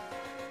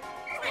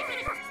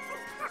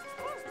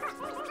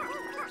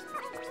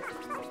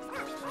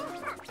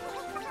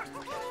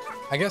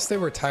 I guess they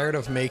were tired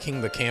of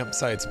making the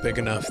campsites big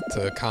enough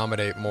to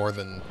accommodate more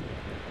than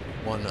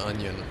one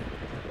onion.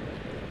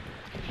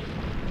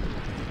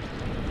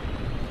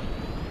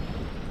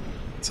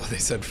 So they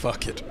said,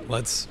 fuck it,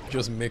 let's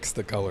just mix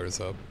the colors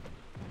up.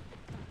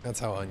 That's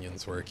how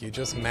onions work, you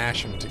just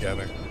mash them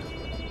together.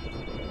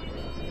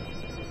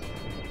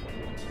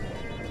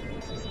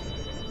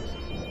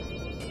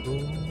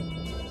 Ooh.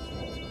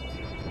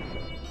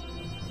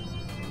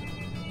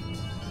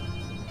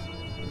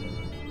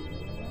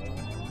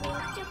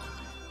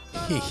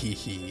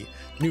 Hee.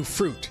 New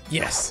fruit,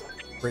 yes!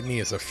 Brittany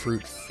is a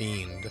fruit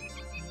fiend.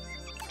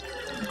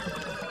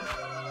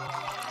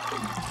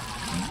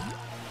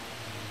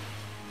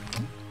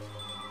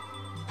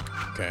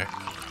 Okay,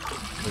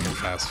 we can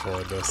fast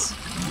forward this.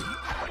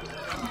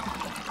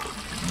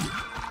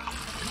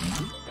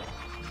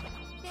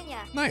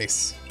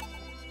 Nice!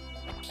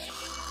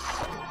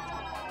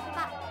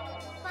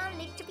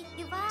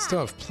 Still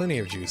have plenty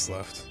of juice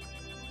left.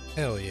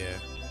 Hell yeah.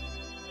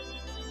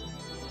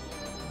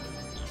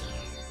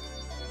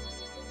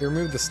 They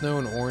removed the snow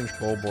and orange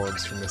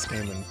bulborbs from this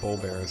game, and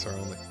bulbears are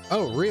only...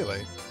 Oh,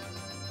 really?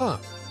 Huh.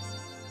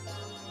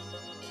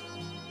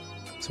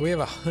 So we have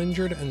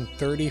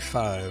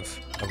 135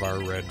 of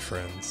our red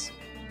friends.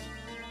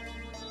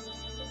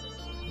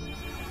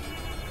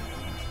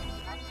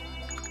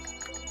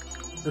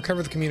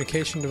 Recover the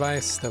communication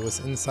device that was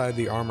inside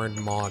the armored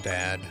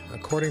Maudad.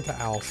 According to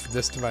Alf,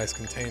 this device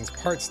contains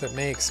parts that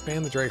may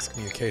expand the Drake's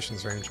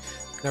communications range.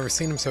 Never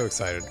seen him so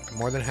excited.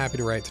 More than happy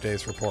to write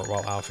today's report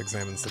while Alf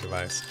examines the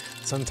device.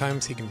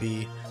 Sometimes he can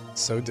be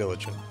so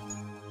diligent.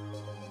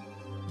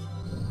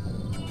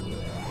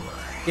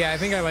 Yeah, I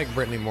think I like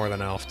Brittany more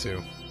than Alf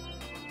too.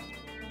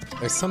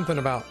 There's something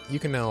about you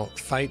can now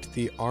fight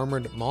the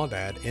armored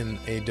Maudad in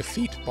a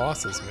defeat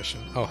bosses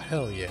mission. Oh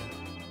hell yeah.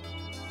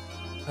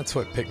 That's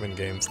what Pikmin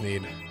games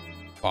need.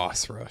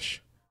 Boss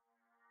rush.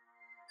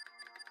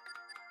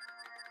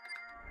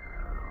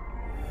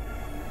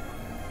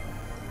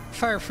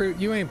 Firefruit,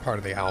 you ain't part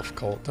of the Alf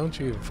cult. Don't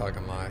you even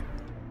fucking lie.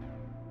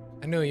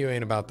 I know you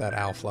ain't about that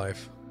Alf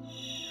life.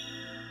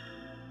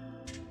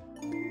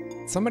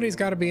 Somebody's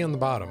got to be on the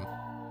bottom.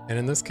 And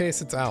in this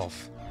case, it's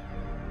Alf.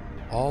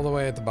 All the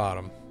way at the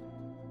bottom.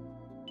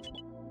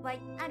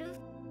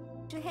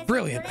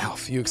 Brilliant,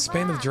 Alf. You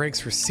expanded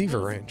Drake's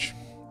receiver range.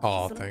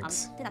 Aw,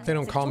 thanks. They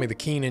don't call me the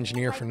keen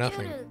engineer for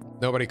nothing.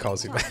 Nobody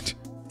calls you that.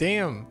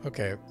 Damn.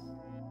 Okay.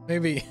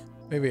 Maybe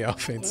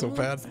Alf ain't so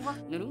bad.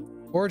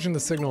 Origin of the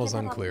signal is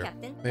unclear.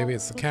 Maybe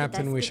it's the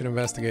captain. We should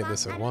investigate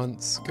this at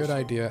once. Good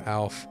idea,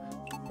 Alf.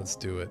 Let's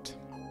do it.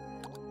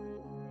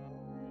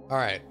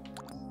 Alright.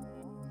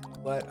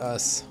 Let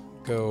us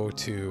go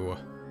to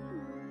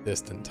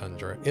Distant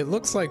Tundra. It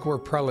looks like we're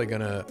probably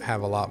gonna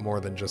have a lot more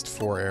than just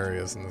 4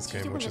 areas in this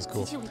game, which is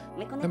cool.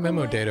 The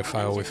memo data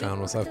file we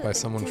found was left by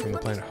someone from the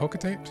planet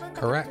Hocotate?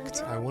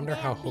 Correct. I wonder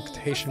how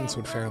Hocataceans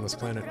would fare on this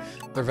planet.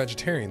 They're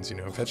vegetarians, you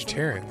know.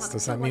 Vegetarians.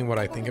 Does that mean what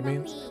I think it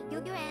means?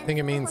 I think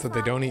it means that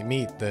they don't eat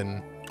meat,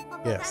 then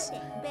yes.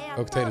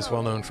 Hocotate is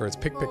well known for its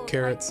pick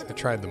carrots. I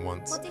tried them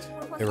once.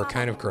 They were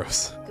kind of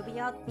gross.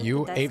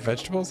 You ate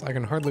vegetables? I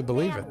can hardly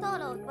believe it.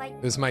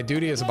 It was my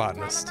duty as a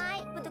botanist.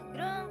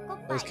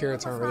 Those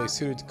carrots aren't really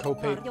suited to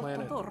Copate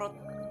planet.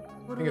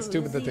 I think it's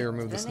stupid that they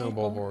removed the snow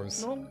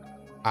bulborbs.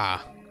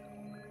 Ah.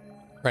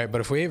 Right, but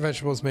if we ate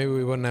vegetables, maybe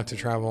we wouldn't have to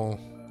travel.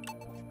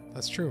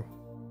 That's true.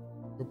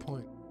 Good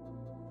point.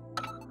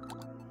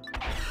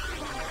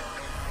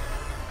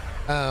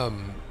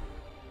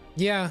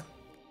 Yeah,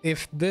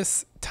 if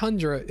this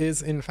tundra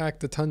is in fact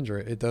the tundra,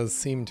 it does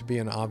seem to be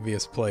an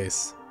obvious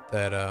place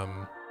that,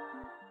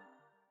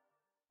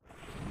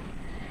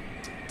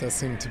 That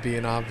seemed to be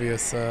an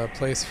obvious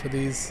place for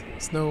these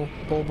snow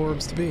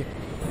bulborbs to be.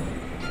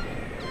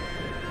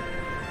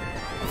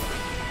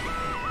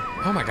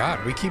 Oh my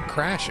god, we keep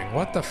crashing.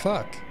 What the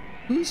fuck?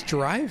 Who's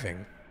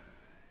driving?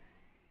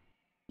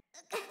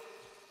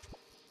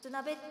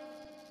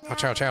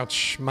 Ouch, ouch,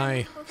 ouch.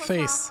 My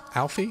face.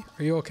 Alfie,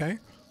 are you okay?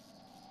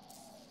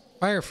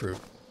 Fire fruit.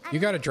 You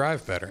gotta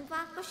drive better.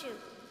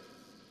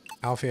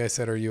 Alfie, I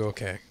said, are you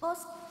okay?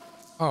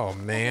 Oh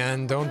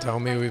man, don't tell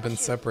me we've been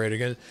separated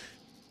again.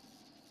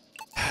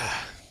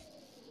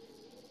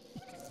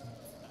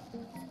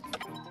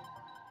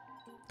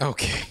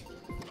 Okay.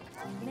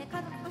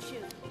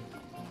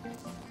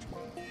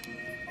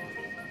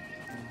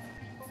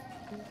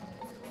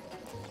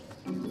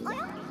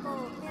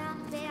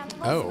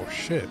 Oh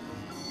shit.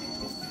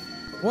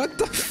 What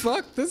the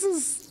fuck? This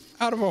is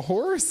out of a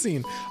horror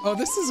scene. Oh,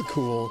 this is a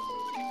cool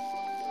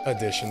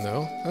addition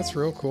though. That's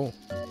real cool.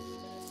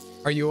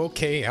 Are you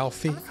okay,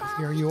 Alfie?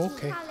 Alfie, are you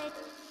okay?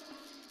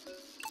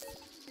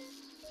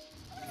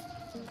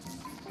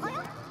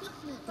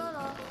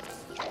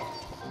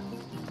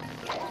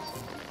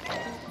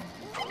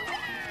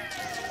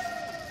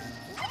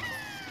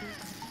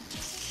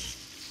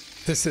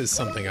 This is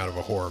something out of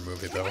a horror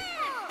movie though.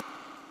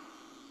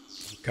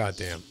 God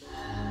damn.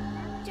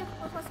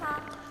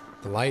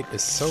 The light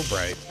is so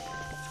bright.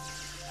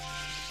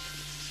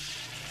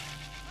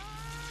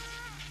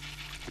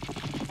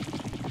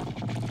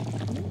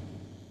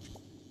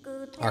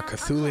 Our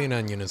Cthulian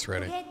onion is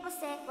ready.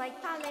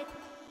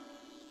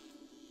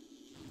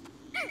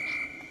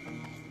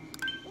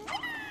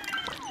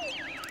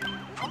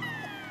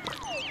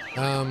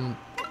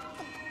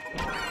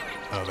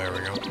 Oh, there we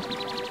go.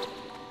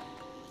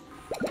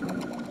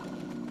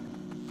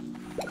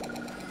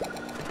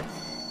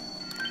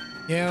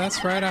 Yeah,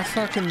 that's right.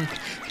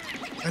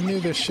 I knew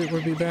this shit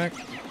would be back.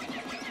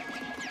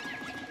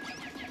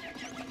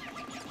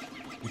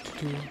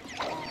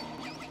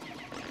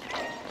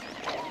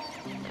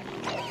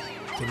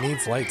 It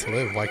needs light to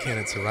live. Why can't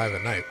it survive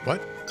at night?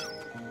 What?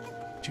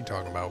 What you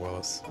talking about,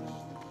 Willis?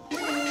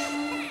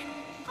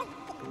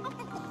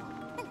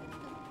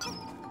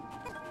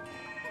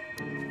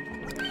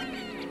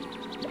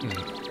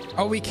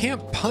 Oh, we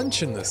can't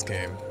punch in this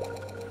game.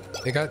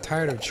 They got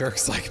tired of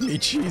jerks like me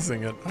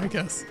cheesing it, I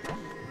guess.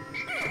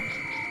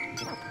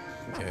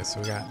 Okay, so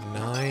we got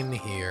 9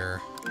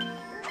 here.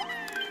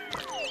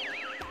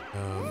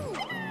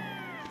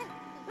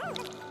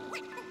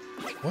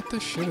 What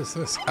the shit is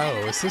this? Oh,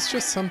 is this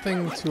just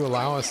something to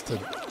allow us to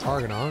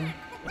target on?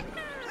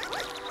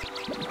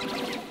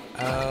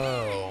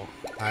 Oh,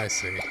 I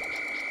see.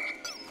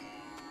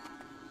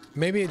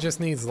 Maybe it just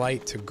needs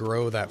light to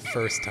grow that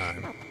first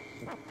time.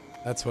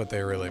 That's what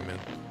they really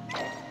meant.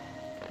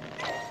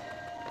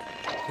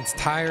 It's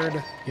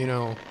tired, you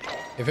know.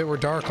 If it were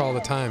dark all the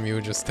time, you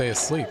would just stay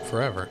asleep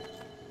forever.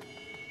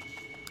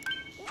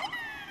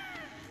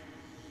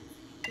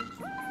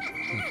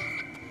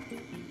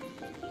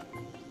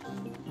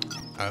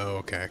 Oh,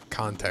 okay.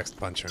 Context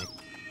punching.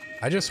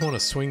 I just want to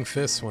swing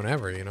fists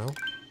whenever, you know?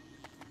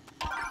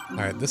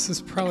 Alright, this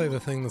is probably the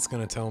thing that's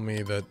going to tell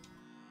me that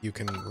you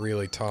can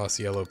really toss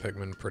yellow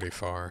Pikmin pretty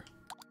far.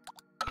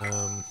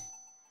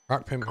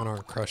 Rock Pikmin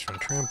aren't crushed when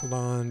trampled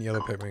on. Yellow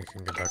Pikmin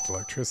can conduct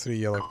electricity.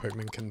 Yellow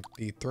Pikmin can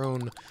be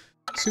thrown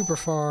super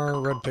far.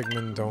 Red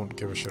Pikmin don't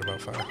give a shit about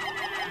fire.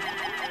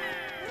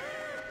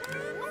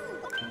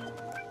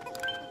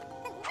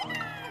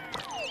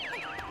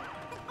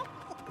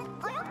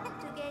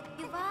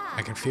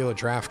 I can feel a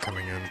draft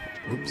coming in.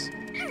 Oops.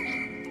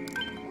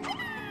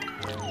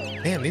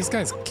 Man, these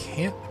guys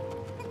can't...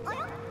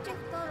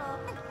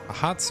 A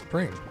hot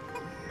spring.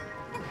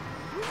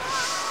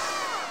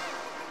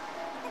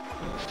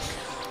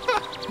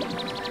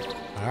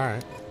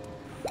 Alright.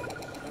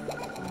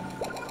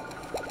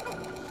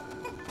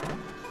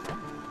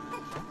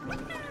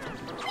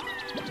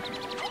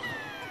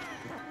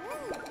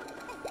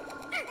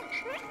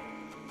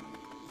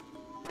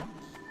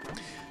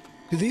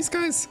 Do these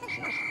guys...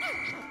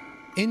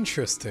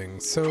 Interesting.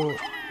 So,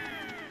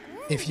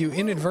 if you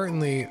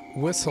inadvertently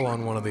whistle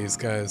on one of these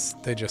guys,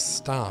 they just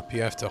stop.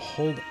 You have to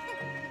hold...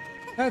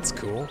 That's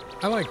cool.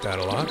 I like that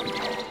a lot.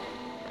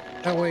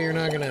 That way you're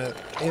not gonna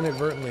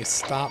inadvertently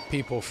stop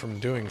people from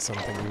doing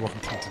something you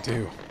want them to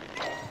do.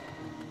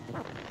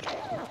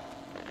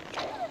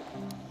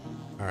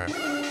 Alright.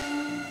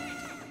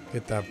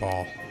 Get that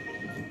ball.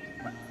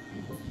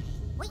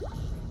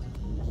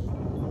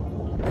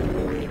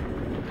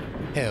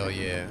 Hell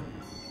yeah.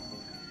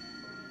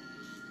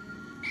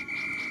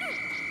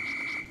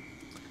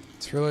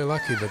 It's really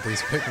lucky that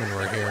these Pikmin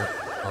were here,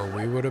 or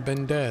we would have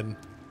been dead.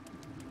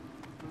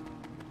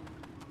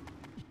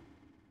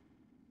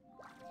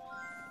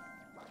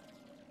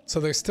 So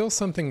there's still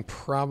something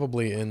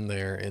probably in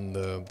there in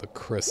the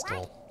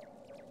crystal.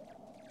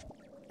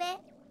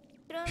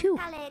 Phew!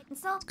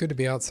 It's good to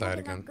be outside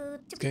again.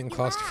 It's getting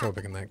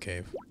claustrophobic in that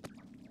cave.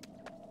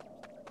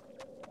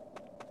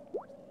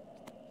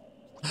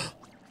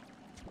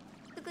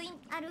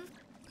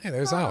 Hey,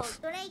 there's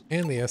Alf.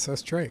 And the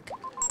SS Drake.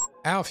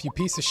 Alf, you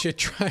piece of shit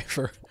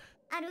driver.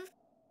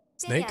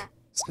 Snake?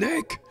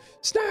 Snake!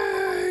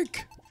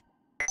 Snake!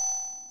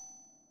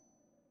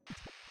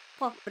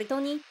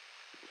 버리더니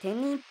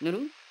대니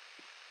누룽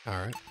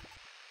Alright.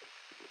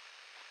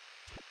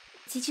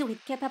 지지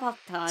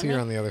위케파박타 So you're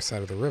on the other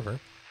side of the river.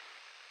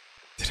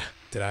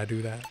 Did I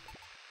do that?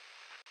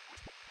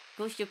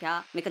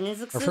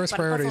 Our first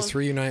priority is to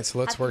reunite, so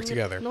let's work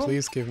together.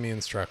 Please give me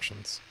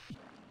instructions.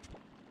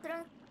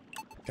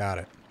 Got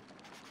it.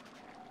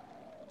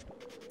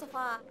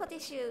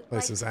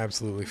 Place is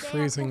absolutely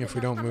freezing. If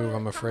we don't move,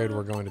 I'm afraid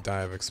we're going to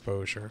die of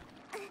exposure.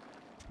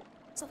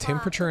 Is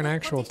temperature an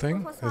actual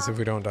thing? As if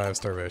we don't die of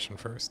starvation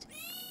first.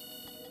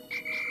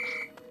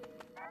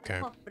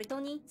 Okay.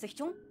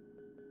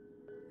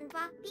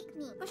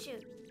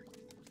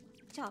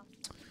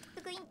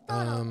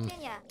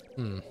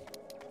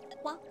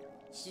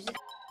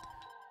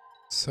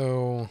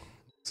 So,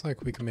 looks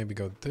like we can maybe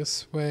go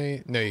this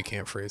way. No, you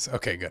can't freeze.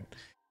 Okay, good.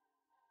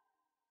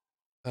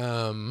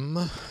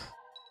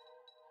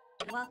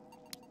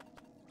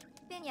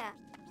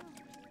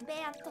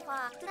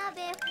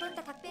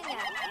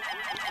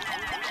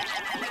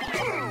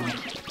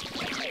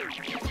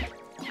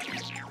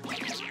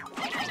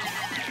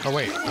 Oh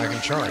wait, I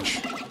can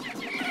charge.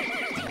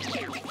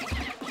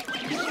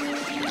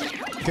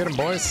 Get him,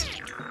 boys.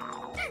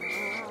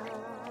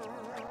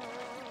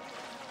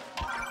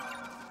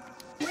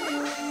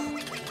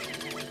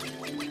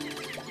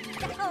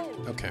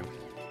 Okay,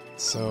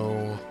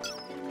 so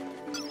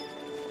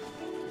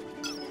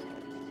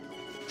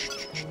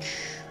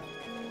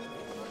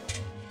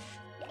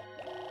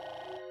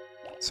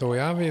we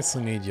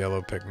obviously need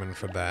yellow Pikmin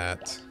for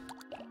that.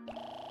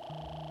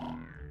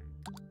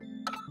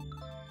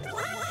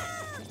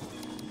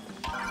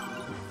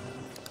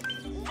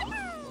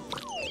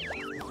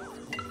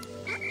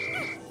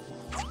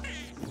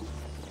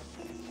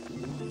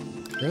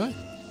 Really?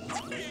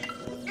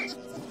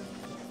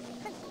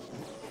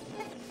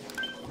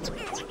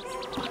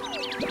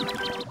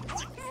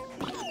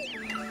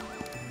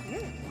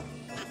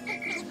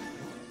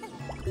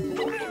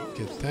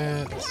 Get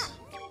that. Let's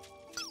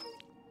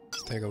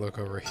take a look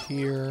over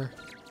here.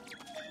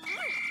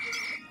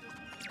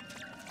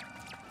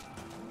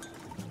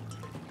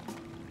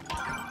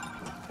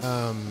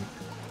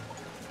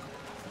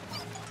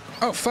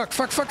 Oh, fuck.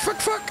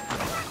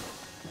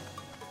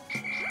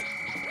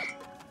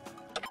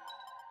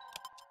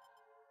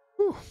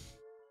 Whew.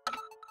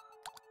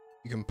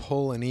 You can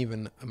pull an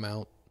even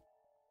amount.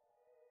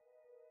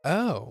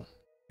 Oh.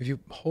 If you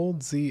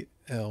hold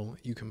ZL,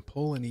 you can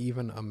pull an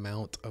even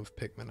amount of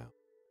Pikmin out.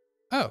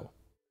 Oh.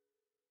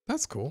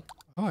 That's cool.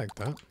 I like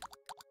that.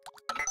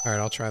 Alright,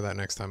 I'll try that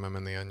next time I'm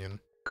in the onion.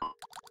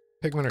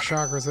 Pikmin are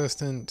shock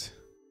resistant.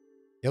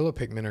 Yellow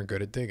Pikmin are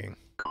good at digging.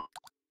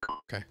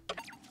 Okay.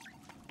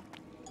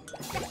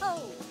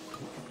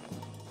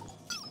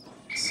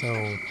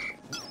 So,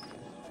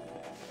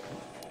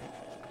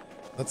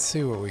 let's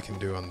see what we can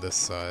do on this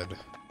side.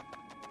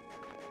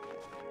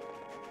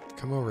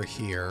 Come over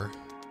here.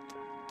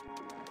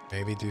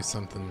 Maybe do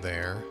something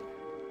there.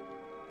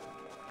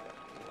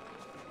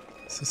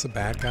 Is this a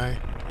bad guy?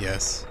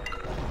 Yes.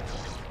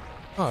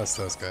 Oh, it's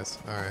those guys.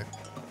 Alright.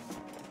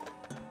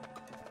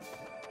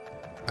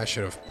 I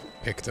should have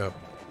picked up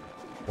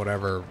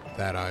whatever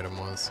that item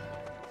was.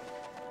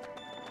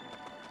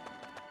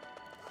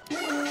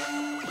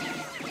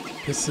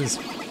 This is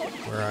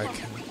where I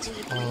can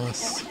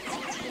toss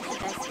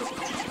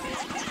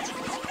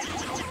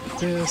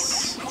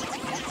this.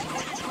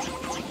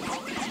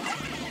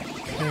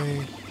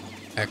 Okay.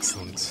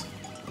 Excellent.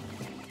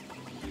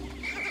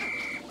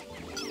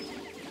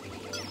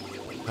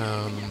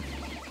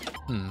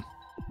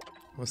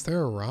 Was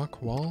there a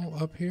rock wall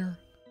up here?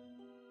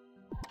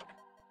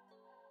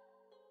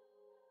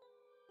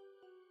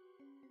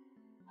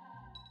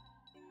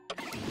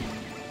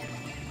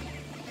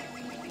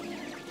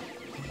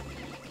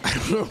 I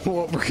don't know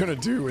what we're gonna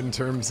do in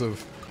terms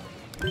of...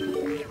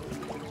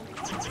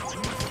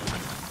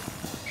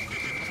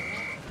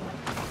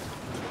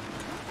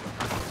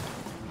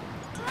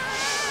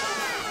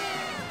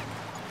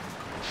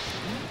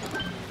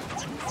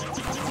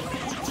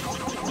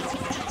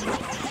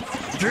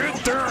 Get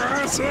their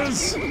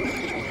asses!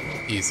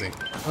 Easy.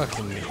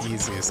 Fucking the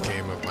easiest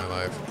game of my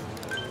life.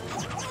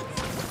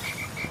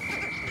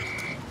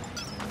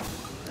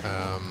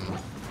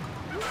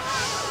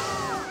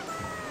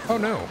 Oh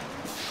no.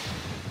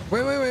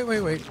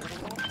 Wait.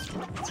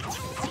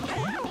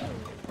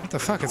 What the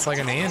fuck? It's like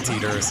an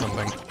anteater or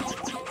something.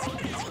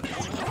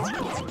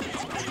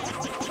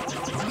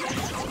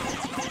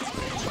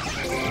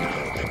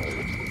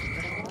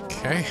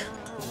 Okay.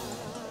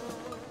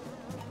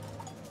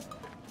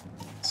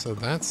 So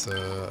that's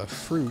a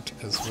fruit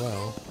as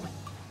well.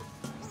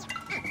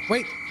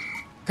 Wait!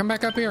 Come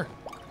back up here!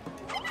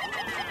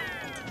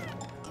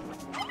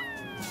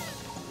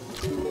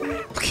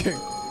 Okay,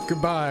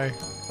 goodbye,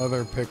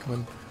 other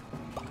Pikmin.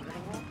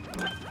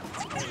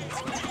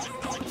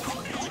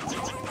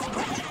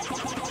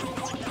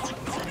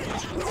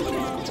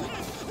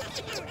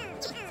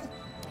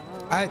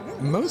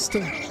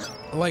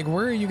 Like,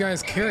 where are you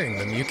guys carrying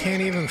them? You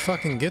can't even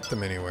fucking get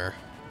them anywhere.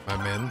 My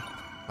men.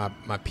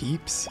 My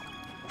peeps.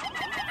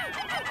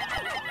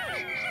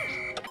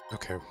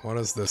 Okay, what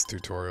does this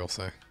tutorial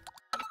say?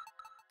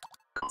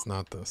 It's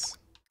not this.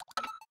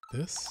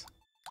 This?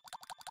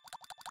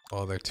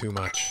 Oh, they're too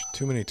much.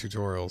 Too many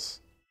tutorials.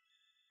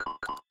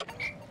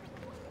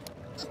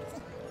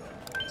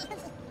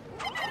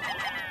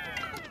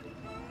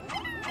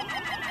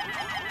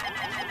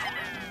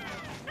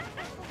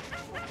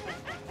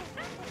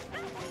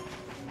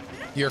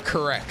 You're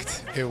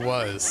correct. It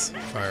was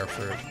fire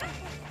fruit.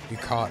 You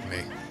caught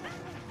me.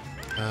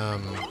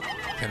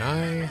 Can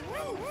I?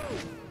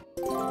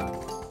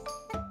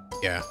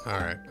 Yeah,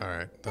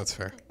 alright, that's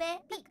fair.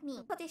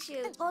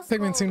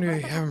 Pikmin seem to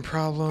be having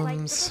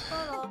problems.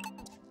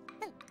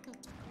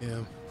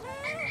 Yeah.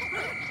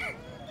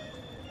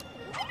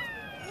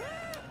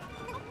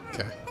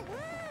 Okay.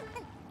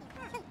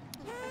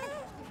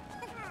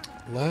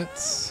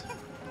 Let's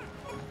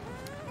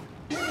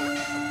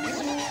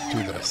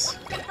do this.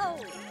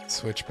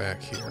 Switch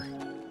back here.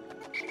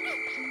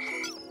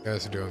 You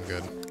guys are doing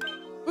good.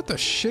 What the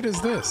shit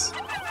is this?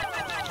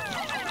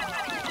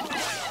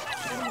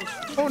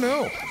 Oh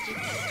no!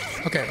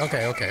 Okay.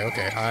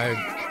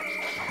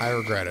 I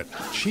regret it.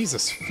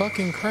 Jesus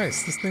fucking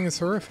Christ, this thing is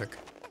horrific.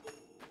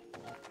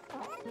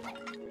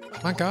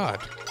 My god.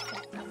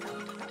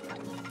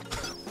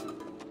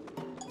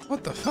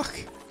 What the fuck?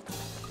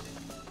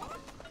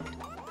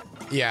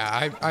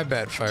 Yeah, I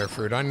bet fire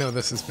fruit. I know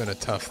this has been a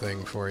tough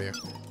thing for you.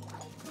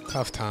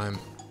 Tough time.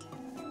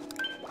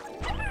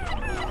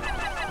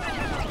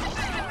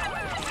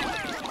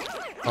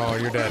 Oh,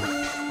 you're dead.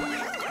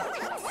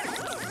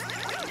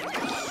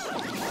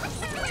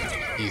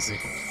 Easy.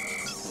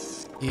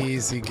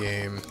 Easy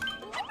game.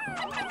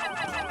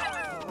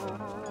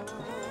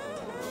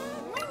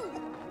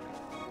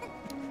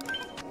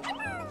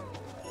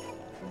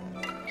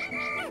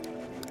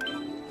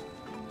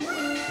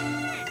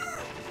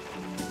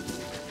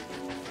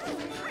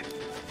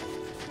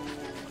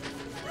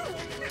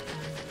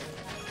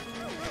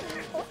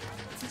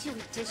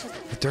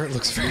 The dirt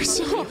looks very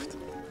soft.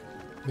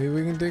 Maybe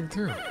we can dig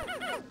through.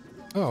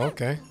 Oh,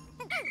 okay.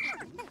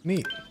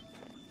 Neat.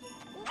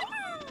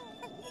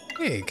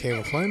 Hey,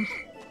 cable flame.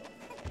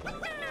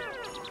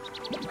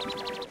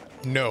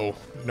 No,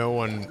 no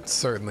one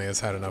certainly has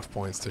had enough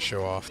points to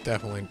show off.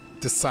 Definitely,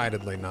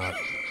 decidedly not.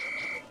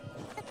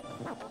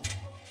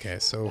 Okay,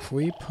 so if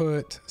we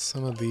put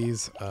some of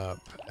these up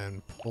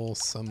and pull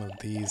some of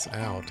these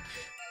out,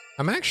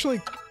 I'm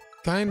actually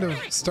kind of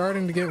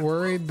starting to get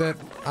worried that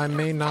I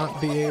may not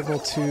be able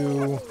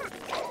to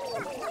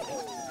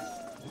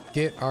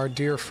get our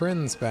dear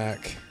friends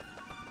back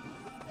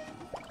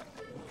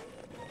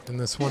in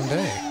this one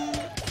day.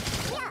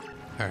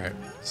 Alright,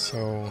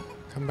 so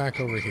come back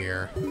over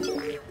here.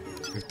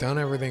 We've done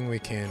everything we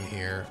can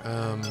here.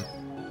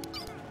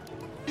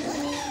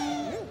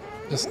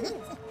 Just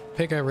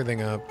pick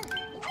everything up.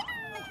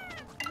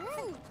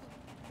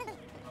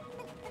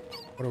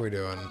 What are we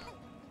doing?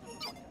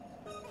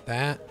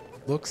 That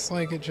looks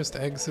like it just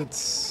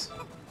exits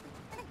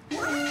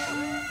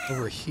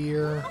over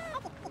here.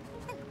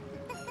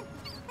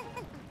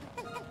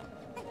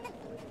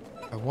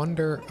 I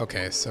wonder...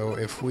 Okay, so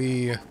if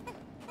we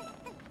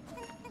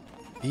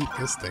eat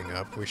this thing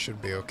up, we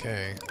should be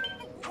okay.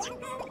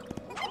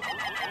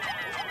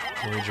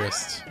 Can we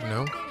just...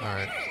 No?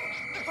 Alright.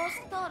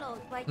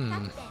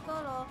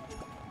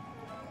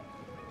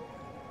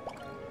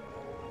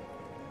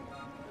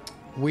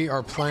 We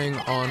are playing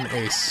on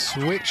a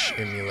Switch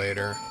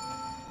emulator.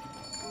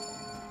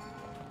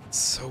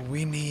 So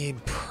we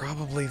need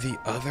probably the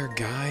other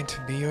guy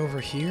to be over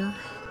here?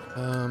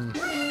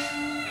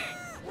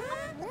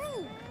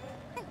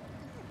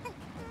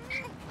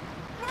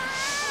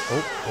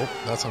 Oh,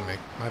 that's on me.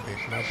 Might be.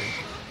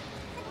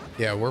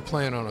 Yeah, we're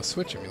playing on a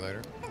Switch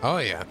emulator. Oh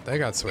yeah, they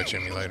got Switch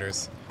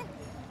emulators.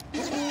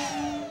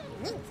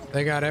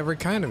 They got every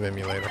kind of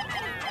emulator.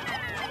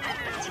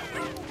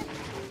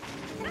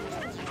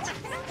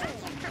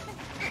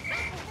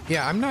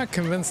 Yeah, I'm not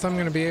convinced I'm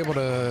gonna be able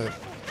to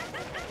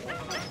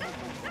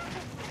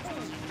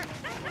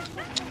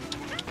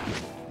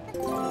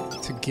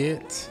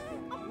get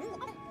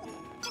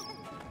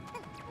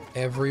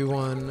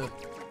everyone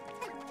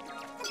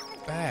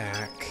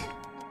back.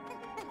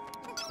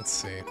 Let's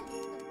see.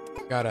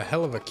 Got a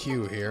hell of a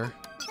queue here.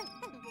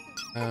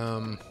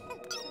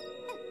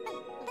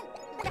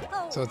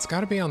 So it's got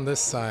to be on this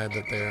side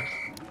that there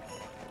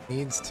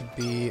needs to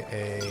be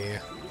a...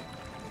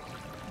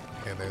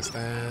 Okay, there's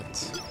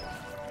that.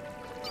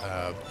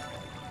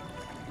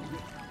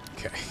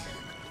 Okay.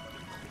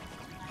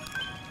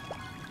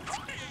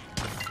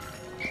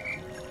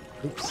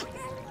 Oops.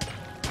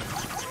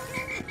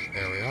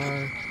 There we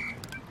are.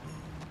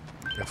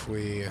 If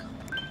we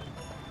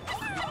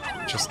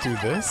just do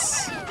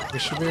this, we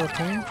should be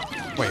okay.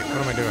 Wait, what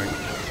am I doing?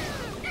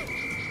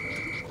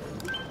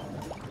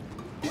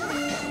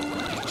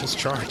 Just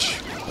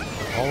charge.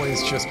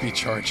 Always just be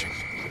charging.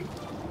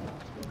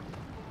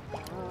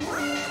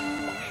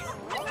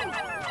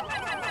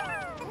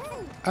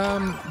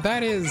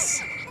 That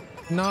is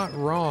not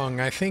wrong.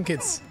 I think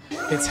it's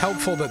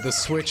helpful that the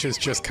Switch is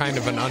just kind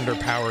of an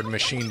underpowered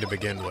machine to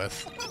begin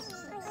with.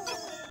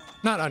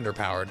 Not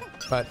underpowered,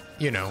 but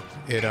you know,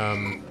 it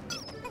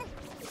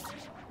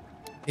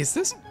is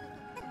this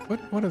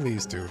what do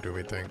these do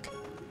we think?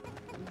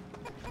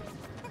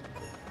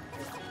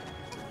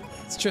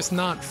 It's just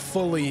not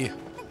fully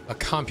a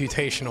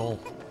computational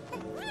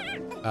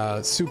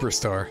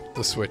superstar,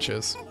 the Switch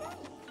is.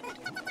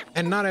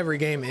 And not every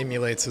game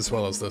emulates as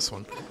well as this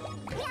one.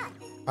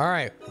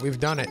 Alright, we've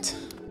done it.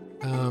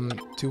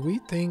 Do we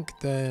think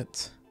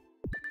that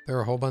there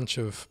are a whole bunch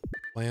of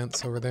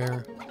plants over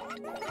there?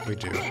 We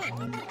do.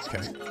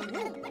 Okay.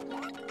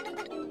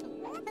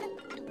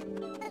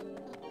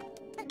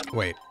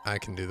 Wait, I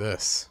can do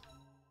this.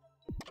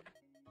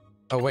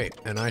 Oh wait,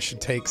 and I should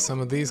take some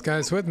of these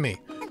guys with me.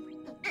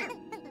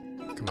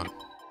 Come on.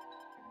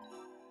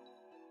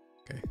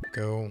 Okay,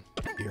 go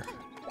here.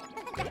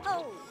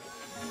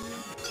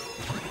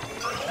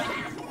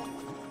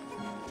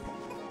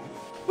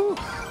 Whew.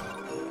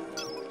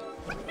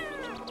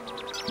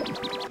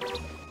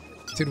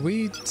 Did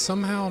we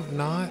somehow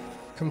not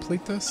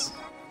complete this?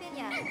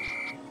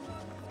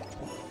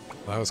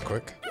 Well, that was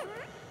quick.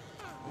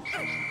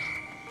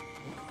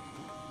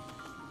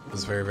 It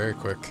was very, very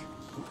quick.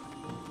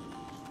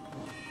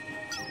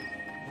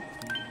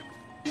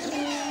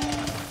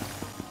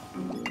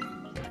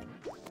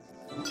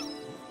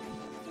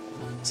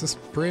 Is this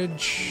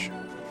bridge?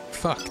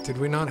 Fuck, did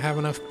we not have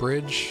enough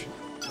bridge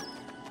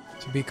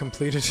to be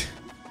completed?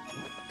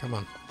 Come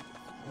on.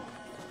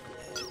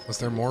 Was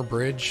there more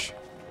bridge?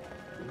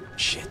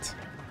 Shit.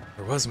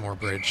 There was more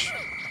bridge.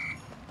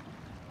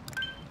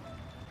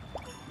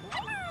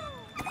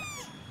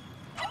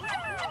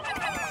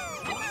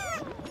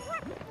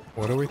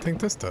 What do we think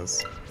this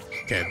does?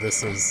 Okay,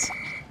 this is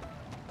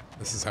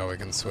how we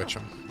can switch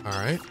them. All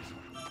right.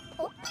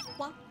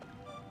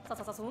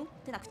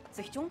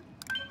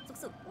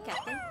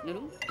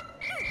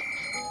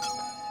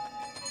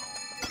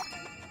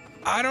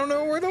 I don't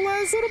know where the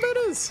last little bit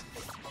is.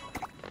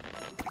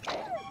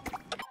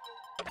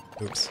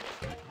 Oops.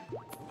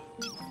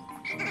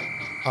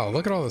 Oh,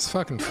 look at all this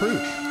fucking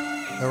fruit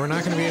that we're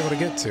not going to be able to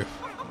get to.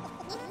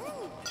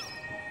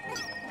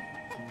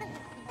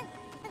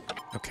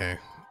 Okay,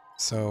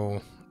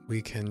 so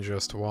we can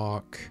just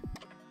walk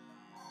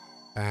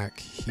back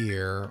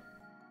here.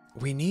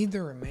 We need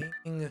the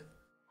remaining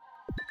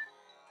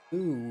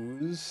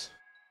ooze.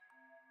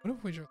 What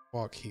if we just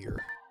walk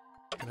here?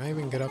 Can I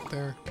even get up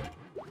there?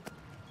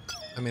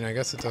 I mean, I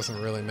guess it doesn't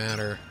really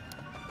matter.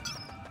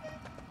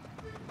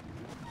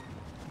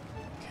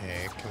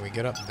 Okay, can we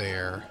get up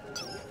there?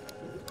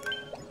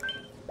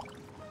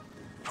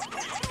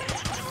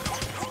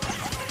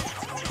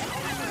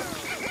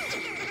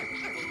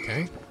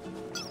 Okay.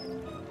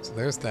 So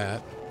there's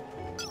that.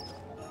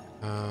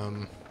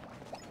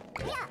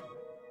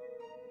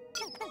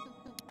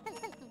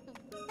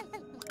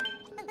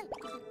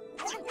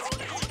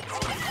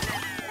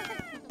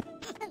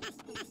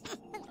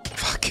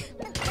 Fuck.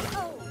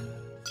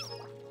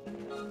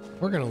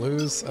 We're gonna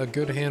lose a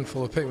good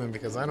handful of Pikmin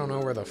because I don't know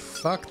where the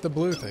fuck the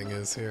blue thing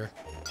is here.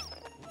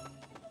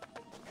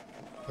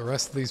 The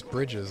rest of these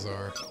bridges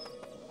are.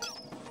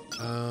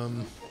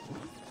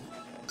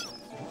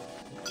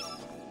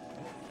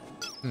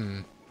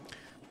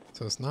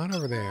 So it's not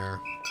over there.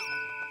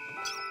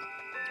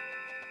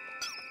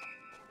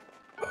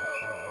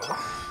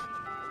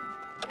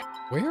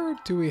 Where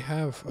do we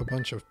have a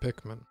bunch of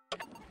Pikmin?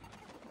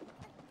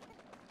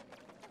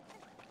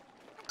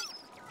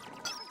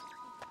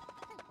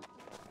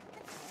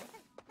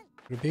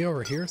 Would it be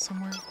over here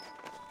somewhere?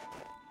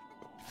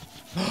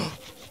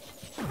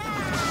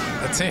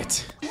 That's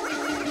it!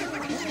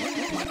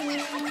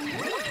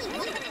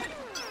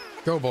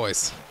 Go,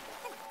 boys!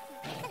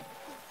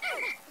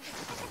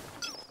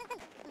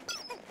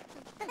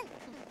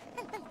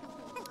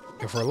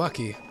 If we're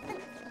lucky.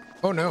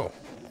 Oh no.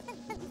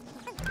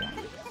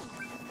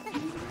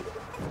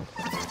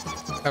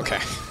 Okay.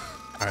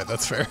 Alright,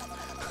 that's fair.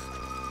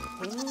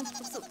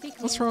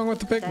 What's wrong with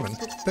the Pikmin?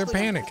 They're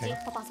panicking.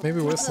 Maybe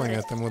whistling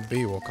at them with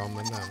B will calm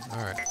them down.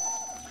 Alright.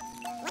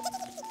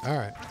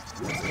 Alright.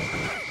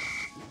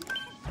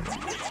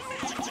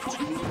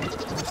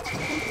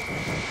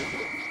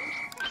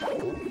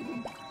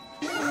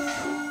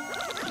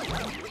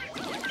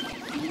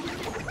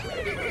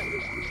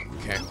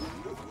 Okay.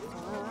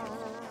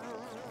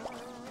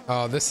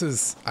 Oh, this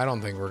is... I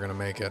don't think we're gonna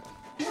make it.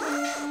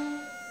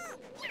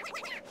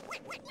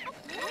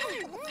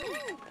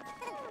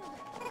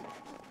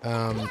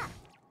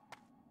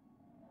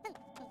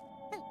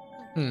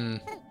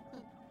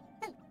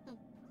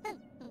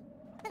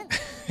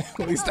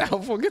 At least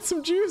Alf will get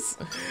some juice.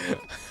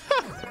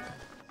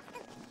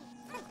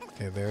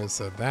 Okay, there's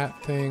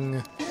that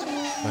thing.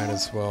 Might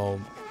as well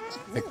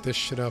pick this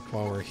shit up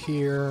while we're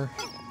here.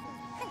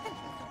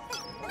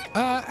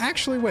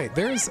 Actually, wait.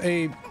 There's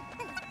a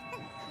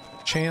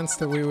chance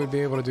that we would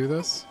be able to do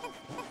this.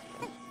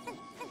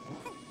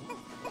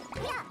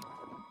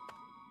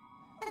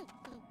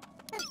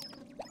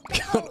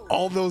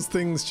 All those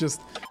things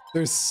just...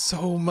 There's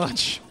so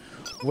much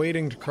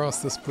waiting to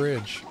cross this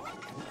bridge.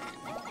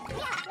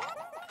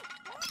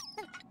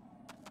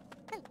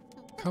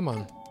 Come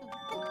on.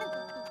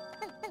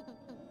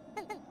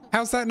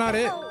 How's that not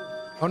it?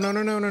 Oh, no,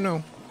 no, no, no,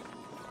 no.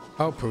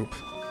 Oh, poop.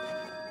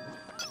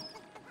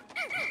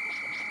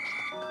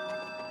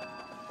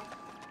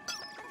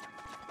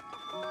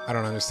 I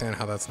don't understand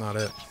how that's not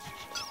it.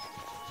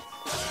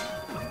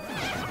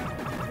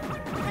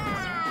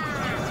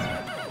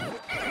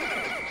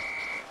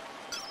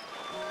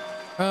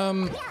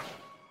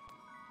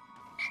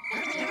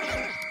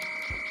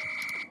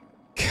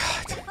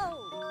 God.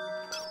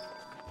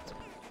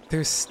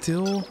 There's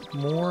still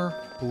more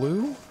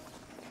blue?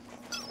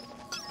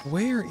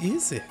 Where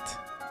is it?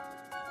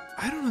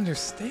 I don't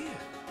understand.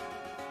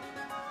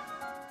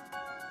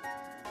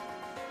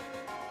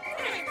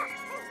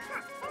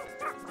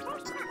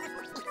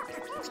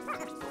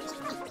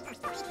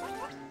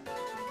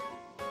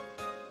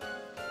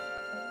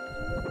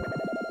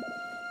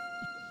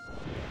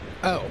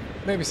 Oh,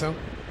 maybe so.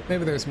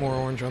 Maybe there's more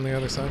orange on the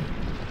other side.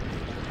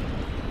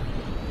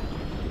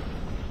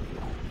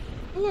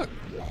 Oh, look,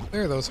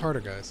 there are those harder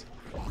guys.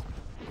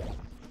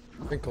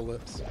 Wrinkle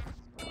lips.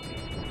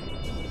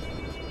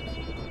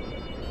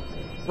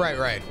 Right,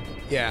 right.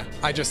 Yeah,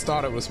 I just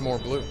thought it was more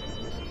blue.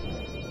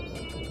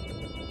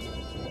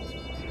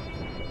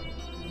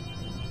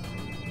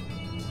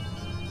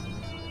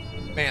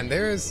 Man,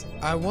 there's...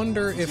 I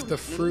wonder if the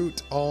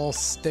fruit all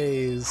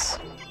stays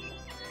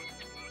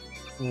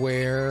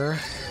where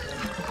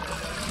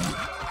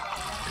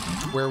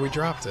we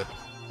dropped it.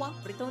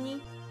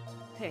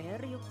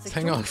 Let's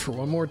hang on for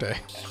one more day.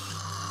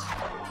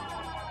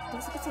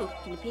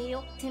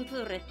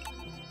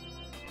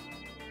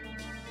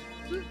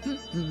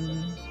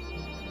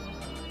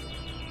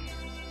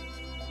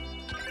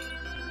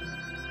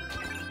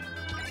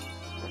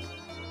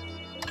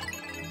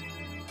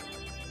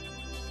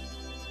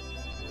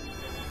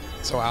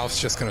 So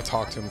Alf's just gonna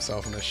talk to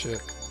himself in this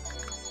shit.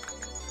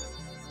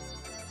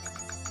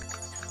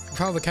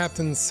 Follow the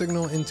captain's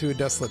signal into a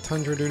desolate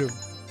tundra. Due to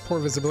poor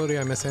visibility,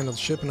 I mishandled the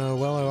ship and I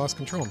lost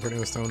control and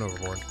putting a stone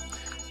overboard.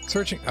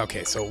 Searching.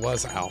 Okay, so it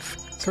was Alf.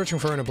 Searching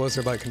for her in a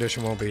blizzard-like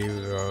condition won't be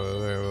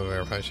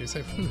verified. She's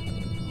safe.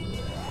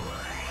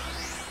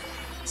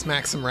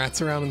 Smack some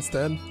rats around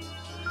instead.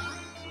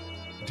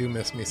 Do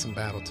miss me some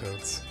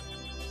Battletoads.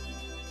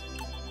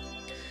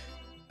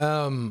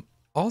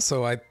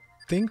 Also, I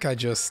think I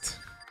just...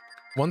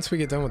 Once we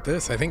get done with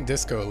this, I think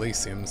Disco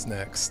Elysium's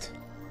next.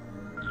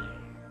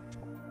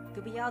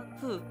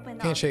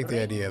 Can't shake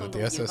the idea that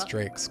the SS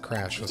Drake's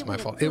crash was my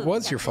fault. It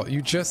was your fault.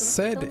 You just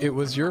said it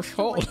was your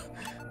fault.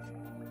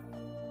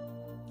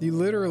 You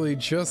literally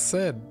just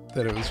said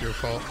that it was your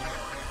fault.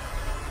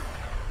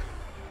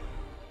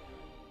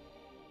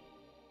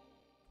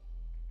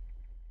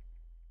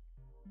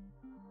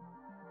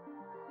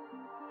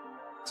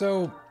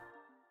 So,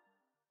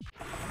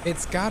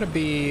 it's gotta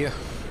be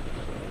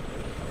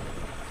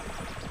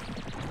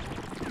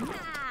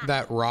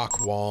that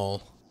rock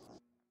wall.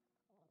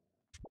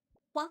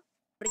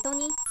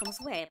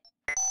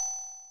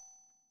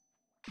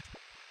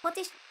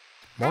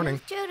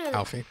 Morning,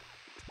 Alfie.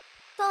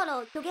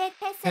 I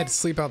had to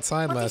sleep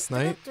outside last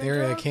night. The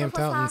area I camped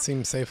out and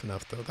seemed safe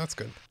enough, though. That's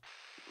good.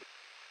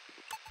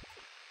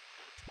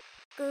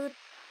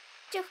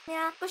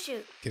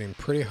 Getting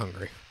pretty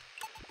hungry.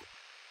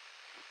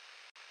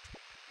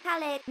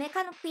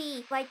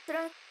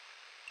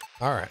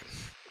 Alright.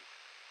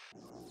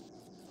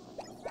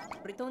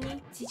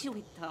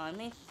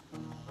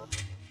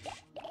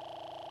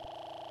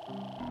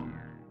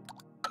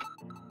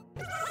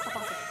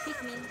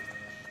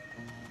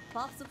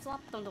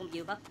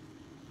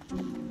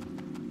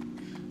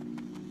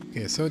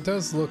 Okay, so it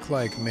does look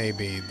like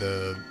maybe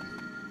the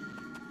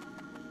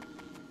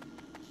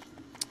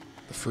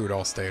fruit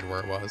all stayed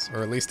where it was,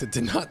 or at least it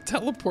did not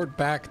teleport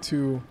back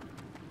to...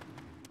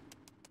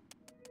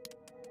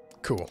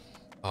 Cool.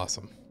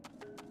 Awesome.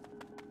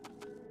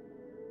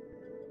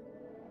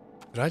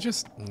 Did I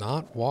just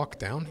not walk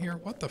down here?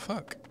 What the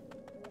fuck?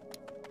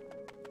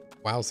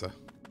 Wowza.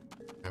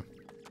 Yeah.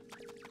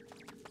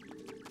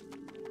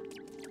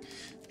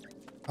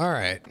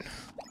 Alright.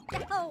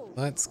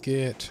 Let's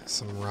get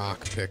some rock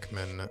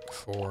Pikmin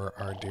for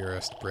our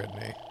dearest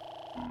Brittany.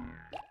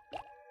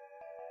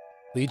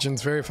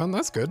 Legion's very fun.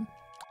 That's good.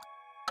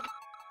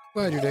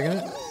 Glad you're digging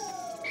it.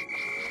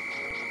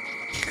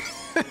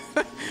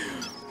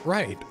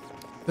 Right.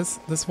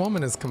 This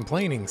woman is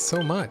complaining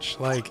so much.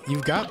 Like,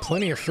 you've got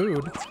plenty of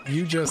food.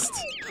 You just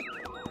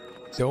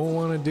don't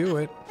want to do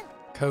it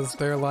because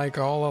they're like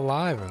all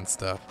alive and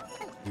stuff.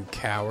 You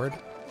coward.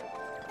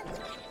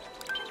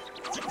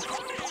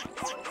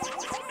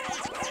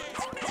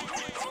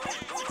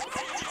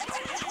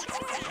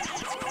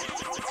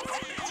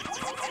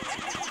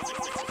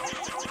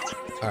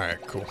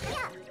 Alright, cool.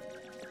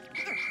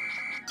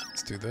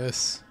 Let's do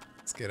this.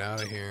 Let's get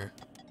out of here.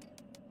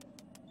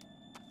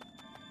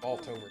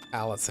 Vault over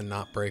pallets and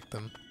not break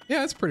them. Yeah,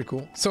 that's pretty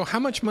cool. So how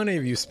much money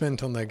have you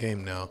spent on that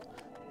game now,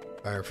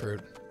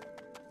 Firefruit?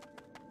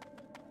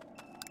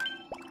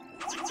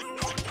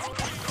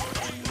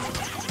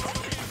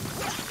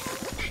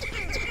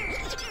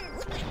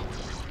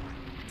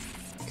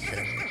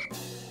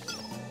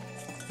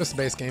 Just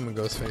the base game and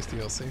Ghostface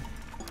DLC.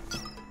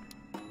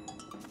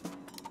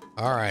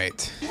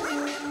 Alright.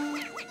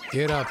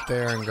 Get up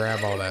there and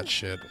grab all that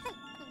shit.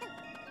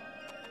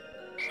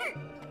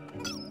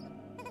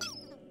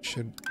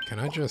 Can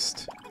I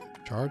just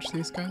charge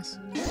these guys?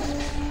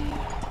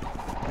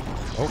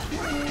 Oh.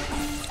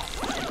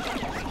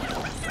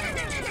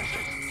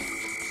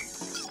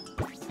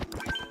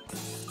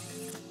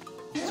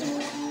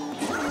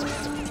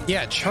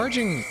 Yeah,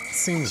 charging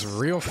seems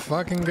real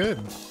fucking good.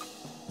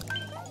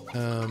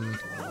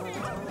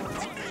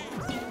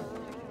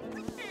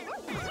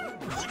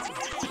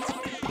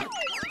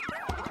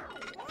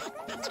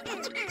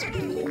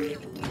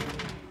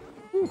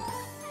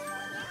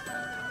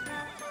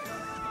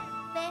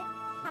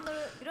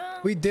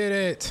 We did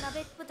it!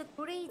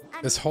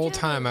 This whole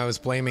time I was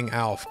blaming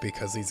Alf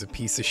because he's a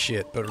piece of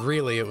shit, but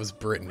really it was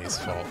Brittany's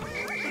fault.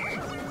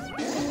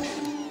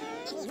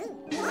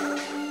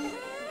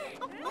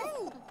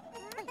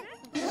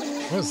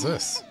 What is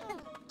this?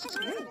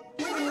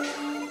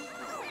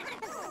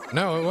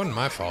 No, it wasn't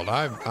my fault.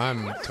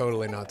 I'm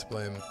totally not to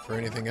blame for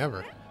anything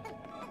ever.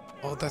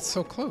 Oh, that's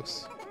so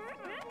close.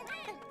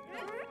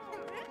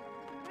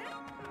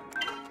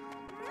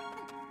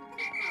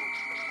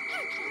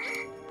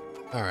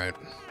 All right.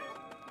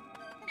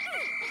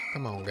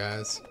 Come on,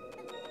 guys.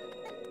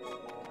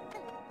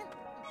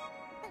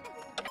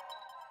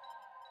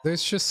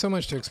 There's just so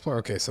much to explore.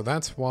 Okay, so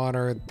that's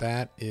water.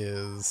 That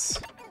is...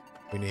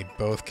 We need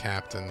both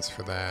captains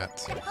for that.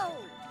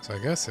 So I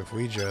guess if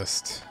we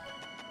just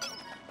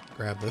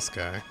grab this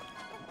guy.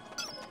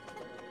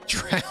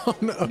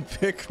 Drown a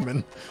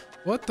Pikmin.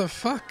 What the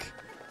fuck?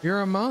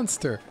 You're a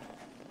monster.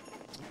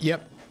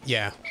 Yep.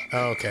 Yeah.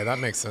 Oh, okay, that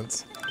makes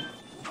sense.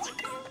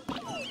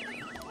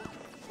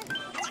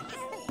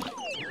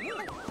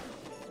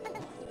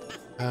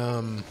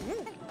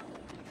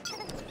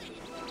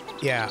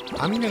 Yeah,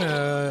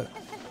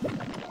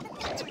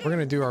 we're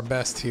gonna do our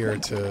best here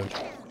to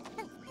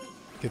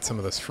get some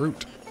of this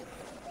fruit.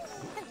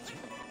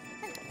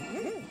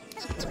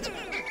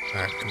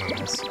 Alright, come on,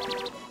 guys.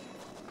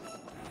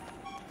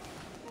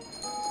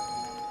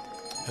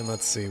 And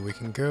let's see, we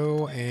can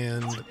go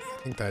and I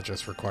think that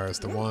just requires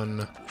the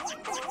one.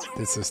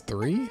 This is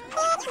 3?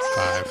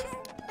 5.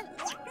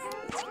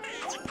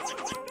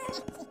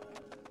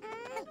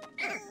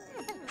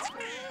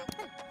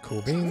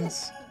 Cool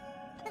beans.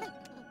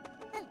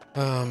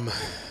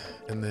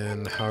 And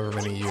then however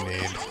many you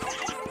need.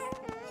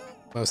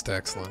 Most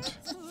excellent.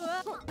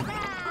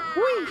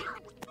 Whee!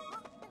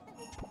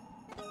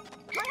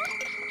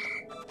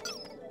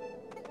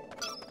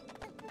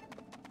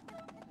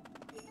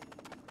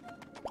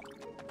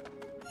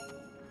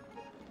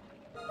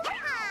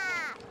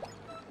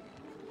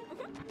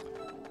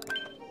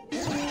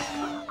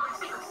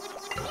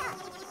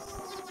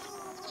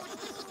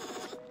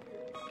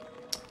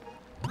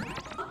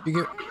 You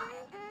get...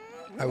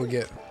 I would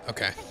get...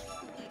 Okay.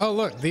 Oh,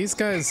 look, these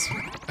guys,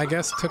 I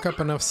guess, took up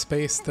enough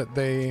space that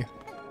they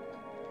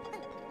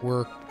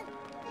were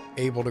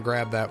able to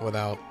grab that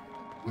without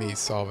me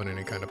solving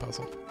any kind of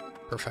puzzle.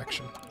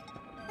 Perfection.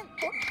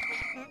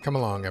 Come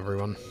along,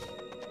 everyone.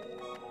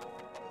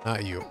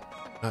 Not you.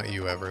 Not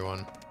you,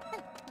 everyone.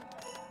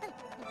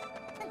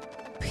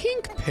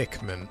 Pink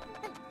Pikmin.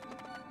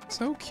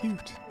 So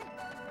cute.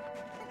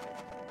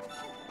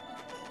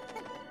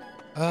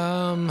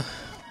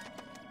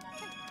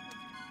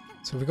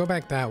 So if we go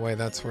back that way,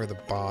 that's where the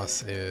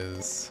boss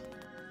is.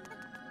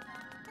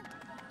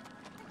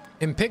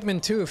 In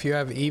Pikmin 2, if you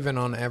have even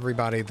on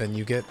everybody, then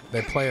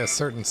they play a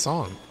certain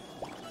song.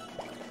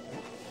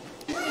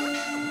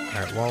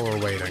 Alright, while we're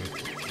waiting.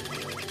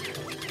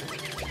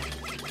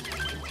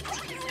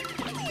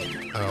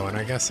 Oh, and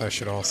I guess I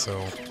should also...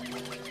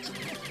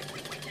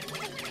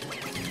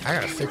 I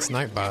gotta fix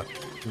Nightbot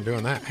from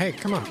doing that. Hey,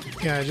 come on.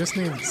 Yeah, I just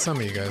need some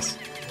of you guys.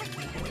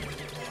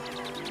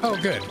 Oh,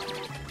 good.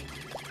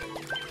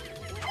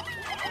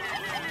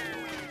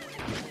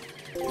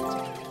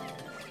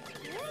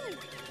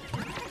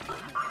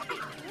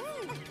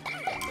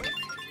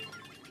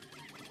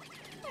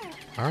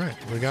 Alright,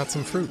 we got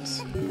some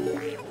fruits.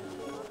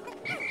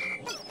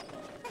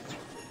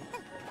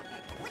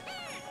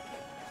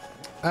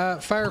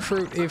 Fire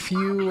fruit, if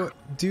you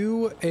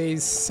do a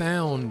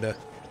sound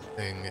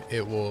thing,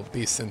 it will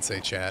be Sensei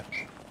chat.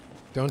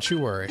 Don't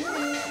you worry.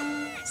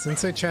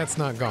 Sensei chat's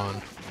not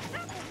gone.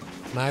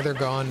 Neither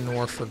gone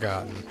nor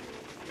forgotten.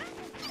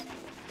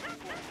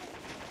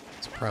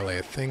 There's probably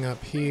a thing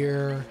up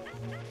here.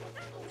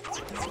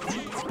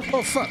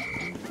 Oh, fuck!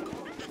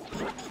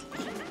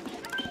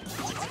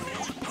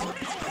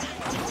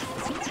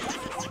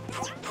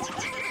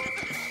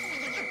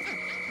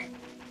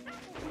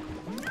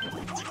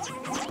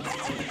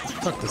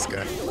 Fuck this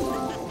guy.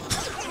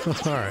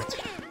 Alright.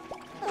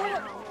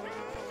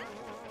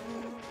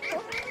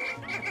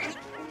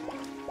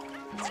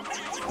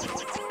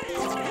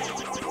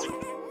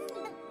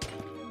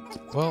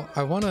 Well,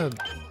 I want to,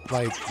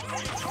 like,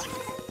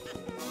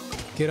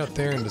 get up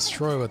there and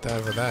destroy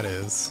whatever that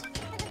is.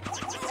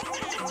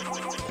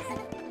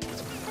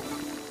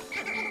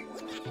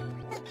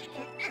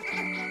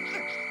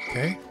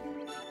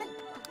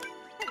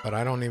 But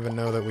I don't even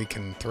know that we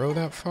can throw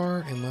that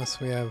far unless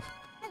we have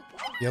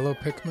yellow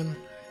Pikmin.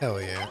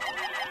 Hell yeah.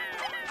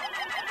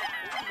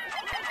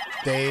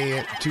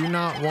 They do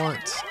not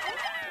want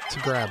to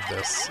grab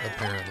this,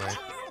 apparently.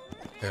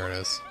 There it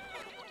is.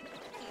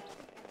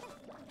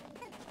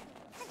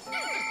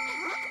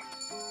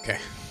 Okay.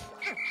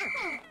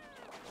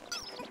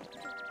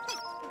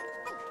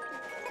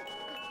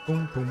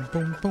 Boom, boom,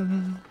 boom,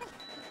 boom.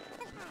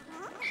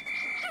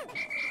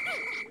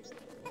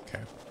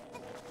 Okay.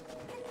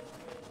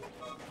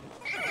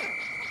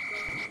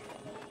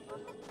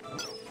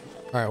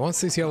 Alright,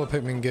 once these yellow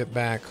Pikmin get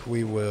back,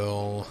 we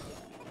will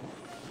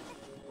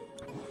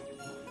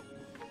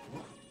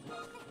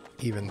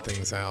even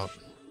things out.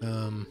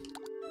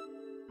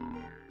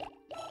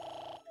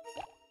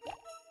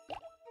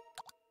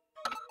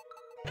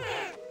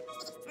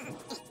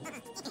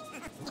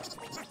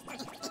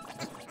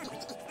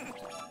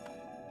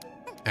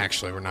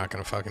 Actually, we're not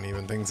gonna fucking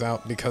even things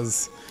out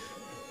because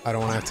I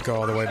don't want to have to go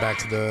all the way back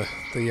to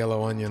the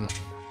yellow onion.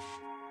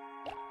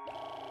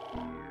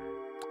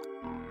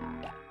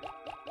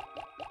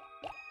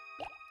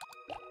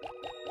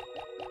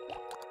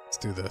 Let's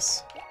do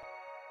this.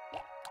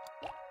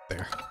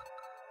 There.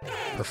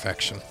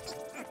 Perfection.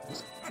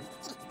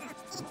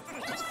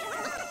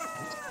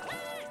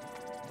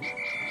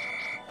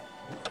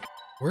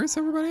 Where's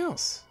everybody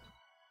else?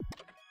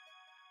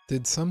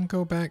 Did some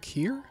go back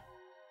here?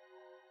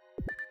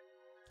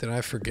 Did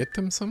I forget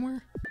them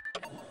somewhere?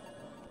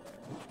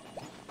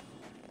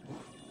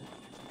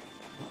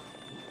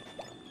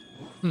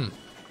 Hmm.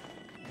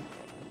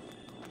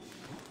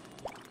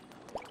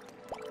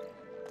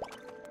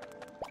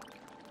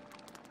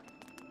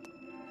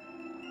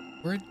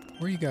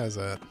 Where you guys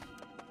at?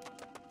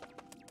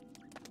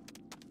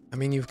 I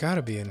mean, you've got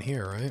to be in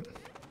here, right?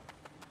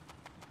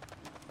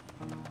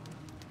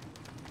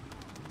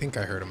 I think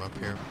I heard him up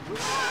here.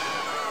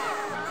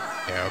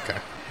 Yeah, okay.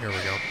 Here we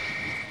go.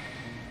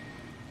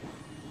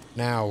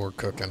 Now we're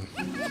cooking.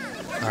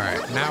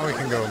 Alright, now we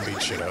can go and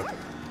beat shit up.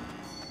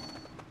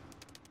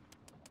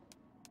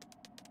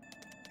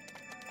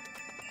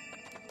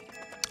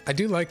 I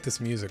do like this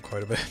music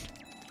quite a bit.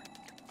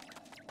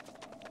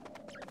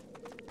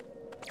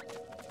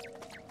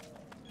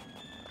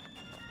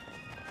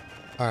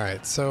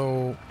 Alright,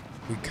 so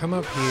we come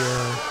up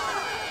here.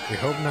 We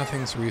hope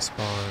nothing's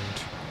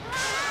respawned.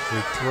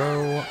 We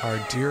throw our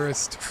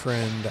dearest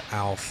friend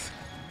Alf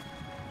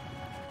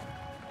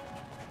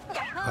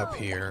up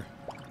here.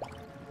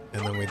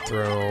 And then we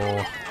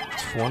throw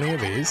 20 of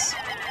these.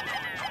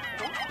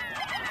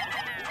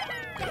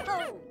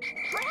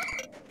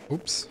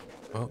 Oops.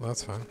 Well,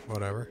 that's fine.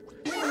 Whatever.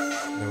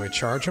 Then we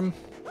charge him.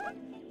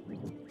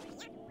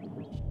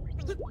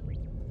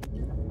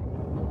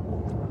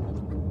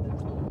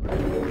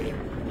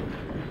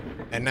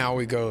 And now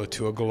we go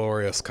to a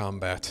glorious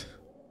combat.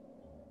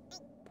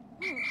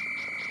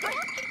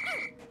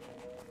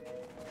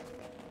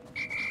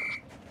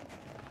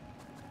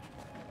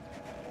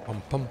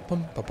 Bum, bum,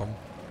 bum, bum, bum.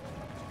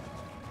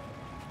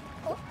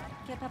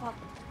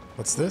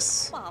 What's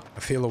this? I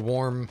feel a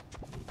warm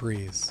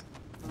breeze.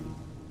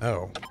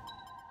 Oh.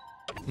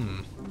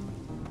 Hmm.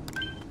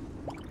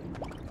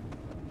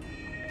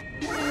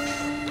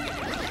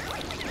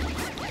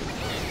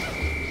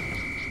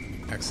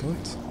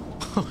 Excellent.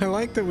 I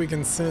like that we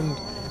can send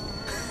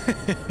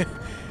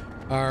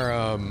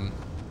our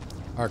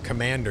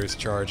commanders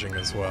charging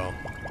as well.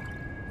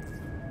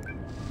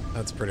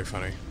 That's pretty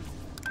funny.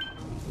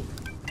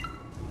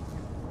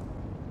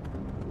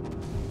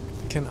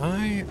 Can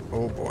I?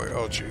 Oh boy,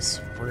 oh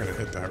jeez. We're gonna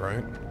hit that,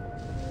 right?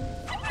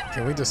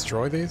 Can we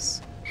destroy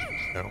these?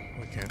 No,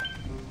 we can't.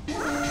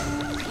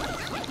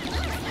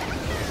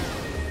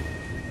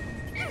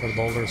 For the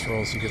boulders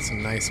rolls, you get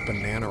some nice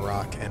banana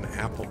rock and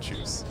apple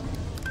juice.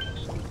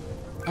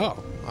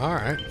 Oh,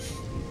 alright.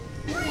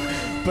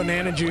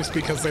 Banana juice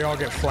because they all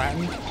get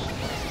flattened.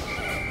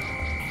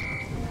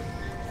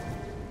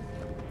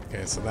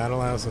 Okay, so that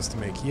allows us to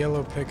make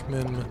yellow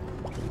Pikmin.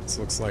 This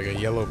looks like a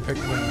yellow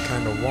Pikmin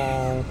kind of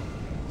wall.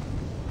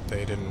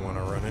 They didn't want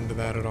to run into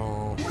that at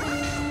all.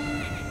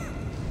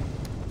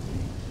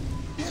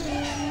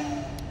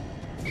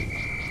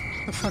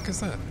 What the fuck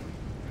is that?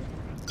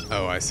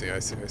 Oh, I see, I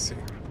see, I see.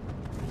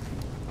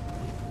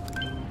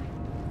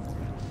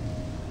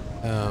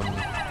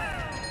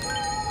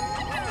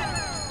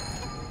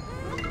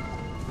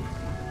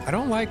 I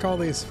don't like all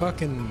these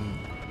fucking...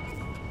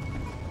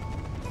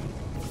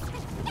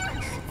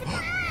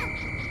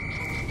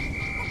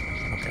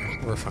 Okay,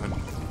 we're fine.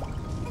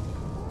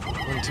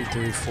 1, 2,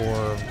 3, 4.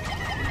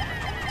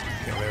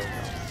 Yeah, there we go.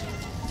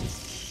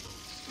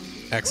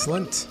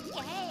 Excellent.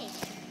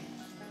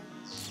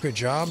 Good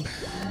job.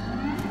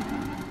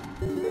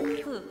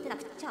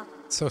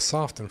 So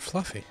soft and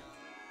fluffy.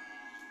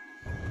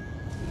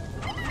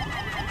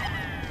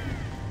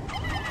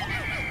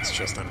 It's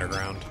just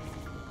underground.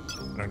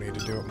 I don't need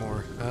to do it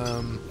more.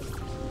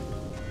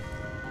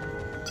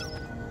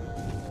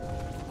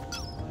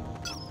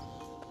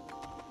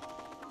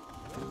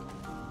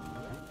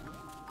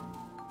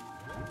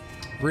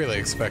 Really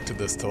expected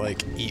this to,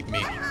 like, eat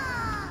me.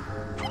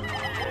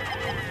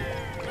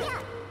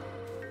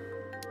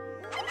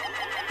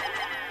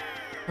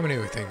 How many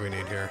do we think we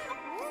need here?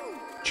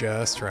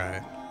 Just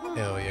right.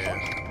 Hell yeah.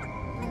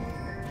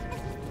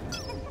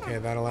 Okay,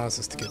 that allows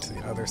us to get to the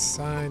other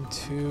side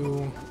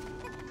too.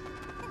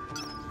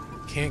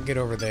 Can't get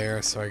over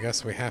there, so I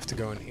guess we have to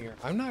go in here.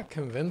 I'm not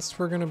convinced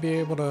we're gonna be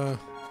able to...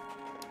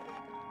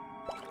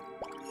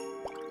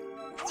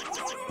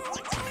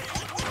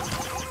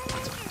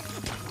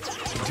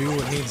 do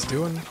what needs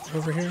doing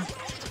over here.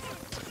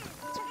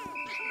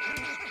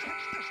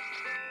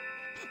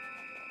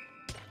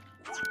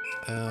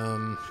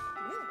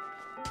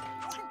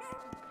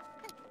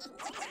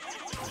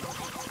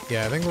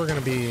 Yeah, I think we're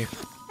gonna be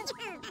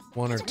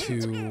 1 or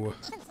 2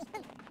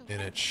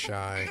 minutes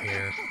shy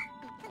here.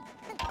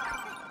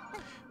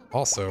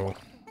 Also,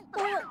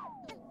 I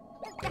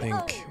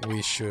think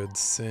we should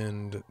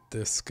send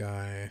this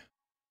guy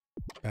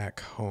back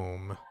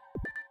home.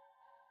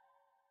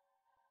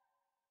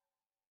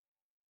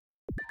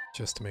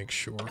 Just to make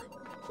sure.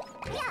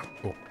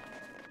 Cool.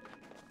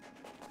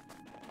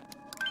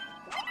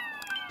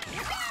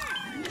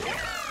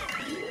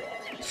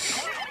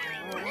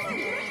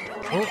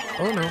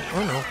 Oh no,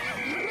 oh no.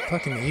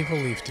 Fucking evil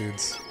leaf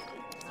dudes.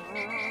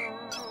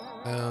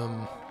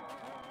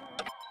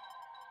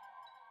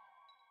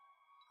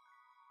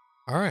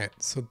 Alright,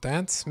 so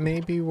that's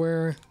maybe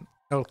where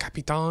El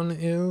Capitan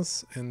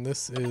is, and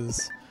this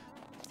is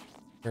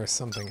where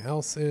something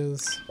else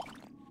is.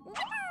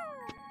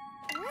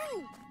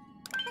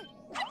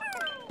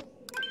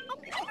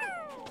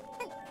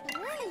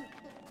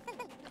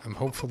 I'm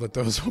hopeful that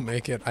those will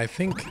make it. I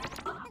think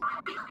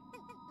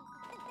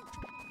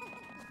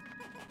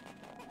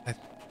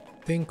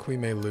we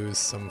may lose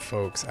some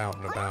folks out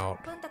and about.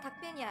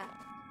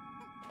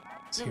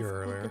 It's here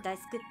earlier.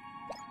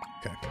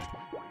 Okay.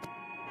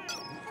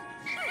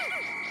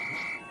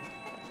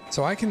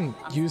 So I can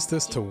use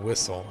this to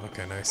whistle.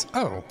 Okay, nice.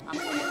 Oh,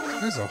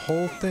 there's a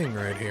whole thing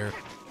right here.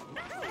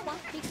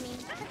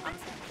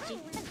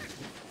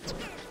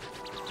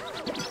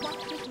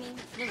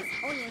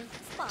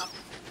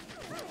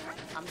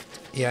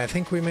 Yeah, I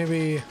think we may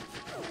be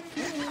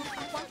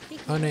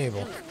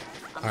unable.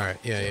 Alright,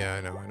 yeah,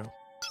 I know.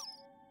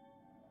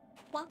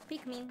 What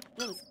Pikmin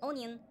means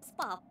onion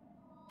spot?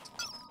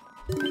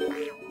 There we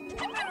go.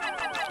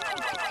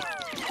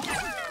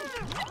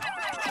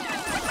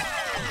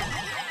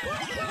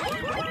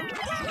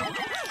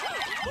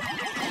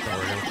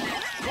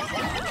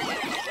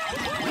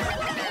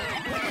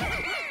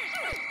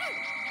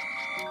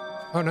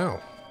 Oh no.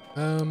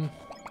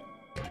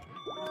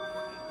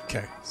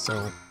 Okay,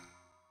 so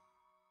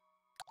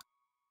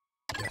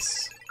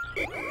yes.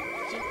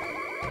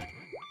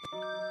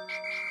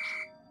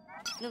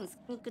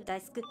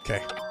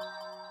 Okay.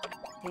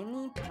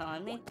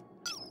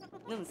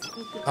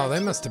 Oh, they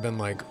must have been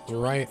like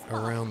right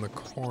around the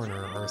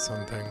corner or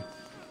something.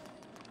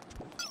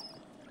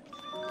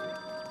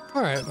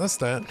 Alright, that's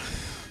that.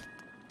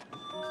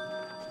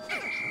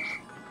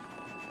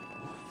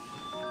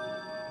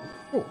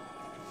 Oh,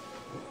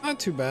 not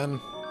too bad.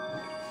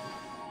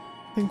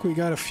 I think we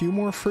got a few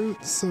more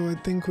fruits, so I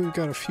think we've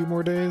got a few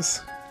more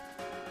days.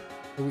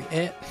 Are we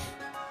at?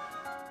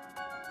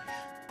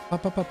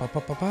 Alright,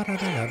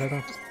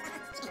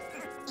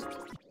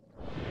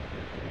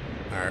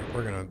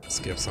 we're gonna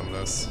skip some of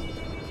this.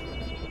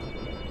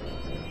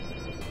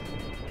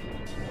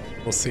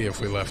 We'll see if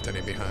we left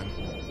any behind.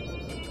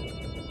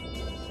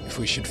 If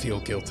we should feel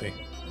guilty.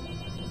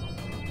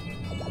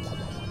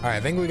 Alright,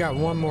 I think we got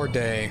one more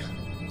day.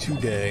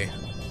 Today.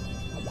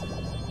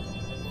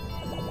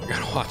 We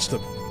gotta watch the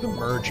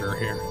merger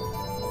here.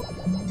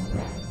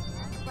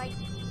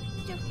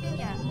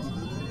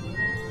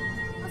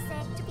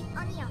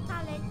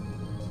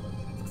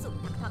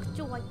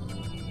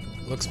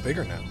 Looks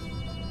bigger now.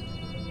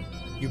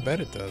 You bet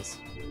it does.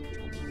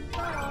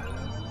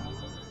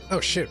 Oh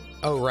shit.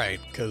 Oh right,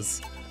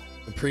 because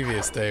the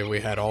previous day we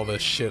had all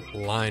this shit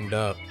lined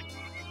up.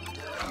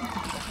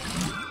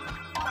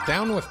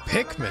 Down with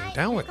Pikmin,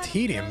 down with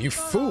Tedium, you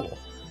fool!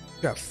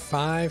 You got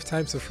 5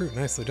 types of fruit,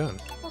 nicely done.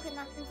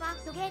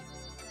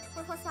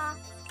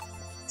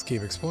 Let's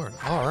keep exploring.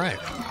 Alright.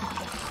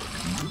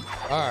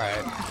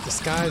 Alright,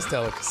 disguised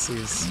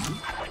delicacies.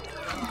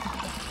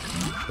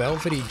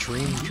 Velvety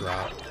Dream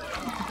Drop.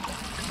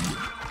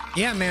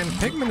 Yeah, man,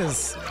 Pikmin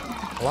is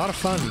a lot of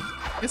fun.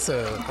 It's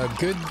a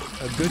good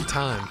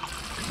time.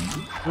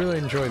 Really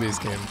enjoy these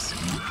games.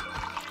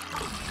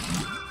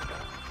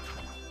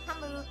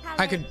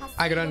 I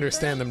could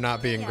understand them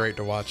not being great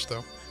to watch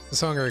though. The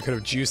Songery could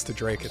have juiced the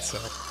Drake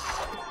itself.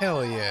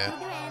 Hell yeah.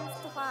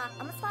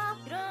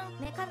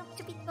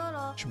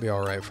 Should be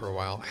alright for a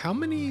while. How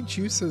many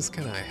juices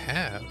can I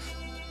have?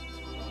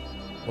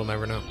 We'll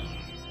never know.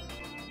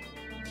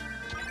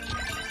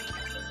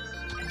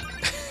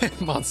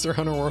 Monster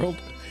Hunter World?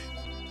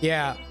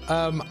 Yeah,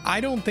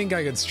 I don't think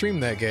I could stream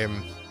that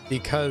game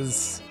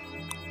because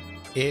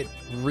it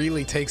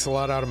really takes a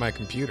lot out of my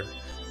computer.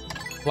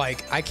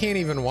 Like, I can't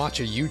even watch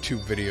a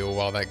YouTube video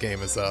while that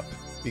game is up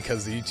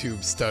because the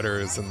YouTube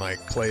stutters and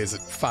like plays at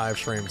 5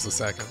 frames a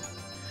second.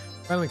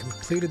 Finally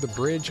completed the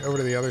bridge over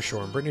to the other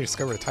shore, and Brittany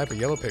discovered a type of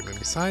yellow Pikmin.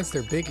 Besides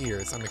their big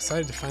ears, I'm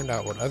excited to find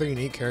out what other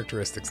unique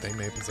characteristics they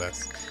may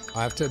possess.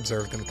 I'll have to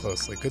observe them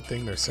closely. Good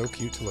thing they're so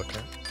cute to look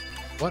at.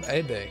 What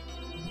a day.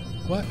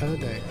 What a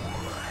day.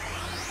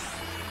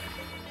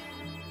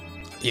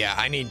 Yeah,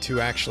 I need to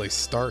actually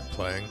start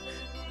playing.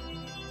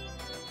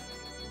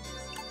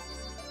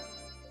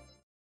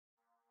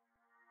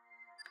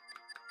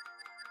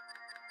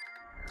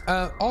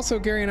 Also,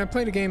 Gary, and I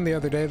played a game the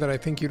other day that I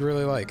think you'd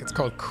really like. It's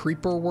called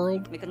Creeper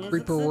World.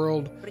 Creeper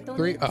World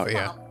 3. Oh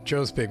yeah,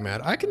 Joe's big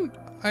mad. I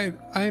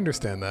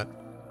understand that.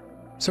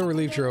 So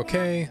relieved you're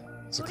okay.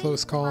 It's a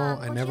close call.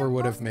 I never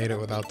would have made it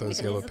without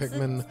those yellow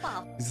Pikmin.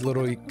 These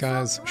little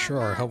guys sure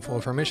are helpful.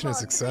 If our mission is a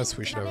success,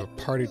 we should have a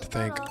party to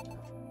thank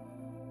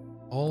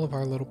all of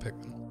our little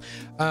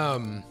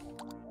Pikmin.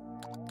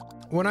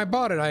 When I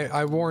bought it,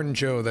 I warned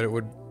Joe that it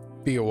would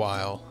be a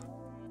while.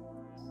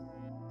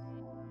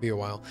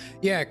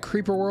 Yeah,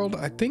 Creeper World.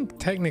 I think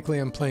technically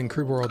I'm playing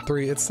Creeper World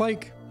 3. It's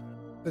like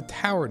the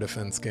tower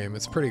defense game.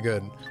 It's pretty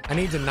good. I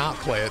need to not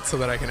play it so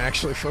that I can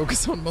actually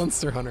focus on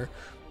Monster Hunter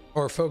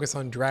or focus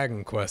on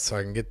Dragon Quest so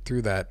I can get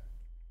through that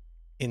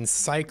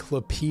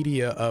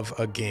encyclopedia of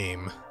a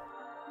game.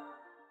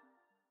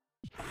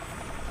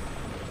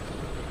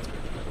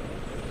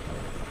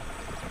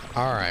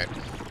 All right.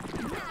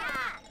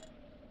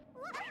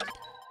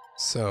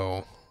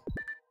 So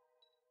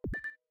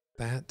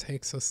that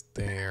takes us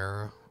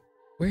there.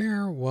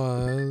 Where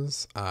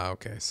was...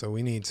 okay, so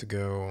we need to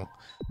go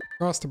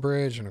across the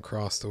bridge and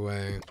across the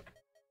way.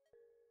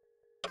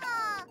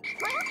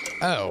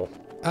 Oh.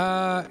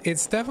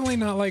 It's definitely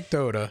not like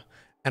Dota.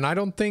 And I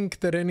don't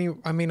think that any...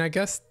 I mean, I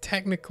guess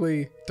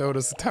technically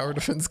Dota's a tower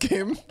defense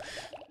game.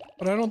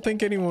 But I don't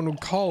think anyone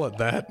would call it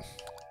that.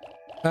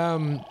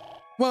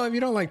 Well, if you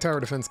don't like tower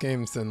defense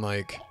games, then,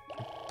 like,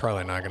 you're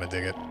probably not gonna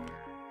dig it.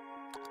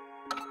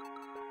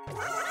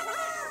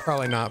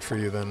 Probably not for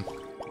you, then.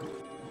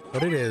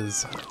 But it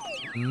is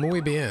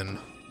muy bien.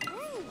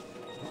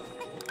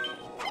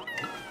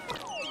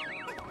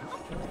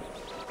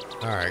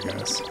 Alright,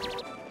 guys.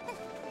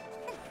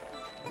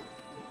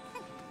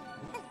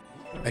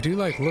 I do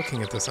like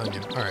looking at this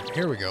onion. Alright,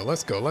 here we go.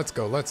 Let's go, let's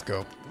go, let's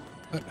go.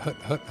 Hut, hut,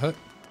 hut, hut.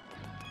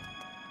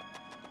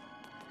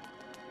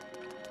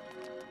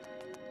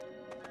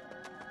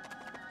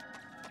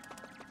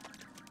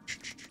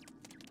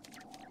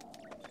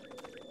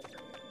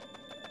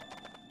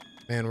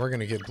 Man, we're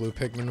gonna get blue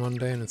Pikmin one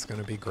day and it's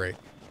gonna be great.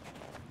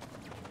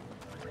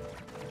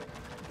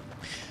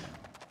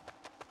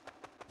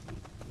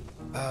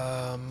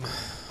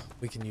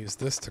 We can use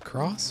this to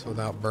cross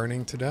without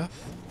burning to death.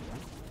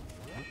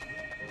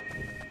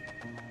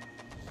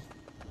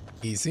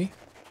 Easy.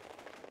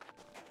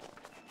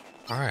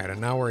 Alright, and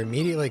now we're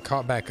immediately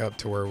caught back up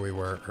to where we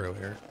were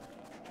earlier.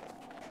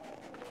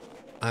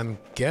 I'm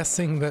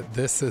guessing that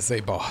this is a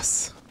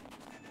boss.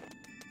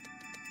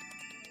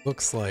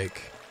 Looks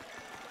like...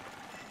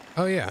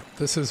 Oh yeah,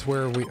 this is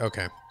where we...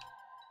 Okay.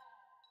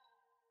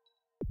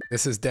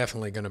 This is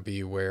definitely going to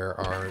be where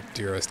our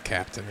dearest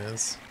captain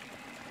is.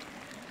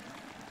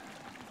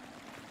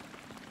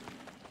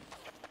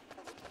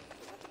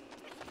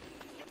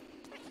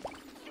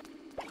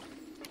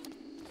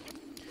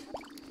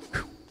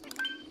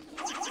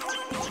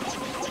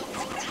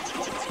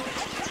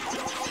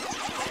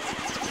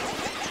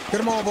 Get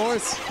them all,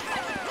 boys!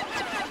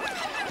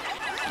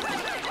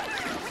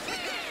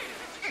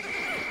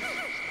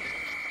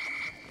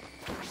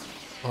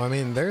 Well, I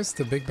mean, there's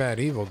the big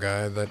bad evil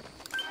guy that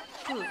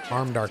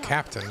harmed our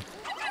captain.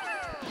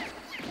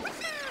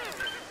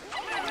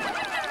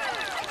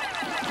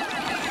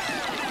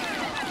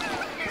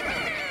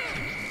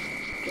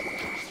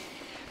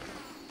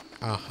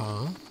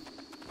 Uh-huh.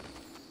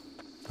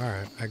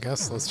 Alright, I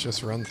guess let's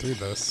just run through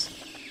this.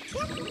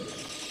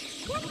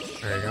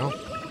 There you go.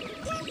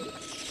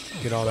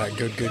 Get all that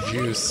good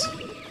juice.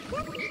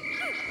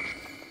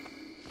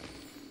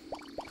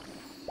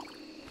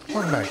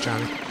 Welcome back,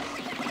 Johnny.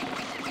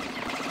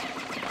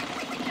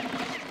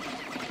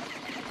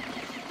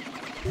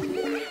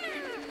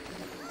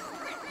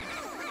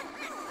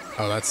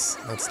 Oh, that's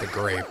the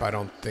grape. I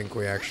don't think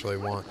we actually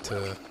want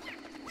to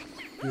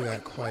do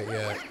that quite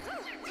yet.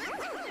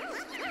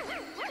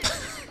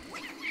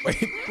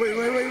 Wait.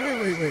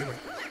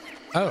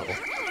 Oh.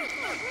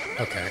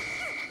 Okay.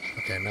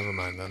 Okay, never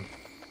mind then.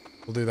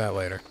 We'll do that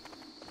later.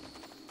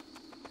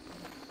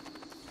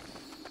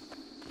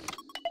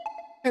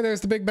 Hey,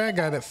 there's the big bad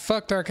guy that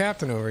fucked our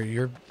captain over.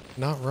 You're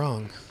not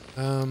wrong.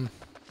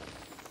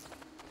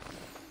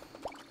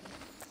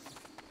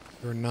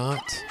 You're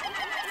not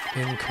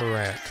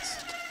incorrect.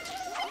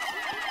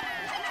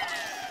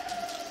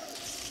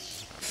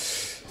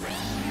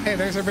 Hey,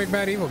 there's our big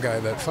bad evil guy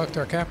that fucked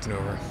our captain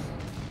over.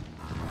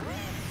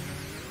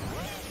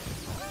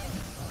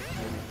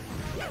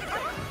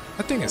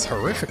 That thing is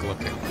horrific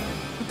looking.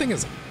 That thing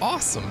is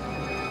awesome.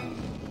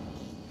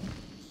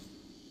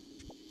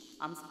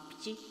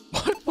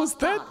 What was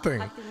that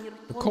thing?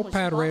 The cold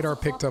pad radar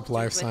picked up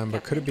life sign,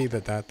 but could it be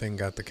that that thing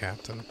got the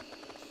captain?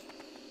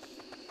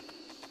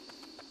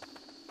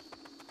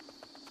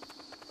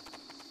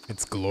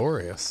 It's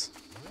glorious.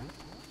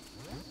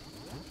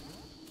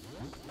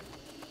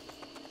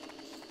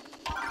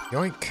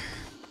 Yoink.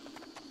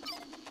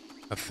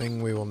 A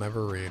thing we will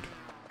never read.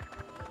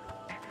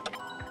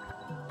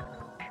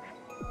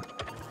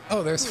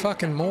 Oh, there's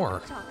fucking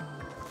more.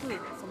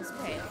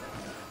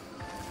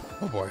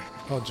 Oh boy.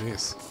 Oh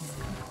jeez.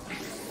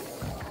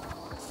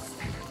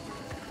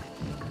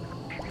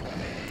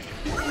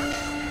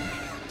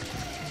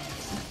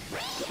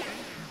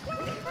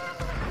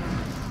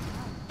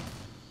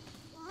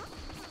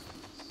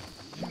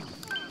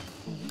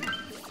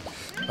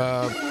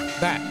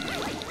 That.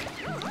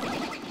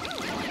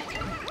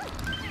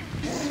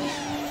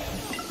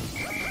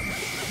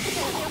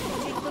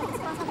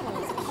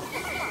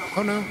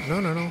 Oh no, no,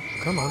 no, no.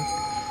 Come on.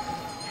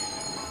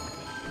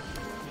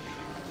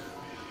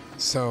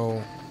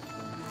 So,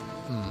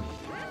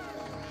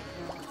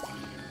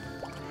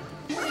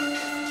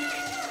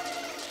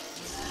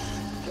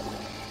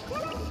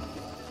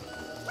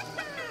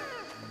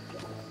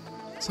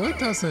 So it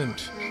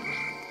doesn't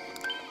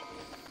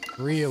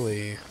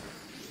really,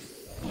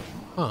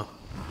 huh.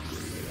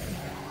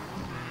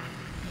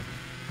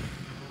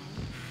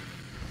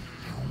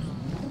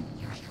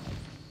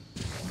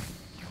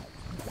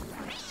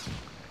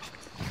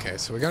 Okay,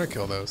 so we gotta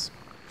kill those.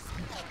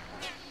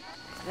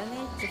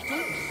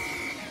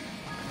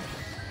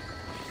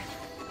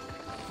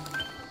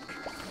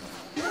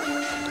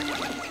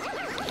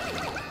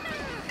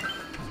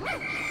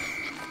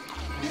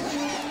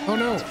 Oh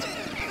no!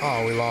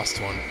 Oh, we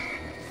lost one.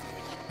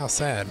 How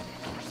sad.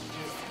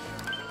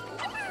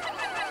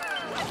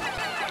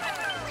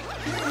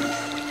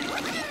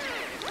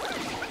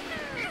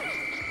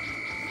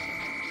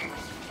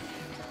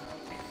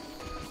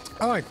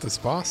 I like this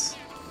boss.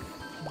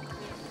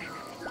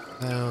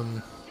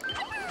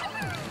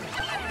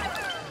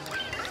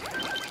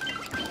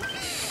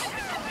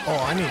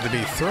 Oh, I need to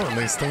be throwing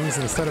these things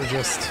instead of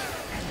just...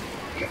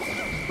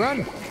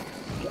 Run!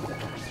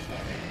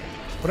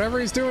 Whatever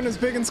he's doing is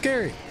big and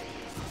scary.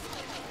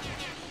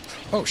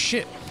 Oh,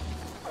 shit.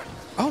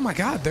 Oh my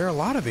god, there are a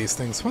lot of these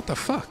things. What the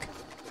fuck?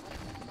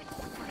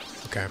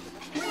 Okay.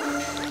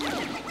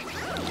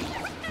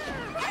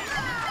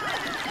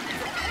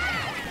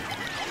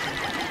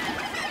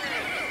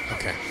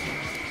 Okay.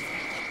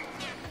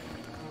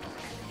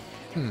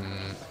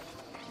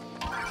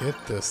 Get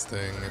this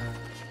thing.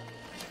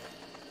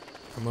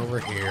 Come over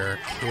here.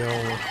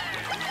 Kill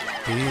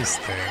these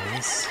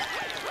things.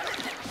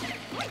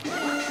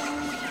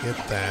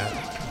 Get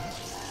that.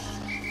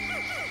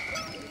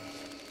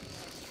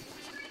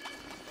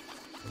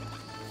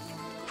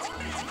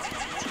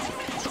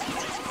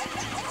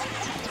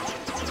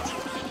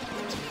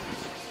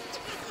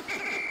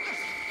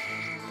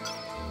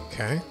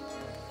 Okay.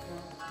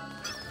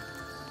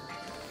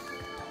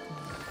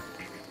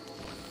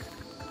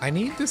 I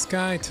need this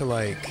guy to,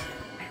 like,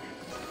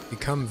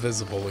 become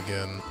visible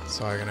again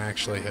so I can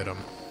actually hit him.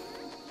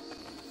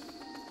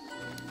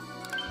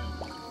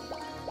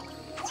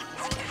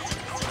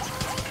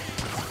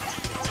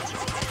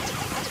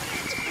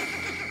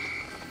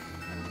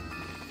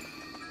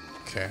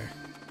 Okay.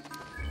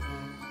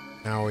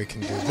 Now we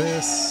can do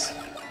this.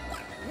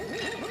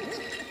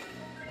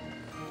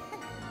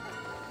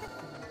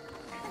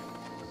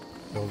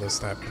 Build us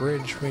that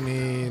bridge we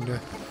need.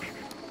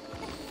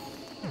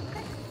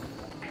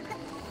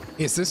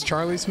 Is this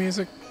Charlie's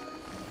music?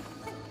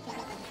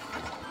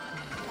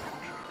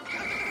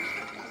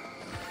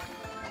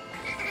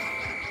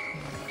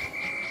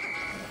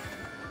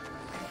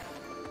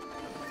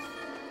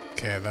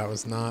 Okay, that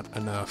was not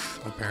enough,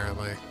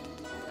 apparently.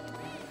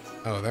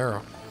 Oh, there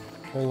are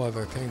whole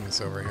other things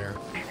over here.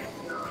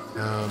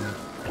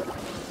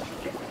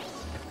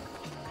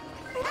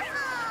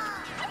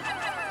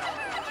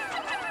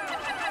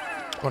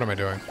 What am I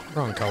doing?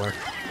 Wrong color.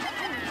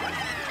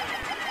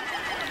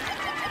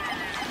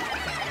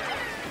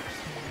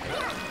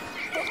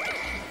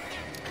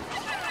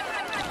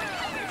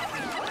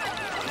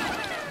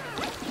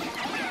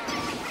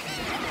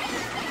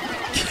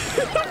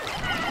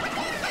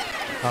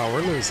 Oh,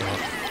 we're losing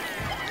it.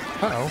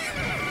 Uh-oh.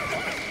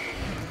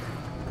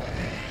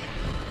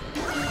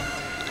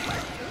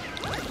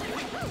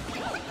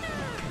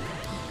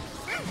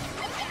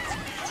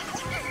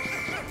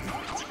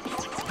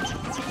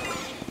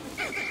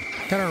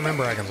 Gotta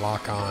remember I can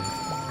lock on.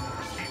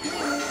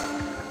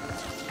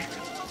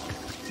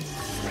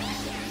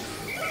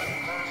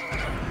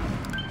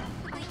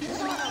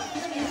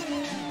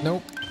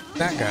 Nope.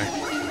 That guy.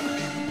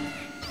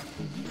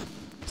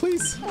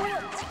 Please.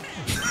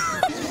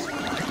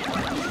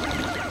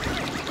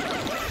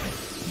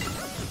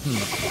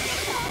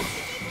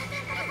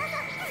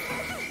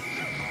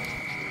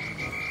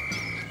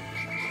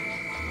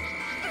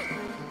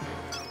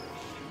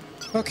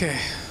 Okay.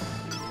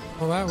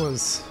 Well, that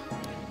was...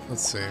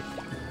 Let's see.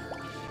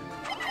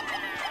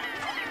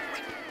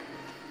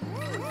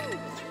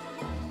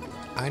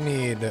 I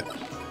need...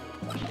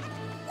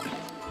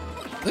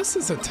 This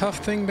is a tough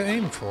thing to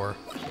aim for.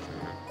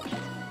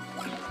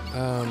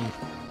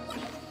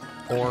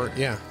 Or,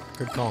 yeah,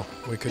 good call.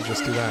 We could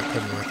just do that,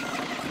 couldn't we?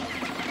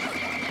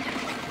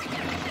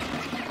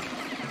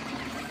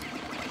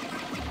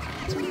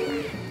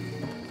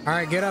 All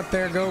right, get up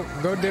there. Go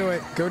do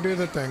it. Go do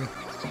the thing.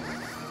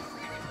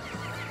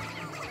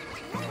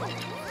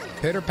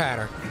 Pitter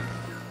patter.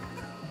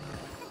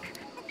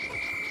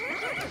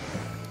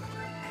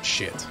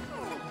 Shit.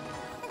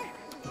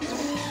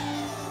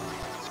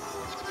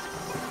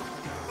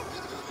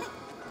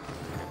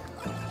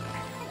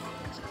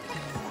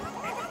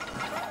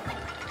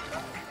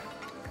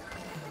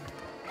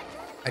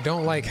 I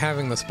don't like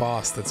having this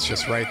boss that's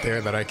just right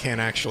there that I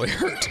can't actually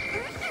hurt.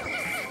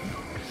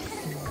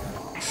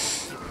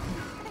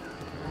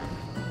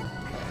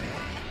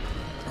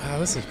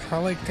 This is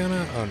probably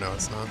gonna... Oh, no,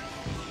 it's not.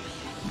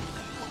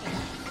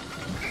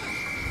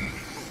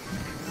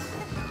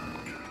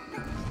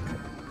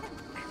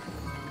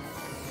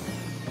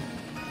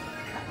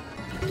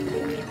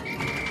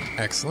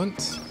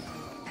 Excellent.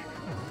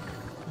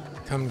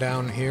 Come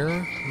down here,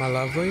 my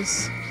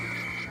lovelies.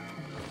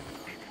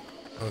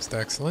 Most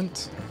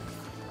excellent.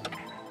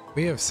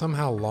 We have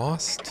somehow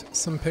lost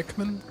some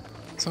Pikmin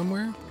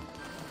somewhere.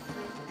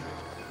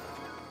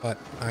 But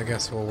I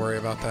guess we'll worry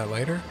about that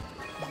later.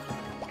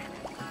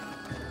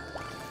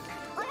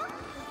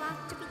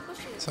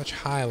 Such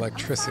high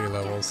electricity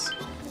levels.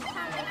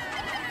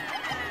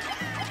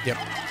 Yep,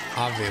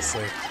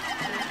 obviously.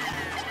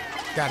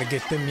 Gotta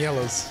get them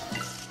yellows.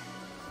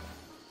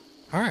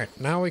 Alright,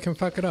 now we can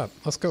fuck it up.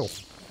 Let's go.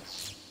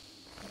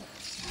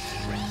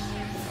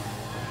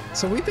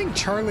 So we think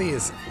Charlie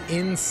is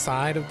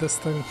inside of this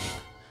thing?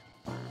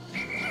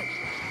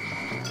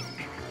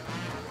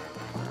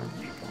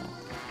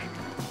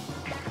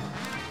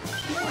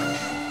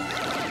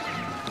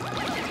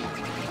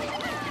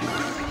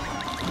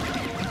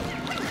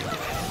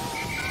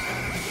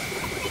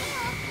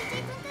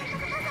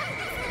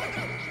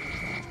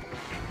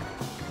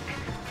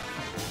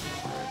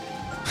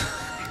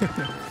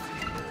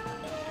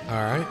 All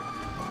right.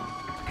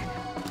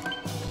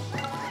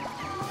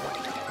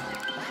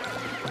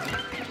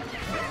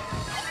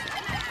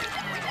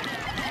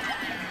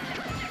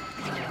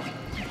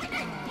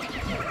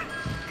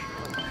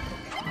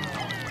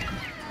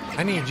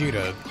 I need you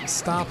to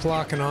stop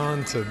locking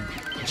on to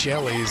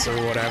jellies or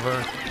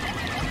whatever.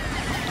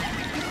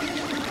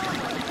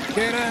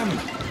 Get him!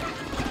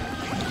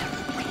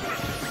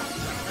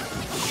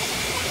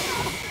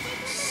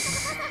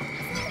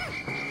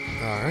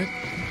 All right.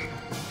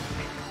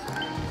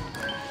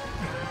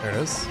 There it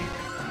is.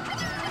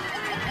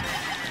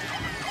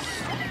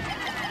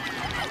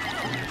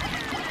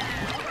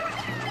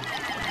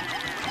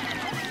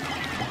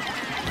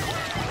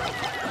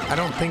 I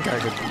don't think I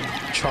could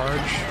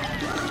charge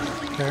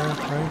there,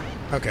 right?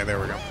 Okay, there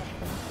we go.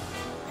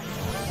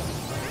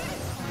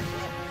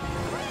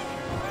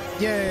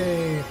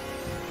 Yay!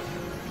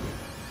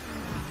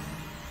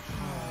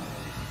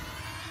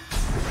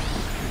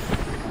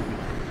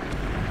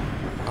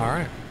 All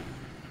right.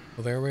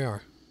 Well, there we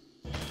are.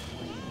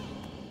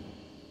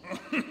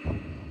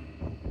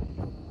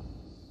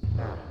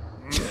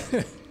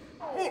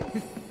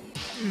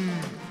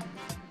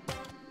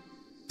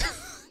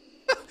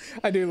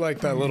 I do like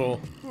that little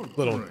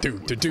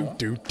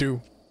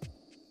do.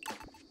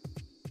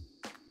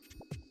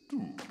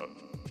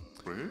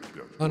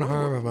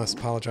 Unharmed, I must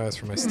apologize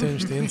for my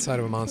stench. The inside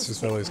of a monster's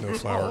belly is no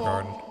flower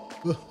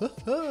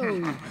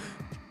garden.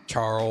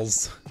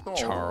 Charles.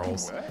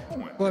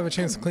 We'll have a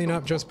chance to clean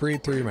up, just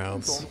breathe through your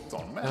mouths.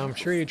 Now, I'm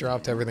sure you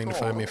dropped everything to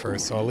find me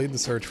first, so I'll lead the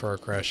search for our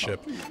crash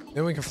ship.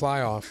 Then we can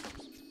fly off.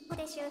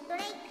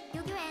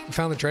 We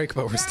found the Drake,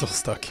 but we're still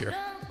stuck here.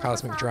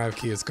 Cosmic drive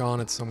key is gone.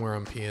 It's somewhere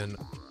on PN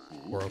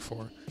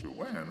 404.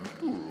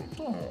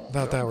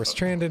 Without that, we're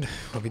stranded.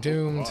 We'll be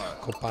doomed.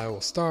 Kopai will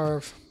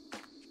starve.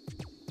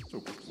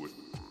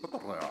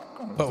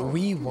 But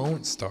we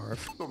won't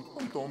starve.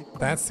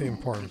 That's the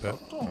important bit.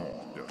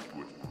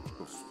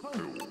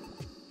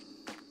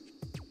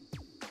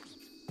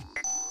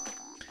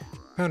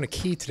 Found a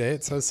key today.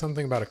 It says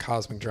something about a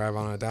cosmic drive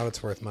on it. I doubt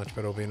it's worth much,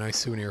 but it'll be a nice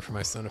souvenir for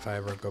my son if I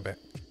ever go back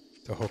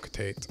to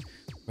Hokutate.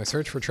 My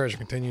search for treasure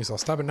continues. I'll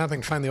stop at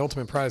nothing to find the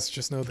ultimate prize.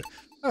 Just know that...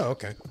 Oh,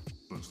 okay.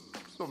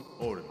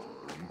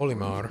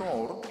 Olimar.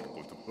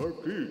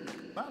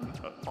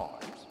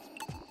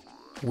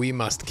 We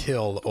must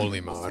kill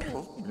Olimar.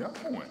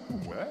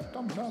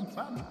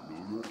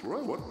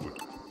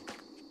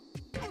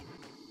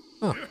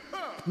 Huh.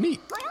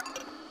 Neat.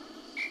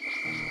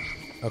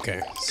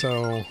 Okay,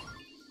 so...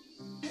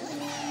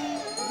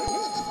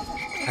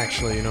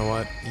 Actually, you know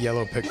what?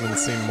 Yellow Pikmin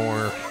seem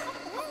more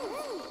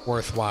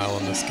worthwhile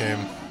in this game.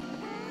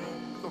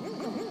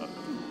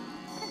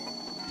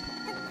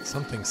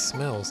 Something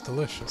smells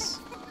delicious.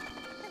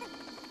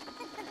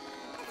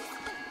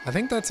 I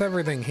think that's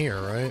everything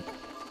here, right?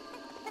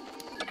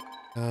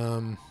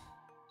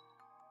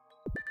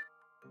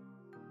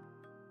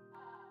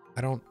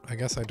 I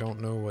guess I don't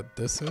know what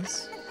this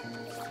is.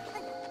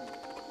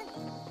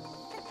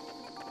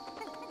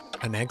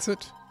 An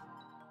exit?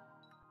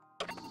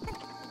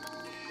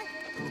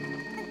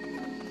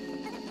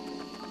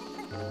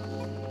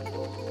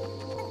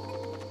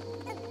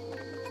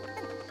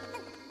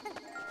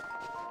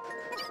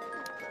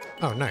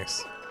 Oh,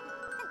 nice.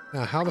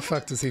 Now, how the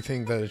fuck does he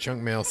think that a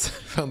junk mail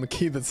found the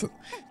key that's...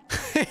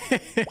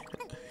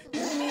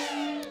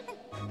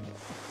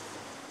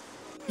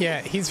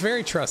 Yeah, he's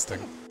very trusting.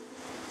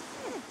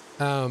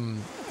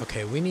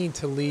 Okay, we need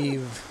to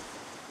leave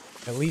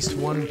at least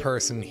one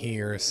person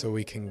here so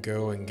we can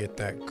go and get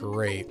that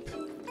grape.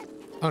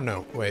 Oh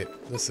no, wait,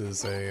 this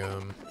is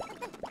a,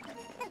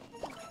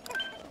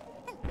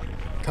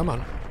 Come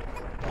on.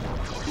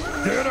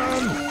 Get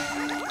him!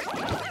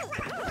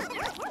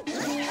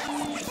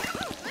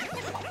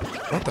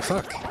 What the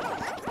fuck?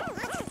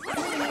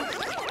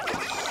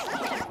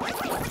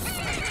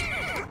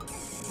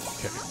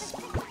 Okay.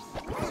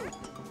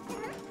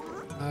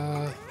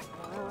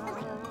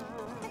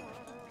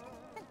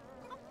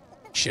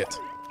 Shit.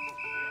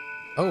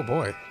 Oh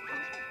boy.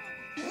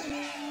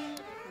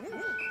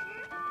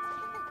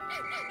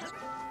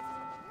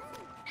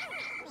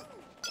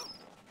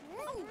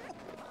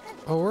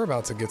 Oh, we're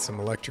about to get some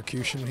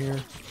electrocution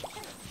here.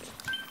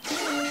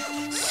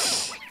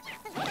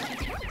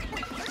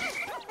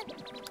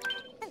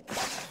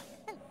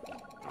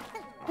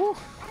 Whew.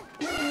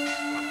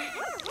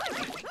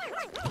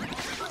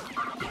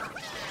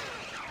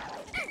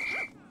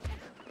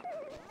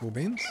 Cool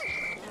beans.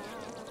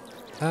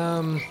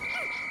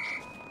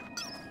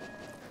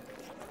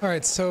 All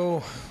right,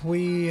 so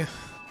we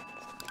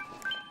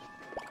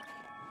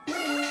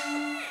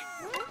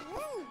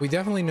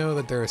definitely know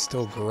that there are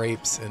still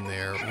grapes in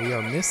there. We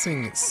are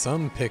missing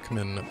some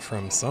Pikmin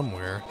from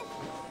somewhere.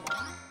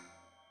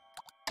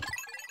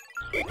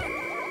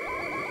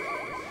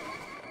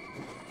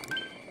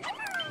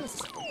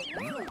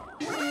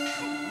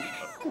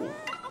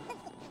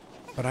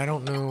 But I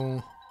don't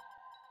know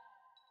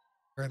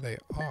where they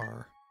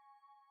are.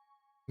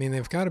 I mean,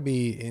 they've got to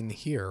be in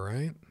here,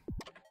 right?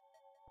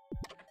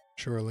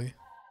 Surely.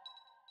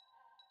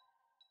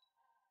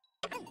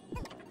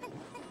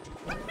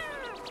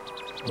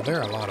 Well, there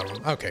are a lot of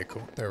them. Okay,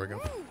 cool. There we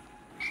go.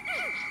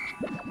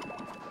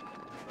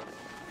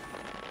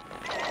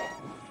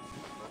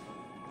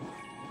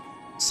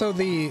 So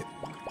the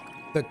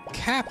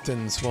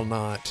captains will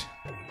not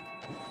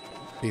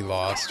be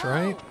lost,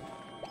 right?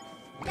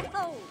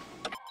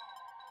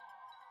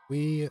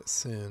 We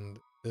send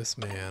this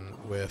man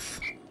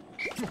with...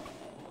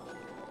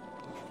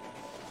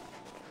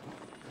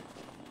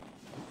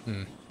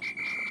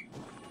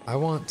 I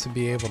want to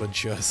be able to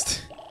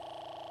just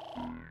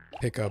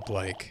pick up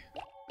like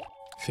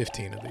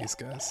 15 of these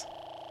guys.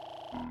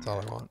 That's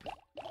all I want.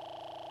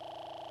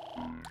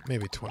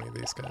 Maybe 20 of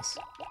these guys.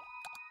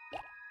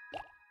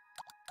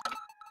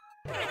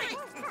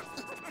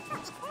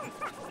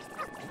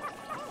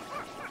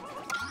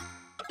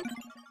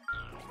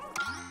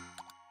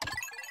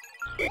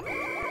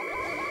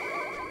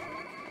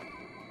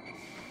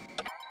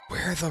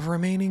 Where are the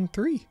remaining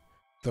 3,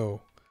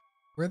 though?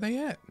 Where are they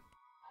at?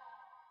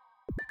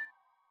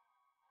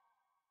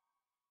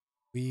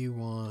 We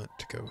want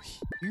to go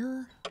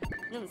here.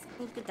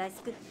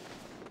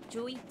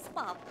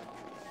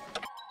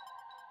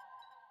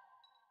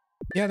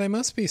 Yeah, they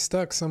must be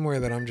stuck somewhere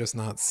that I'm just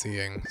not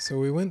seeing. So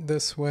we went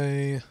this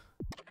way.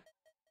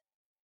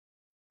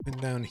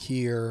 Went down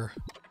here.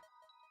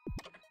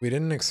 We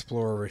didn't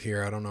explore over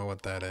here. I don't know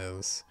what that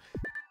is.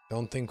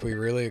 Don't think we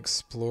really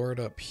explored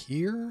up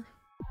here,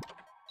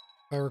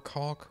 if I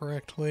recall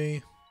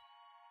correctly.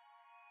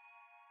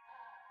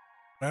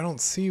 I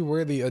don't see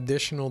where the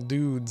additional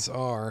dudes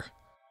are.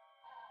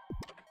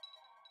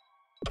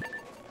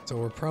 So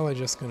we're probably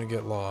just gonna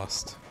get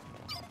lost.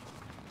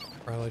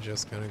 Probably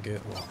just gonna get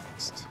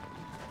lost.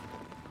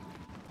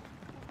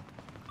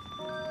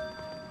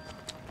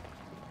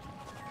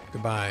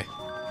 Goodbye,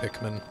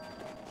 Pikmin.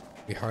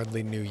 We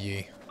hardly knew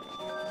ye.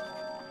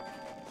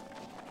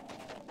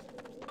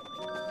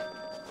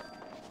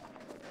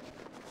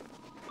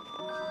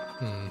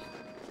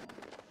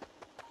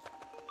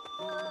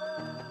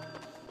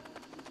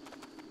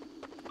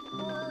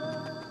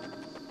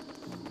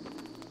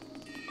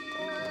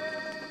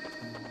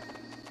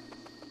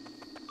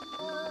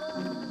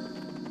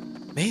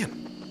 Man.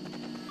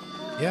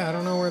 Yeah, I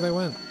don't know where they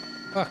went.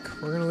 Fuck,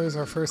 we're gonna lose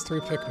our first 3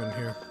 Pikmin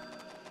here.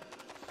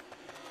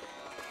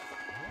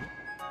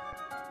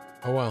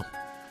 Oh well.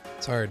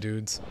 Sorry,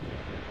 dudes.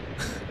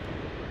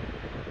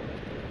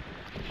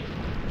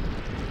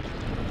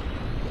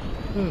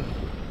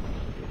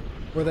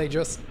 Were they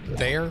just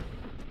there?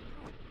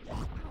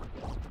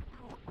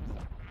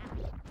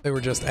 They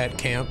were just at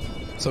camp,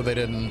 so they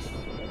didn't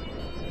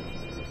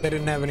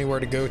have anywhere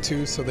to go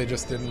to, so they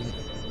just didn't...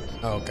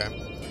 Oh,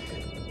 okay.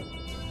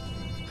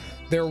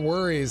 Their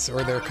worries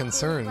or their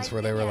concerns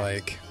where they were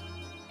like,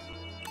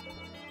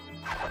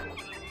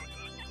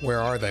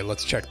 where are they?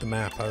 Let's check the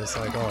map. I was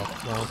like,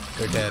 oh, well,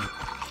 they're dead.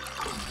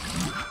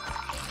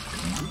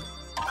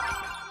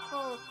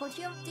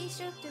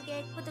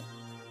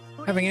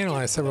 Having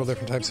analyzed several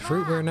different types of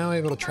fruit, we are now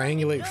able to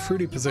triangulate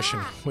fruity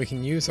position. We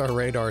can use our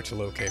radar to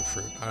locate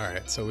fruit.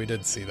 Alright, so we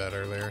did see that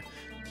earlier.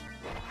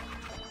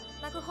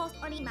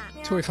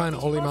 Until we find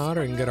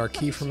Olimar and get our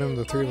key from him,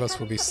 the 3 of us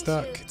will be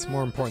stuck. It's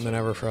more important than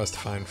ever for us to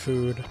find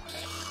food.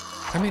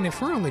 I mean,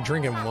 if we're only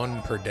drinking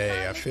one per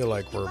day, I feel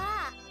like we're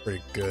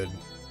pretty good.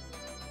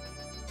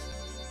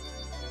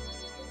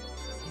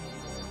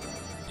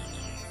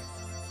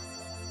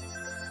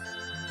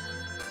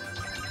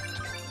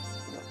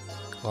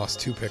 Lost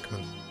 2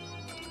 Pikmin.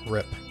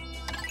 Rip.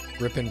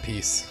 Rip in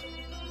peace.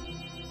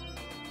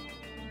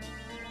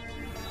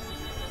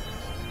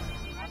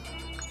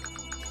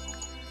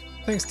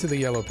 Thanks to the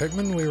yellow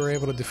Pikmin, we were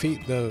able to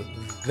defeat the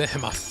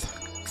Behemoth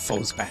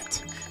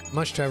Fozbat.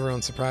 Much to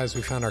everyone's surprise,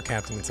 we found our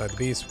captain inside the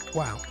beast.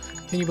 Wow.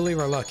 Can you believe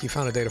our luck? You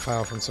found a data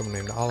file from someone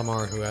named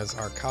Olimar who has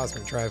our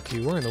cosmic drive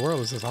key. Where in the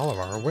world is this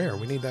Olimar? Or where?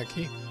 We need that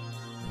key.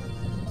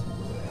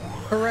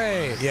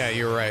 Hooray! Yeah,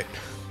 you're right.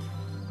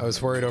 I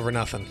was worried over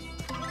nothing.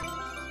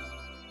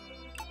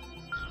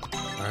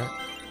 Alright.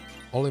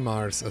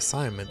 Olimar's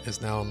assignment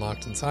is now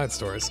unlocked in side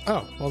stories.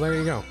 Oh, well there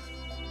you go.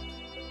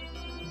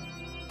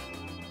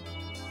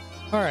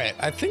 Alright,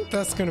 I think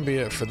that's going to be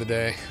it for the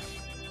day.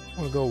 I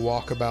want to go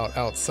walk about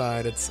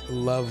outside. It's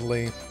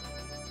lovely.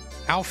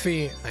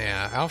 Alfie,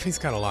 yeah, Alfie's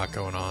got a lot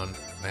going on,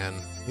 man.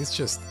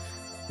 He's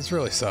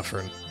really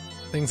suffering.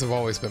 Things have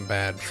always been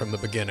bad from the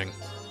beginning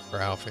for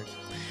Alfie.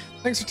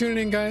 Thanks for tuning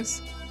in,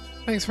 guys.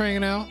 Thanks for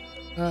hanging out.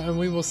 And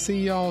we will see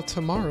y'all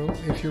tomorrow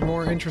if you're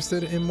more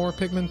interested in more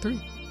Pikmin 3.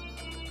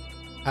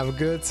 Have a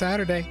good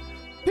Saturday.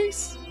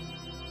 Peace.